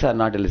illicit sex or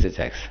not illicit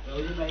sex?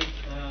 Like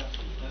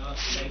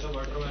a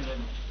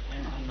watermelon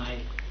and a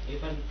knife.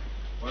 If a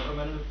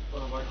watermelon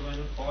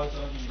falls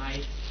on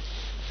knife,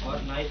 or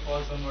knife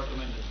falls on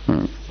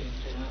watermelon,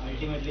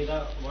 ultimately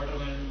the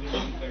watermelon will be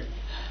cut.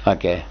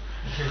 Okay.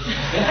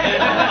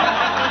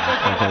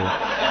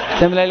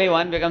 Similarly,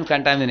 one becomes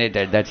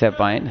contaminated. That's a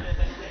point.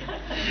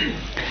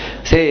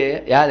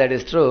 Say, yeah, that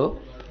is true.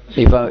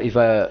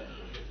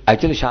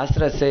 Actually,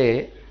 Shastras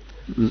say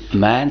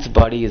man's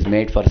body is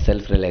made for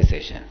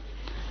self-realization,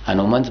 and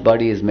woman's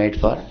body is made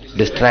for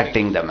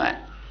distracting the man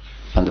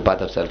from the path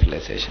of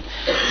self-realization.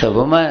 So,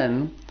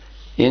 women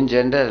in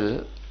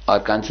general are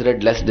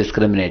considered less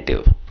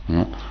discriminative.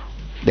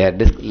 They are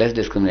less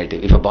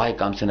discriminative. If a boy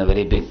comes in a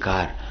very big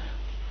car,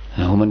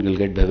 a woman will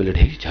get bewildered.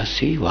 Hey, just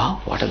see, wow,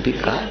 what a big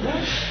car.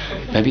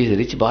 Maybe he's a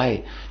rich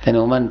boy. Then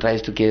a woman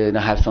tries to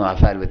have some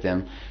affair with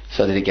him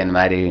so that she can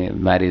marry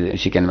him.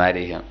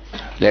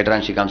 Later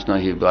on she comes, no,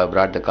 he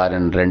brought the car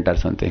in rent or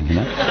something.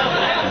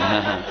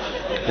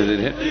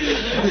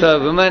 So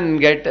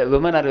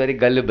women are very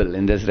gullible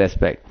in this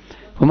respect.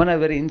 Women are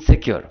very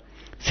insecure.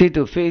 See,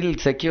 to feel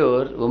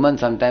secure, women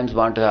sometimes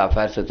want to have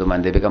affairs with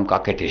women. They become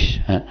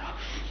coquettish.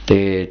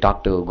 They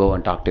go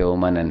and talk to a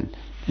woman and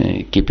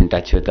keep in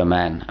touch with a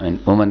man. I mean,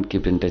 women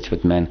keep in touch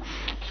with men.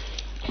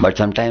 But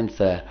sometimes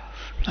the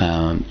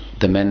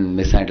men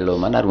mishandle a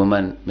woman, or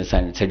woman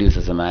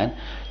seduces a man.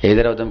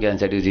 Either of them can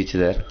seduce each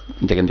other.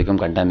 They can become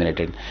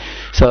contaminated.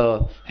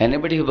 So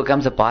anybody who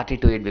becomes a party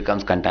to it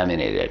becomes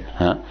contaminated.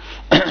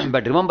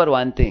 But remember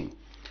one thing.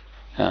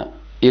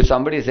 If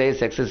somebody says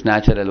sex is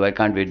natural, why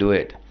can't we do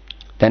it?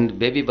 Then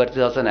baby birth is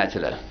also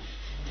natural.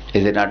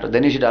 Is it not?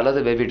 Then you should allow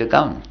the baby to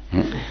come.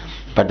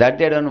 But that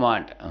they don't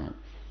want.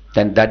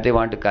 Then that they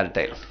want to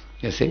curtail.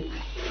 You see?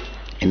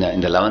 In the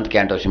 11th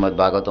canto of Srimad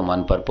Bhagavatam,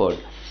 one purport,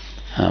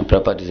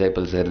 proper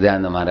disciples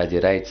Hridayananda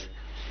Maharaji writes,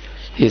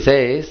 he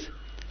says,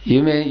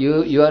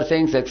 you are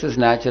saying sex is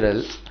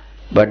natural,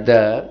 but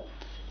the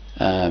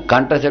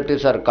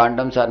contraceptives or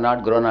condoms are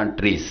not grown on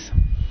trees,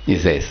 he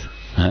says.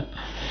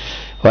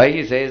 Why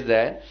he says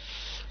that?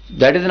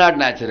 That is not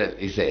natural,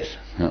 he says.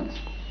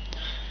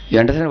 You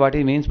understand what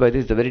he means by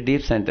this? It's a very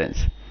deep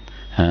sentence.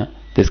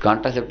 These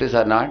contraceptives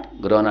are not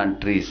grown on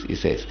trees, he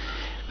says.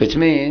 Which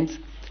means,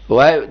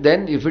 why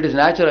then, if it is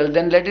natural,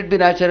 then let it be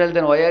natural,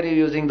 then why are you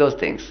using those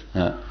things?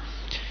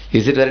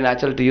 Is it very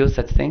natural to use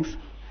such things?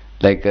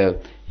 Like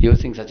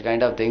using such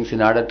kind of things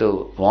in order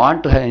to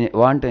want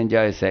to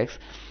enjoy sex,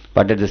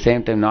 but at the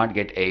same time not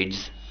get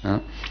AIDS,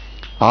 or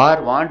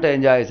want to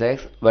enjoy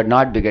sex but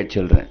not beget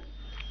children,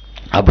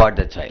 abort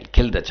the child,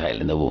 kill the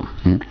child in the womb.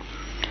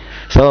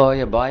 So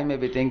a boy may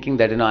be thinking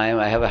that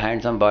I have a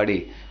handsome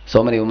body,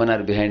 so many women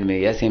are behind me.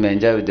 Yes, he may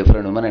enjoy with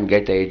different women and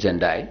get AIDS and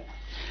die.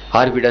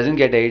 Or if he doesn't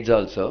get AIDS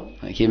also,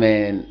 he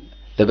may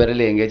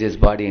liberally engage his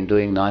body in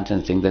doing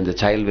nonsense things. Then the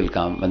child will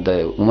come and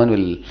the woman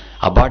will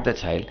abort the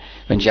child.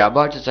 When she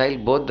aborts the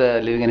child, both the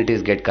living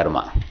entities get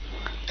karma.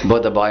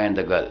 Both the boy and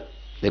the girl.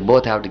 They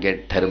both have to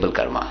get terrible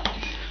karma.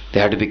 They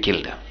have to be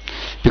killed.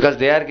 Because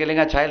they are killing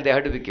a child, they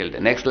have to be killed.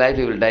 Next life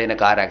he will die in a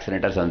car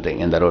accident or something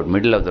in the road.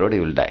 Middle of the road he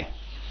will die.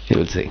 You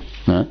will see.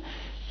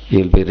 He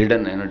will be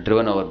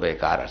driven over by a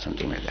car or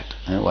something like that.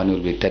 One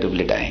will be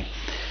terribly dying.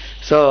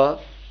 So,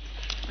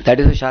 that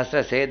is what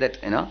Shastra say that,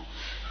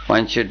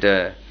 one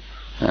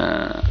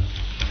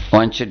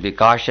should be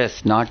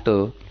cautious not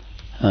to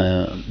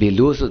be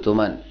loose with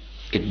women.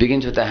 It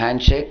begins with a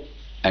handshake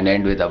and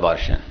ends with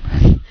abortion.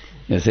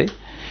 You see?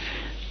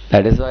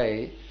 That is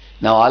why,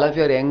 now all of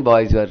you are young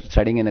boys, you are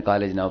studying in a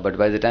college now, but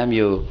by the time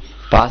you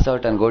pass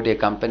out and go to a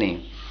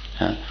company,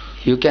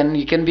 you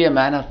can be a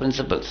man of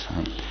principles.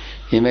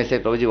 You may say,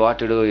 Prabhuji, what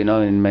to do, in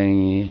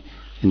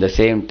the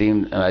same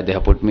team, they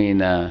have put me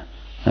in a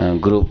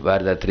group where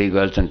there are 3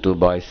 girls and 2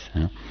 boys.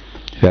 You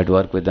have to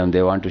work with them.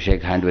 They want to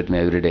shake hand with me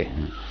every day.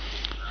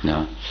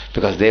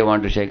 Because they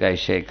want to shake, I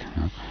shake.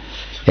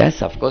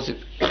 Yes, of course.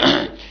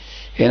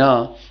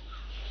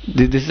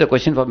 This is a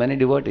question for many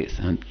devotees.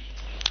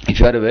 If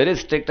you are a very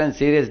strict and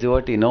serious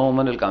devotee, no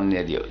woman will come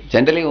near you.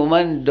 Generally,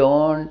 women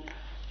don't,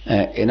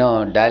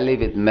 dally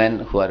with men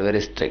who are very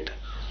strict.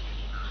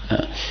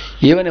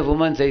 Even if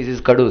woman says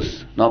is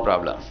kadus, no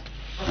problem.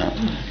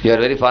 You are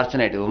very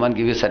fortunate. A woman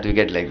give you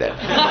certificate like that.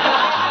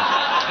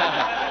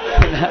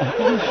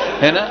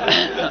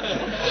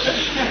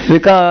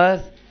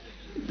 Because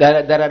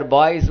there are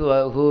boys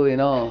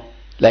who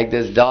like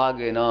this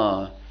dog,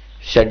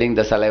 shedding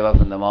the saliva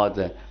from the mouth.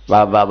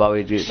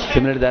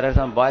 Similarly, there are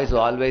some boys who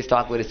always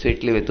talk very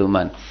sweetly with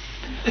women.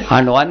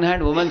 On one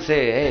hand, women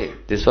say, hey,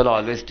 this fellow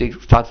always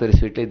talks very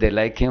sweetly, they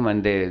like him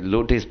and they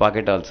loot his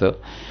pocket also.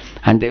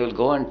 And they will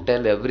go and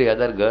tell every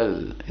other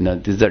girl,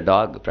 this is a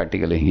dog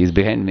practically, he's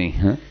behind me.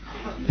 Huh?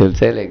 They will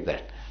say like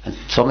that. And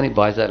so many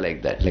boys are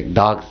like that, like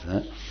dogs.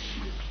 Huh?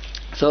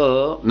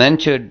 So men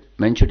should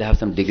have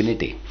some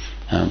dignity,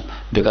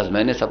 because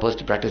men are supposed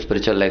to practice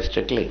spiritual life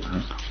strictly,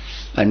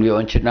 and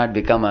one should not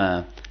become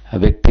a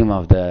victim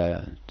of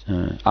the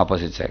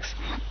opposite sex.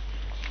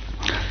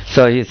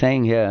 So he is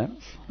saying here,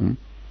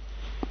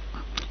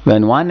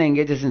 when one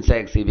engages in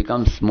sex, he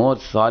becomes more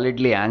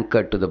solidly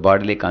anchored to the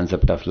bodily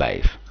concept of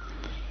life.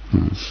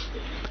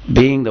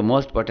 Being the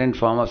most potent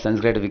form of sense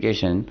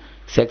gratification,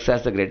 sex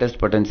has the greatest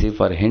potency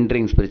for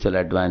hindering spiritual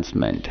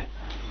advancement.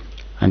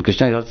 And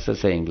Krishna is also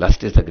saying,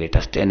 lust is the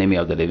greatest enemy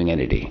of the living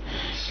entity.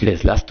 It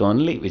is lust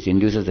only which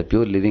induces the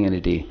pure living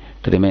entity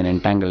to remain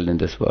entangled in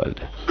this world.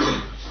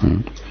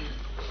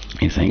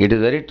 He is saying, it is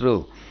very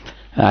true.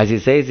 As he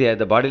says here,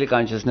 the bodily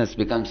consciousness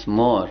becomes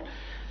more.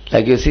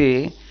 Like you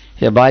see,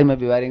 a boy may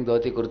be wearing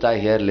dhoti kurta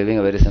here, living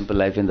a very simple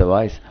life in the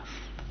voice.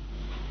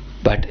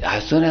 But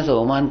as soon as a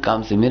woman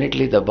comes,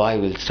 immediately the boy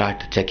will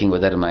start checking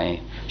whether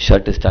my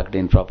shirt is tucked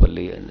in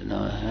properly and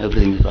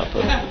everything is proper.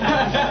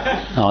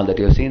 All that,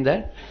 you have seen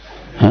that?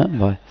 Huh,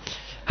 boy?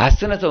 As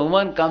soon as a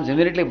woman comes,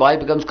 immediately boy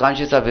becomes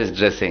conscious of his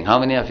dressing. How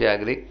many of you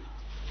agree?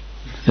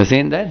 You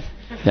seen that?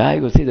 Yeah,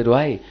 you will see that.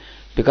 Why?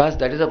 Because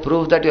that is a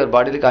proof that your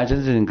bodily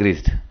consciousness is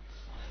increased.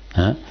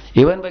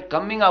 Even by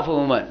coming of a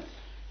woman,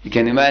 you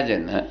can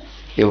imagine,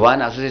 if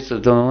one associates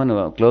with a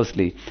woman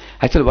closely.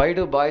 Actually, why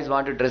do boys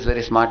want to dress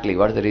very smartly?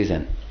 What is the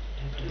reason?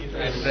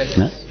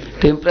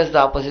 To impress the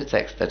opposite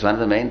sex. That's one of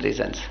the main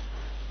reasons.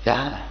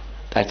 Yeah,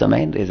 that's the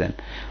main reason.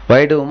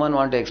 Why do women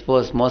want to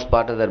expose most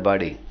part of their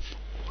body?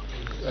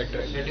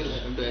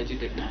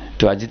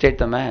 To agitate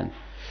the man.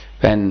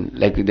 When,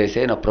 like they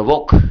say,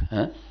 provoke.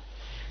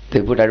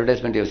 They put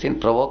advertisement, you've seen,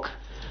 provoke.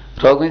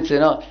 Provoke means,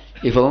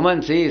 if a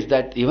woman sees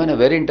that even a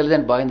very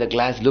intelligent boy in the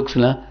class looks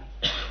like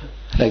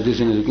this,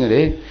 looking at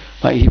it,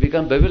 he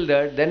becomes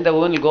bewildered, then the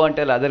woman will go and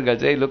tell other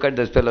girls, hey, look at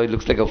this fellow, he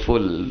looks like a fool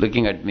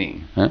looking at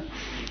me.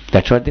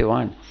 That's what they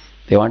want.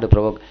 They want to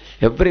provoke.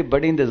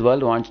 Everybody in this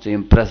world wants to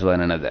impress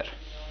one another.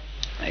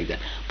 Like that.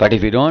 But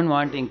if you don't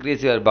want to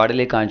increase your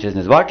bodily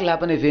consciousness, what will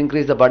happen if you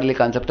increase the bodily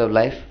concept of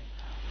life?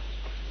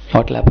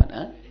 What will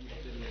happen?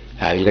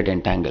 You will get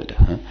entangled.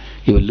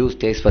 You will lose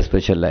taste for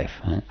spiritual life.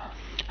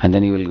 And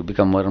then you will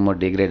become more and more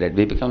degraded.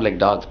 We become like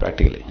dogs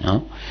practically.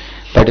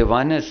 But if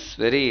one is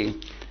very...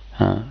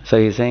 so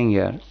he is saying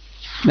here,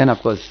 then of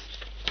course...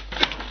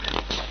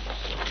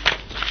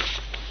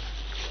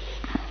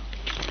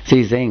 So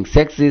he is saying,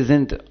 sex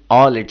isn't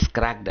all it's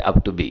cracked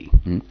up to be.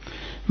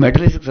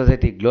 Materialistic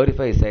society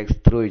glorifies sex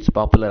through its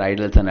popular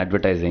idols and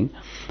advertising,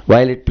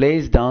 while it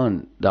plays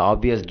down the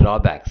obvious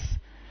drawbacks.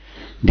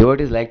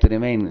 Devotees like to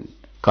remain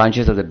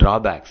conscious of the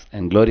drawbacks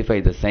and glorify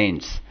the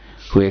saints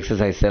who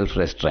exercise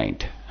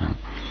self-restraint.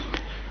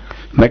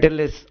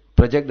 Materialists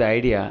project the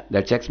idea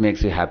that sex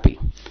makes you happy.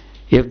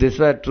 If this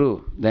were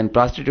true, then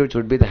prostitutes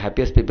would be the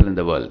happiest people in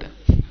the world.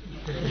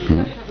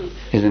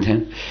 Isn't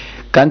it?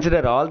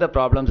 Consider all the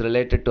problems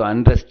related to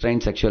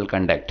unrestrained sexual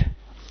conduct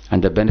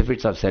and the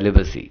benefits of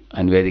celibacy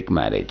and Vedic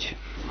marriage.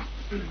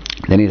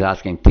 Then he is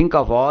asking, think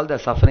of all the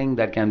suffering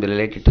that can be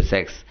related to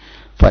sex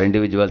for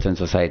individuals and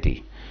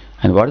society,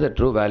 and what is the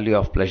true value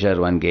of pleasure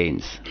one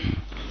gains,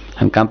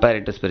 and compare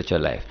it to spiritual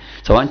life.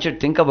 So one should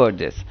think about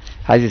this.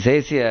 As he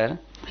says here,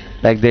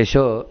 like they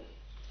show,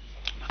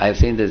 I have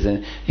seen this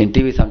in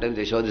TV, sometimes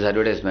they show this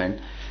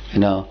advertisement,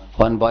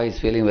 one boy is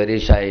feeling very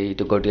shy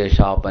to go to a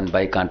shop and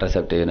buy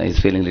contraceptive, he's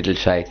feeling little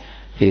shy.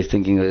 He's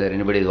thinking whether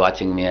anybody is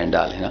watching me and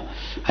all,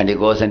 and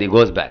he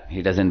goes back,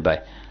 he doesn't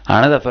buy.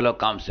 Another fellow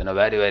comes,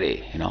 very,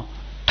 very,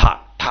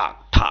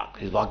 talk.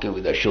 He's walking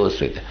with the shoes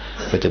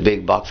with a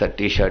big boxer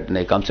t-shirt, and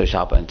he comes to the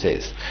shop and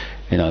says,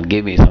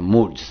 give me some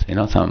moods,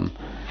 some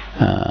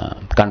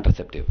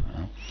contraceptive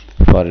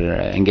for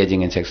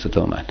engaging in sex with a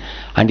woman.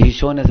 And he's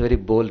shown as a very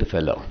bold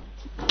fellow.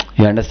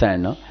 You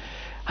understand, no?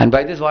 And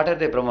by this, what are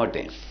they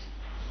promoting?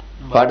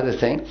 What are they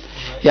saying?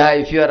 Yeah,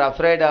 if you are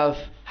afraid of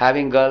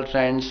having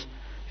girlfriends,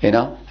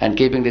 and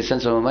keeping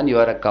distance from women, you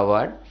are a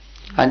coward.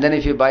 And then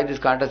if you buy these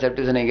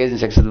contraceptives and engage in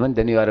sex with women,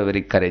 then you are a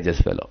very courageous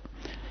fellow.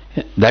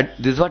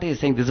 This is what he is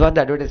saying. This is what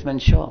the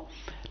advertisements show.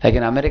 Like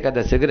in America,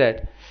 the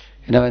cigarette,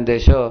 when they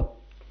show,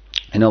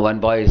 one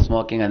boy is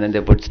smoking and then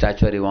they put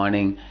statutory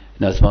warning,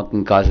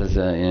 smoking causes,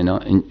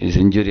 is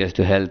injurious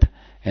to health,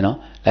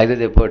 like that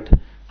they put.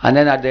 And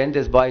then at the end,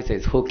 this boy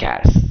says, who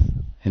cares?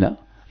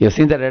 You've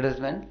seen that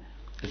advertisement?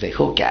 They say,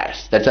 who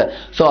cares?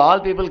 So all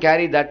people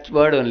carry that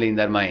word only in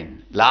their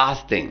mind.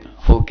 Last thing,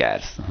 who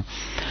cares?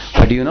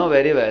 But you know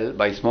very well,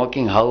 by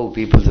smoking, how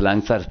people's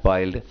lungs are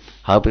spoiled,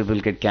 how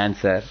people get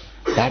cancer.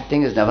 That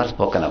thing is never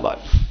spoken about.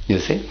 You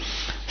see?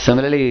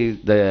 Similarly,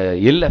 the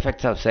ill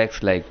effects of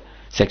sex, like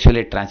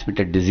sexually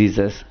transmitted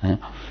diseases,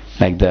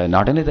 like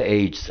not only the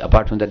AIDS,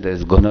 apart from that there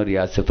is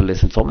gonorrhea,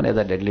 syphilis, and so many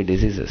other deadly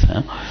diseases,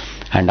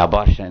 and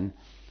abortion,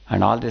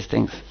 and all these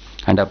things.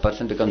 and a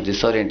person becomes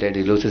disoriented,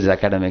 he loses his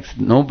academics.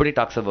 Nobody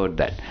talks about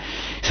that.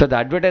 So the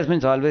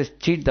advertisements always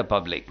cheat the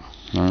public.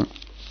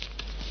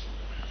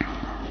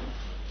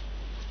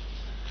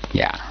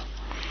 Yeah.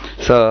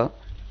 So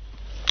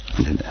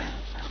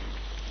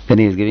then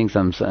he is giving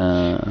some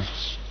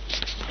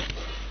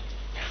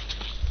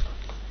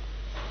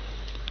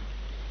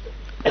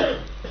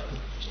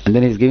and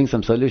then he is giving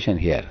some solution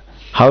here.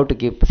 How to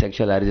keep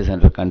sexual urges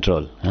under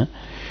control.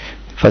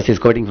 First he is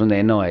quoting from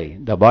the NOI.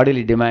 The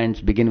bodily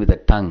demands begin with the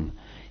tongue.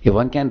 If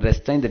one can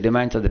restrain the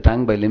demands of the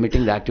tongue by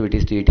limiting the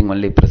activities to eating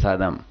only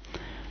prasadam,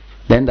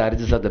 then the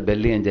urges of the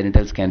belly and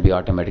genitals can be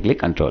automatically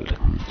controlled.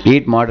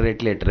 Eat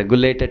moderately at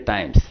regulated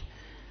times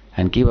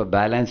and keep a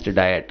balanced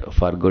diet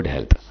for good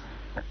health.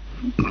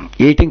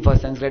 Eating for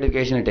sense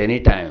gratification at any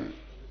time,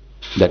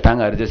 the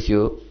tongue urges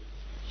you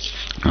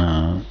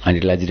and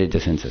it will agitate the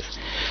senses.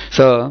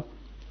 So,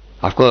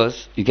 of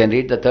course, you can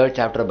read the 3rd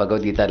chapter of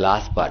Bhagavad Gita,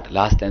 last part,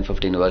 last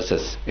 10-15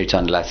 verses. It's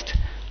on lust.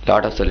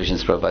 Lot of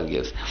solutions Prabhupada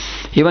gives.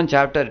 Even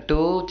chapter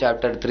 2,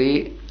 chapter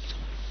 3,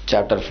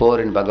 chapter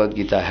 4 in Bhagavad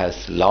Gita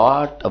has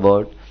lot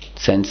about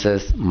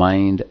senses,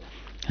 mind,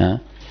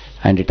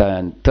 and it,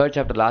 3rd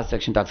chapter, last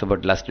section talks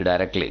about lust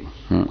directly.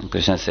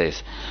 Krishna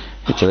says,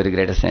 it's a very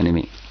greatest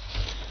enemy.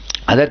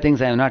 Other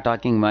things I am not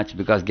talking much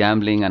because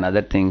gambling and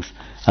other things,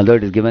 although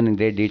it is given in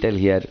great detail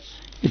here,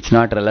 it's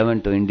not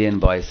relevant to Indian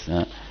boys.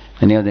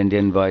 Many of the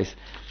Indian boys,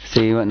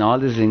 see, even all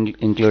this is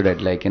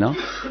included, like,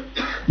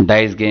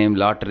 dice game,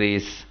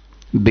 lotteries,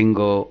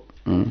 bingo,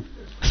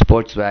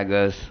 sports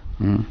waggers,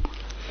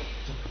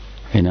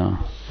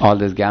 all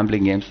these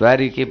gambling games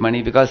where you keep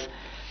money, because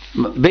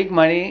big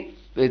money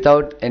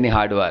without any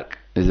hard work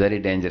is very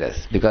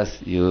dangerous,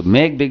 because you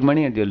make big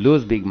money and you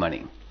lose big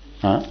money.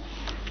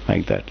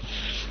 Like that.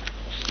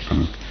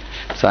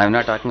 So I am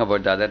not talking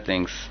about the other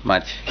things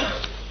much.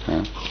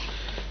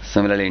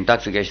 Similarly,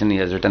 intoxication, he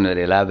has written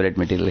very elaborate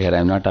material here. I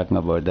am not talking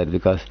about that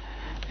because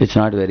it's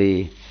not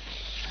very...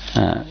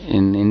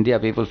 in India,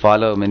 people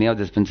follow many of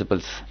these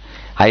principles.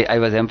 I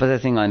was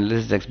emphasizing on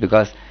illicit sex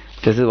because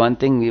this is one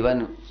thing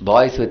even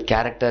boys with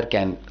character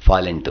can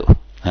fall into.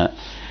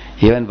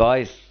 Even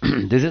boys,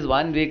 this is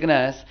one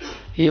weakness,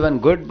 even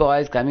good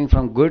boys coming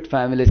from good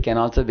families can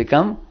also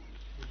become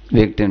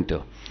victim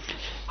to.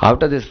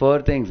 Out of these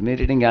 4 things,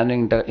 meat eating,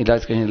 gambling,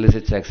 intoxication,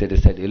 illicit sex, it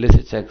is said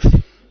illicit sex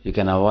you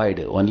can avoid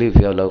only if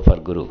you have love for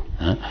Guru.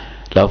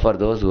 Love for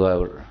those who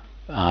are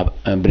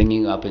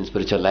bringing up in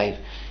spiritual life.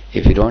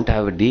 If you don't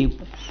have a deep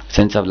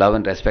sense of love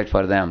and respect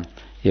for them,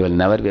 you will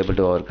never be able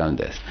to overcome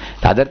this.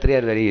 The other 3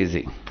 are very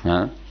easy.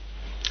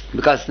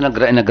 Because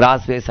in a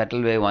gross way,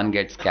 subtle way, one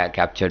gets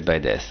captured by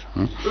this.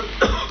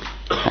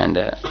 And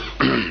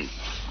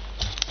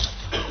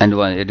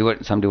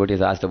some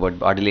devotees asked about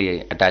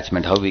bodily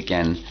attachment, how we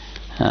can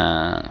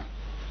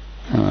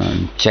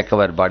check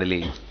our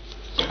bodily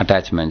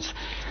attachments.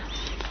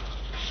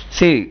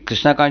 See,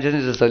 Krishna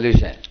consciousness is a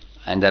solution,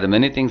 and there are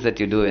many things that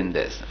you do in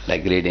this,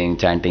 like reading,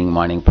 chanting,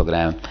 morning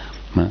program.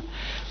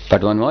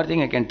 But one more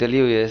thing I can tell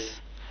you is,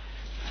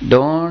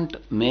 don't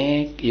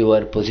make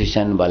your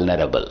position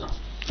vulnerable.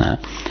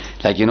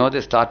 Like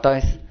this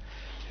tortoise,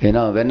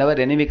 whenever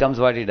enemy comes,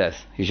 what he does?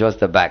 He shows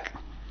the back.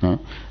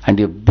 And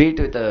you beat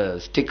with a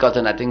stick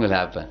also, nothing will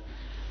happen.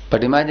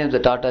 But imagine if the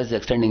tortoise is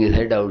extending his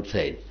head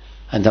outside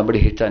and somebody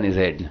hits on his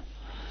head,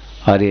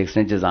 or he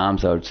extends his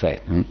arms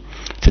outside.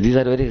 So these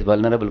are very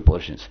vulnerable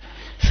portions.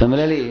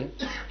 Similarly,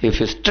 if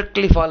you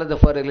strictly follow the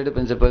 4 regulative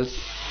principles,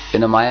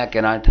 Maya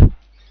cannot,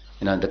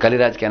 the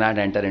Kaliraj cannot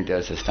enter into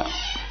your system.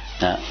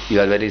 You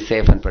are very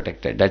safe and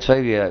protected. That's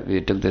why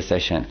we took this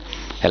session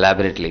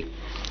elaborately.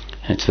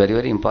 It's very,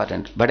 very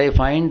important. But I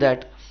find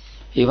that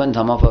even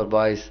some of our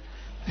boys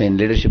in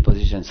leadership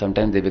positions,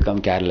 sometimes they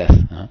become careless.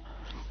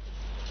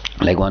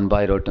 Like one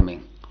boy wrote to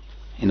me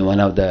in one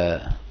of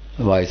the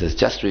voices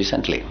just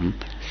recently.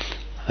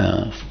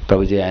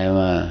 Prabhuji, I am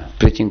a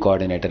preaching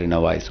coordinator in a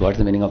voice. What's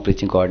the meaning of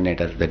preaching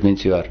coordinator? That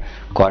means you are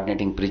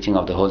coordinating preaching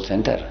of the whole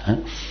center.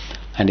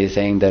 And he's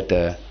saying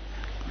that,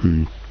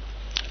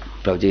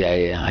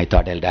 Prabhuji, I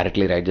thought I'll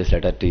directly write this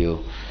letter to you.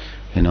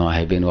 I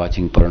have been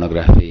watching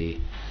pornography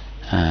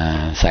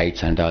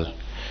sites and all.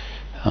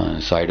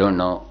 So I don't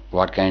know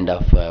what kind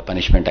of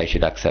punishment I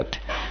should accept.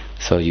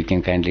 So you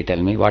can kindly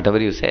tell me. Whatever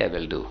you say, I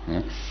will do.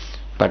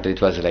 But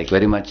it was like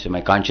very much,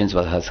 my conscience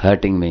was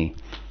hurting me.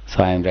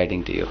 So I am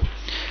writing to you.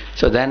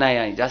 So then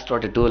I just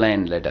wrote a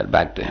 2-line letter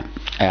back to him.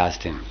 I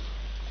asked him,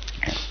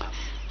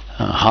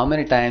 how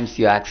many times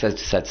you accessed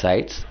such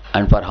sites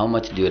and for how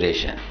much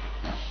duration?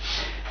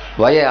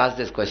 Why I asked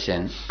this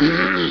question?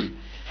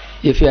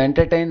 If you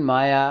entertain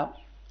Maya,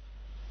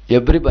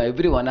 every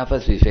one of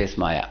us, we face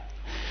Maya.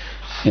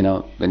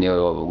 When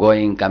you're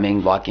going,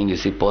 coming, walking, you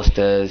see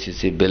posters, you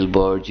see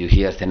billboards, you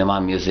hear cinema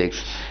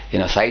musics,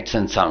 sights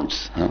and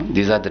sounds.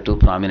 These are the 2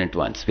 prominent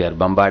ones. We are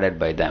bombarded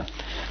by them.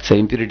 So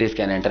impurities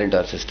can enter into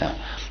our system.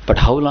 But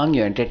how long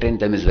you entertain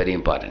them is very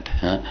important.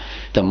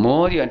 The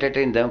more you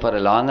entertain them for a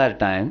longer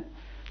time,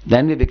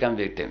 then we become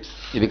victims.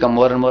 You become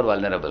more and more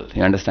vulnerable.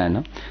 You understand?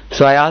 No?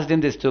 So I asked him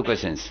these 2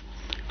 questions.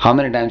 How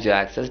many times you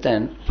accessed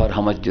and for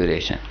how much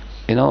duration?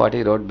 You know what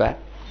he wrote back?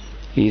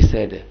 He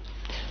said,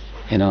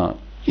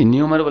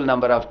 innumerable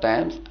number of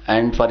times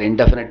and for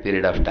indefinite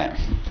period of time.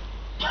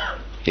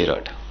 He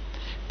wrote.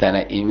 Then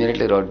I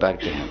immediately wrote back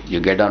to him, you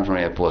get down from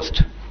your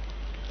post.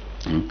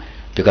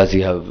 Because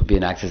you have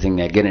been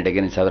accessing again and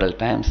again several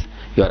times,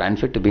 you are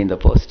unfit to be in the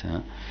post.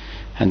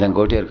 And then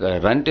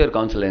run to your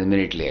counselor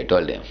immediately, I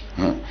told him.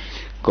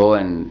 Go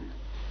and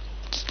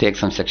take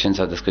some sections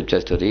of the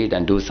scriptures to read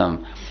and do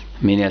some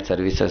menial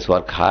services,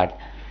 work hard,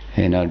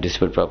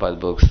 distribute Prabhupada's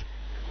books,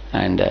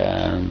 and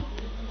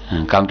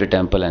come to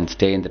temple and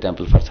stay in the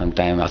temple for some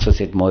time,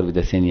 associate more with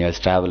the seniors,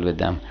 travel with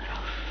them.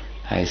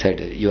 I said,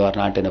 you are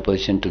not in a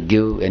position to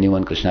give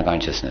anyone Krishna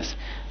consciousness.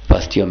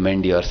 First you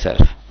mend yourself.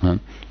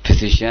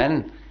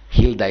 Physician,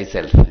 heal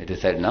thyself. It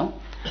is said, no?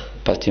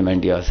 First you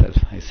mend yourself,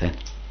 I said.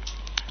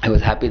 I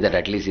was happy that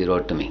at least he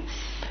wrote to me.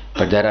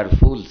 But there are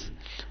fools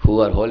who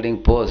are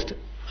holding post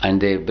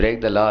and they break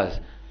the laws,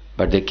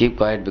 but they keep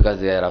quiet because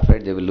they are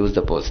afraid they will lose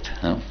the post.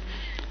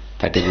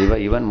 That is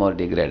even more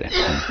degraded.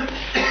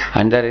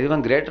 And there are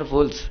even greater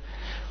fools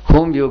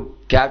whom you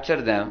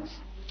capture them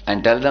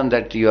and tell them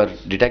that you are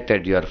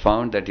detected, you are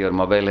found that your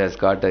mobile has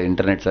got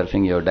internet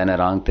surfing, you have done a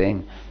wrong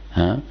thing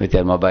with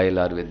your mobile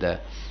or with the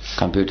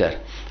computer,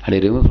 and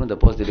you remove from the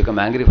post, they become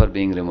angry for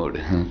being removed.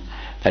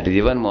 That is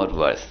even more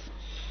worse.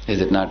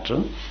 Is it not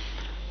true?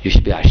 You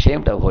should be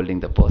ashamed of holding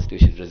the post. You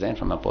should resign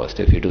from a post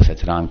if you do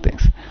such wrong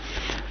things.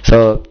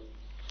 So,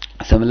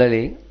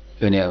 similarly,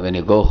 when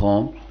you go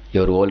home,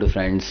 your old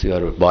friends,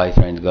 your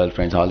boyfriends,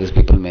 girlfriends, all these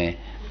people may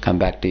come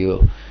back to you.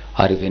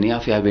 Or if any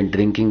of you have been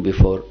drinking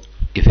before,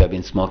 if you have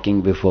been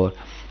smoking before,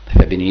 if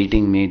you have been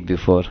eating meat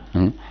before,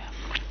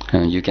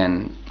 you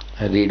can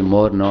read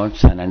more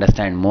notes and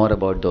understand more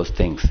about those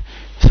things,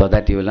 so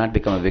that you will not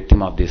become a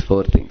victim of these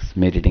 4 things: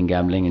 meat eating,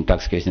 gambling,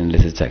 intoxication,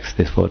 illicit sex,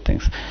 these 4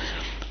 things.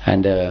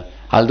 And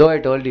although I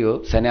told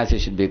you sannyasi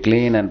should be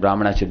clean and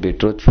brahmana should be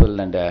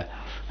truthful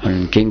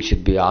and king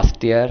should be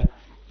austere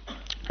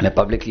and a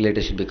public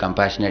leader should be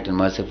compassionate and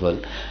merciful,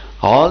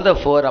 all the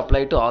 4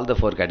 apply to all the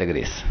 4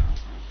 categories.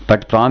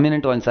 But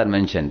prominent ones are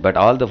mentioned, but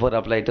all the 4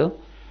 apply to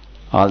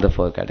all the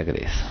 4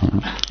 categories.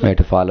 We have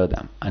to follow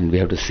them and we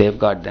have to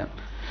safeguard them,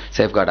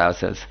 safeguard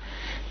ourselves.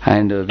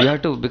 And we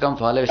have to become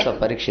followers of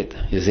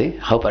Parikshit. You see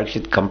how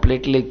Parikshit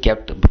completely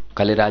kept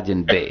Kaliraj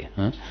in bay.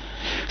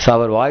 So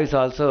our voice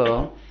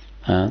also,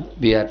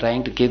 we are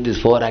trying to keep these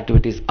 4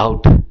 activities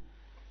out,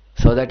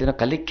 so that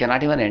Kali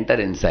cannot even enter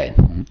inside.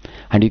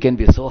 And you can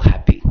be so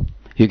happy.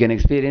 You can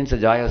experience the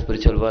joy of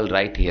spiritual world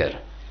right here,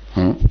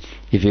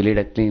 if you lead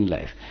a clean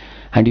life.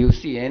 And you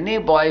see any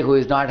boy who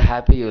is not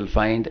happy, you will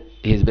find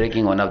he is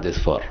breaking one of these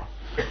 4.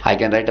 I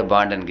can write a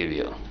bond and give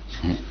you.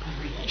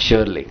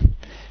 Surely.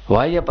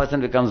 Why a person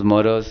becomes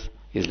morose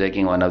is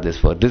breaking one of these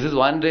 4. This is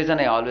one reason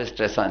I always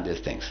stress on these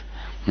things.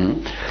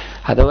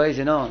 Otherwise,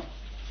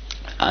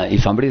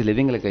 if somebody is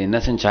living like an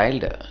innocent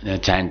child,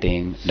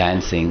 chanting,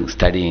 dancing,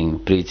 studying,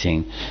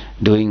 preaching,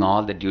 doing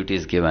all the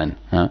duties given,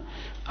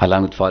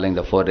 along with following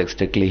the 4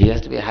 strictly, he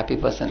has to be a happy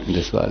person in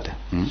this world.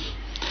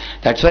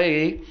 That's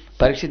why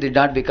Parikshit did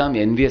not become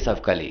envious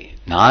of Kali.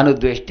 Nanu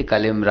dveshti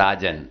kalim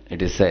rajan,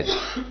 it is said.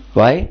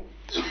 Why?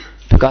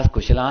 Because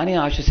kushalani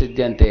ashu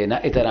siddhyante na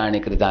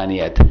itarani kritani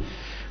yat.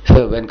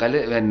 So when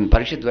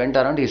Parikshit went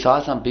around, he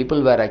saw some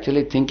people were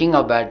actually thinking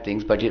of bad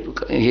things, but he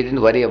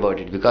didn't worry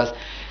about it, because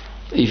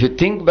if you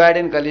think bad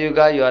in Kali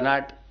Yuga, you are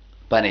not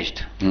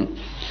punished.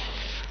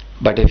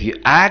 But if you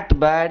act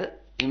bad,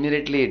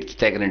 immediately it's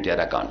taken into your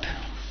account.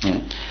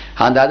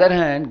 On the other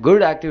hand,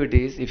 good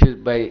activities, if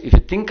you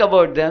think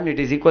about them, it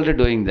is equal to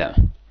doing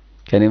them.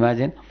 Can you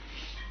imagine?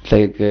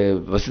 Like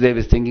Vasudeva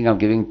is thinking of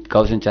giving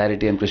cows in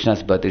charity and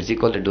Krishna's birth, it's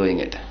equal to doing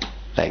it.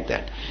 Like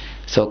that.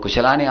 So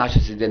kushalani ashu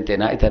siddhyante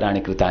na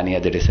itarani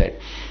kritani, that is said.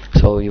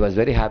 So he was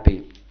very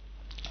happy,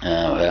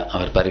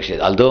 our Parikshit.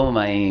 Although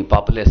my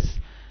populace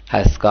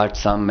has got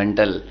some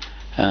mental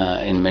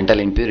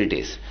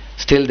impurities,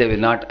 still they will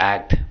not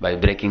act by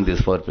breaking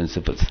these 4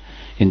 principles.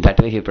 In that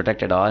way he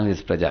protected all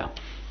his praja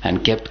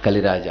and kept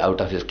Kaliraj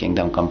out of his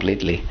kingdom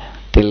completely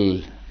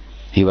till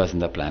he was in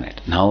the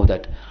planet. Now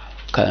that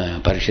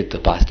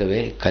Parikshit passed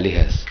away, Kali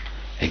has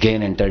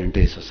again entered into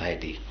his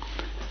society,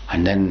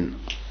 and then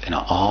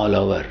all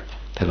over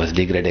there was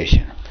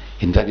degradation.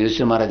 In fact,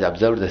 Yudhishthira Maharaj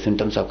observed the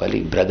symptoms of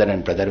Kali. Brother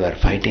and brother were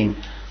fighting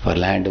for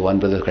land. One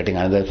brother was cutting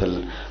another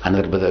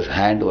brother's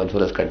hand, one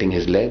fellow was cutting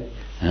his leg.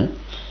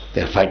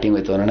 They are fighting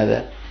with one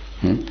another.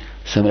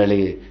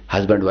 Similarly,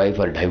 husband and wife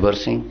are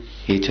divorcing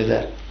each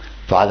other.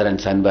 Father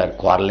and son were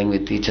quarreling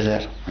with each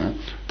other.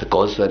 The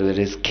cows were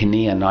very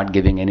skinny and not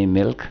giving any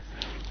milk.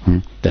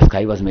 The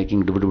sky was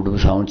making doo-doo-doo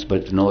sounds,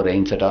 but no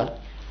rains at all.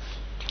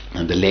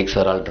 And the lakes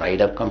were all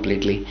dried up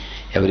completely.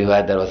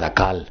 Everywhere there was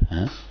akal.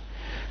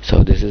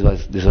 So this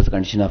was the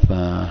condition of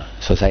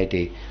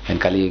society when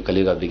Kali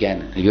Yuga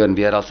began.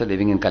 We are also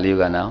living in Kali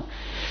Yuga now.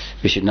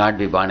 We should not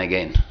be born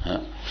again.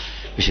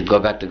 We should go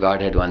back to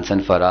Godhead once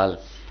and for all,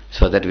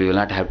 so that we will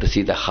not have to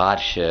see the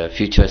harsh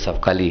features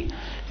of Kali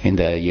in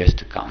the years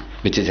to come,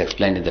 which is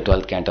explained in the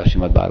 12th canto of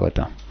Srimad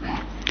Bhagavatam.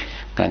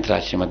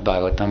 Grantaraj Srimad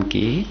Bhagavatam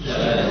ki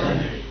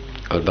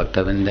Gaur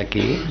Bhakta Vrinda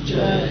ki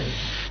Jai.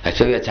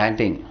 Actually we are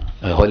chanting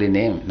a holy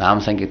name.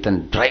 Naam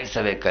Sankirtan drives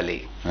away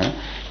Kali.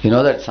 You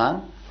know that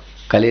song?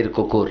 Kalir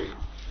Kukur.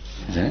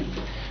 Isn't it?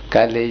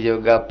 Kali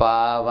Yuga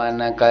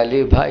Pavana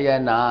Kali Bhaya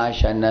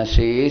Nashana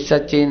Sri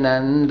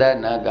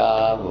Sachinandana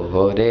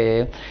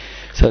Gavore.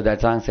 So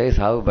that song says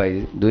how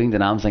by doing the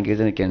Naam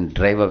Sankirtan you can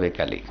drive away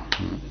Kali.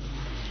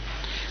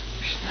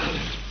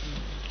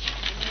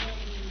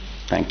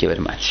 Thank you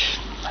very much.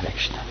 Hare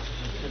Krishna.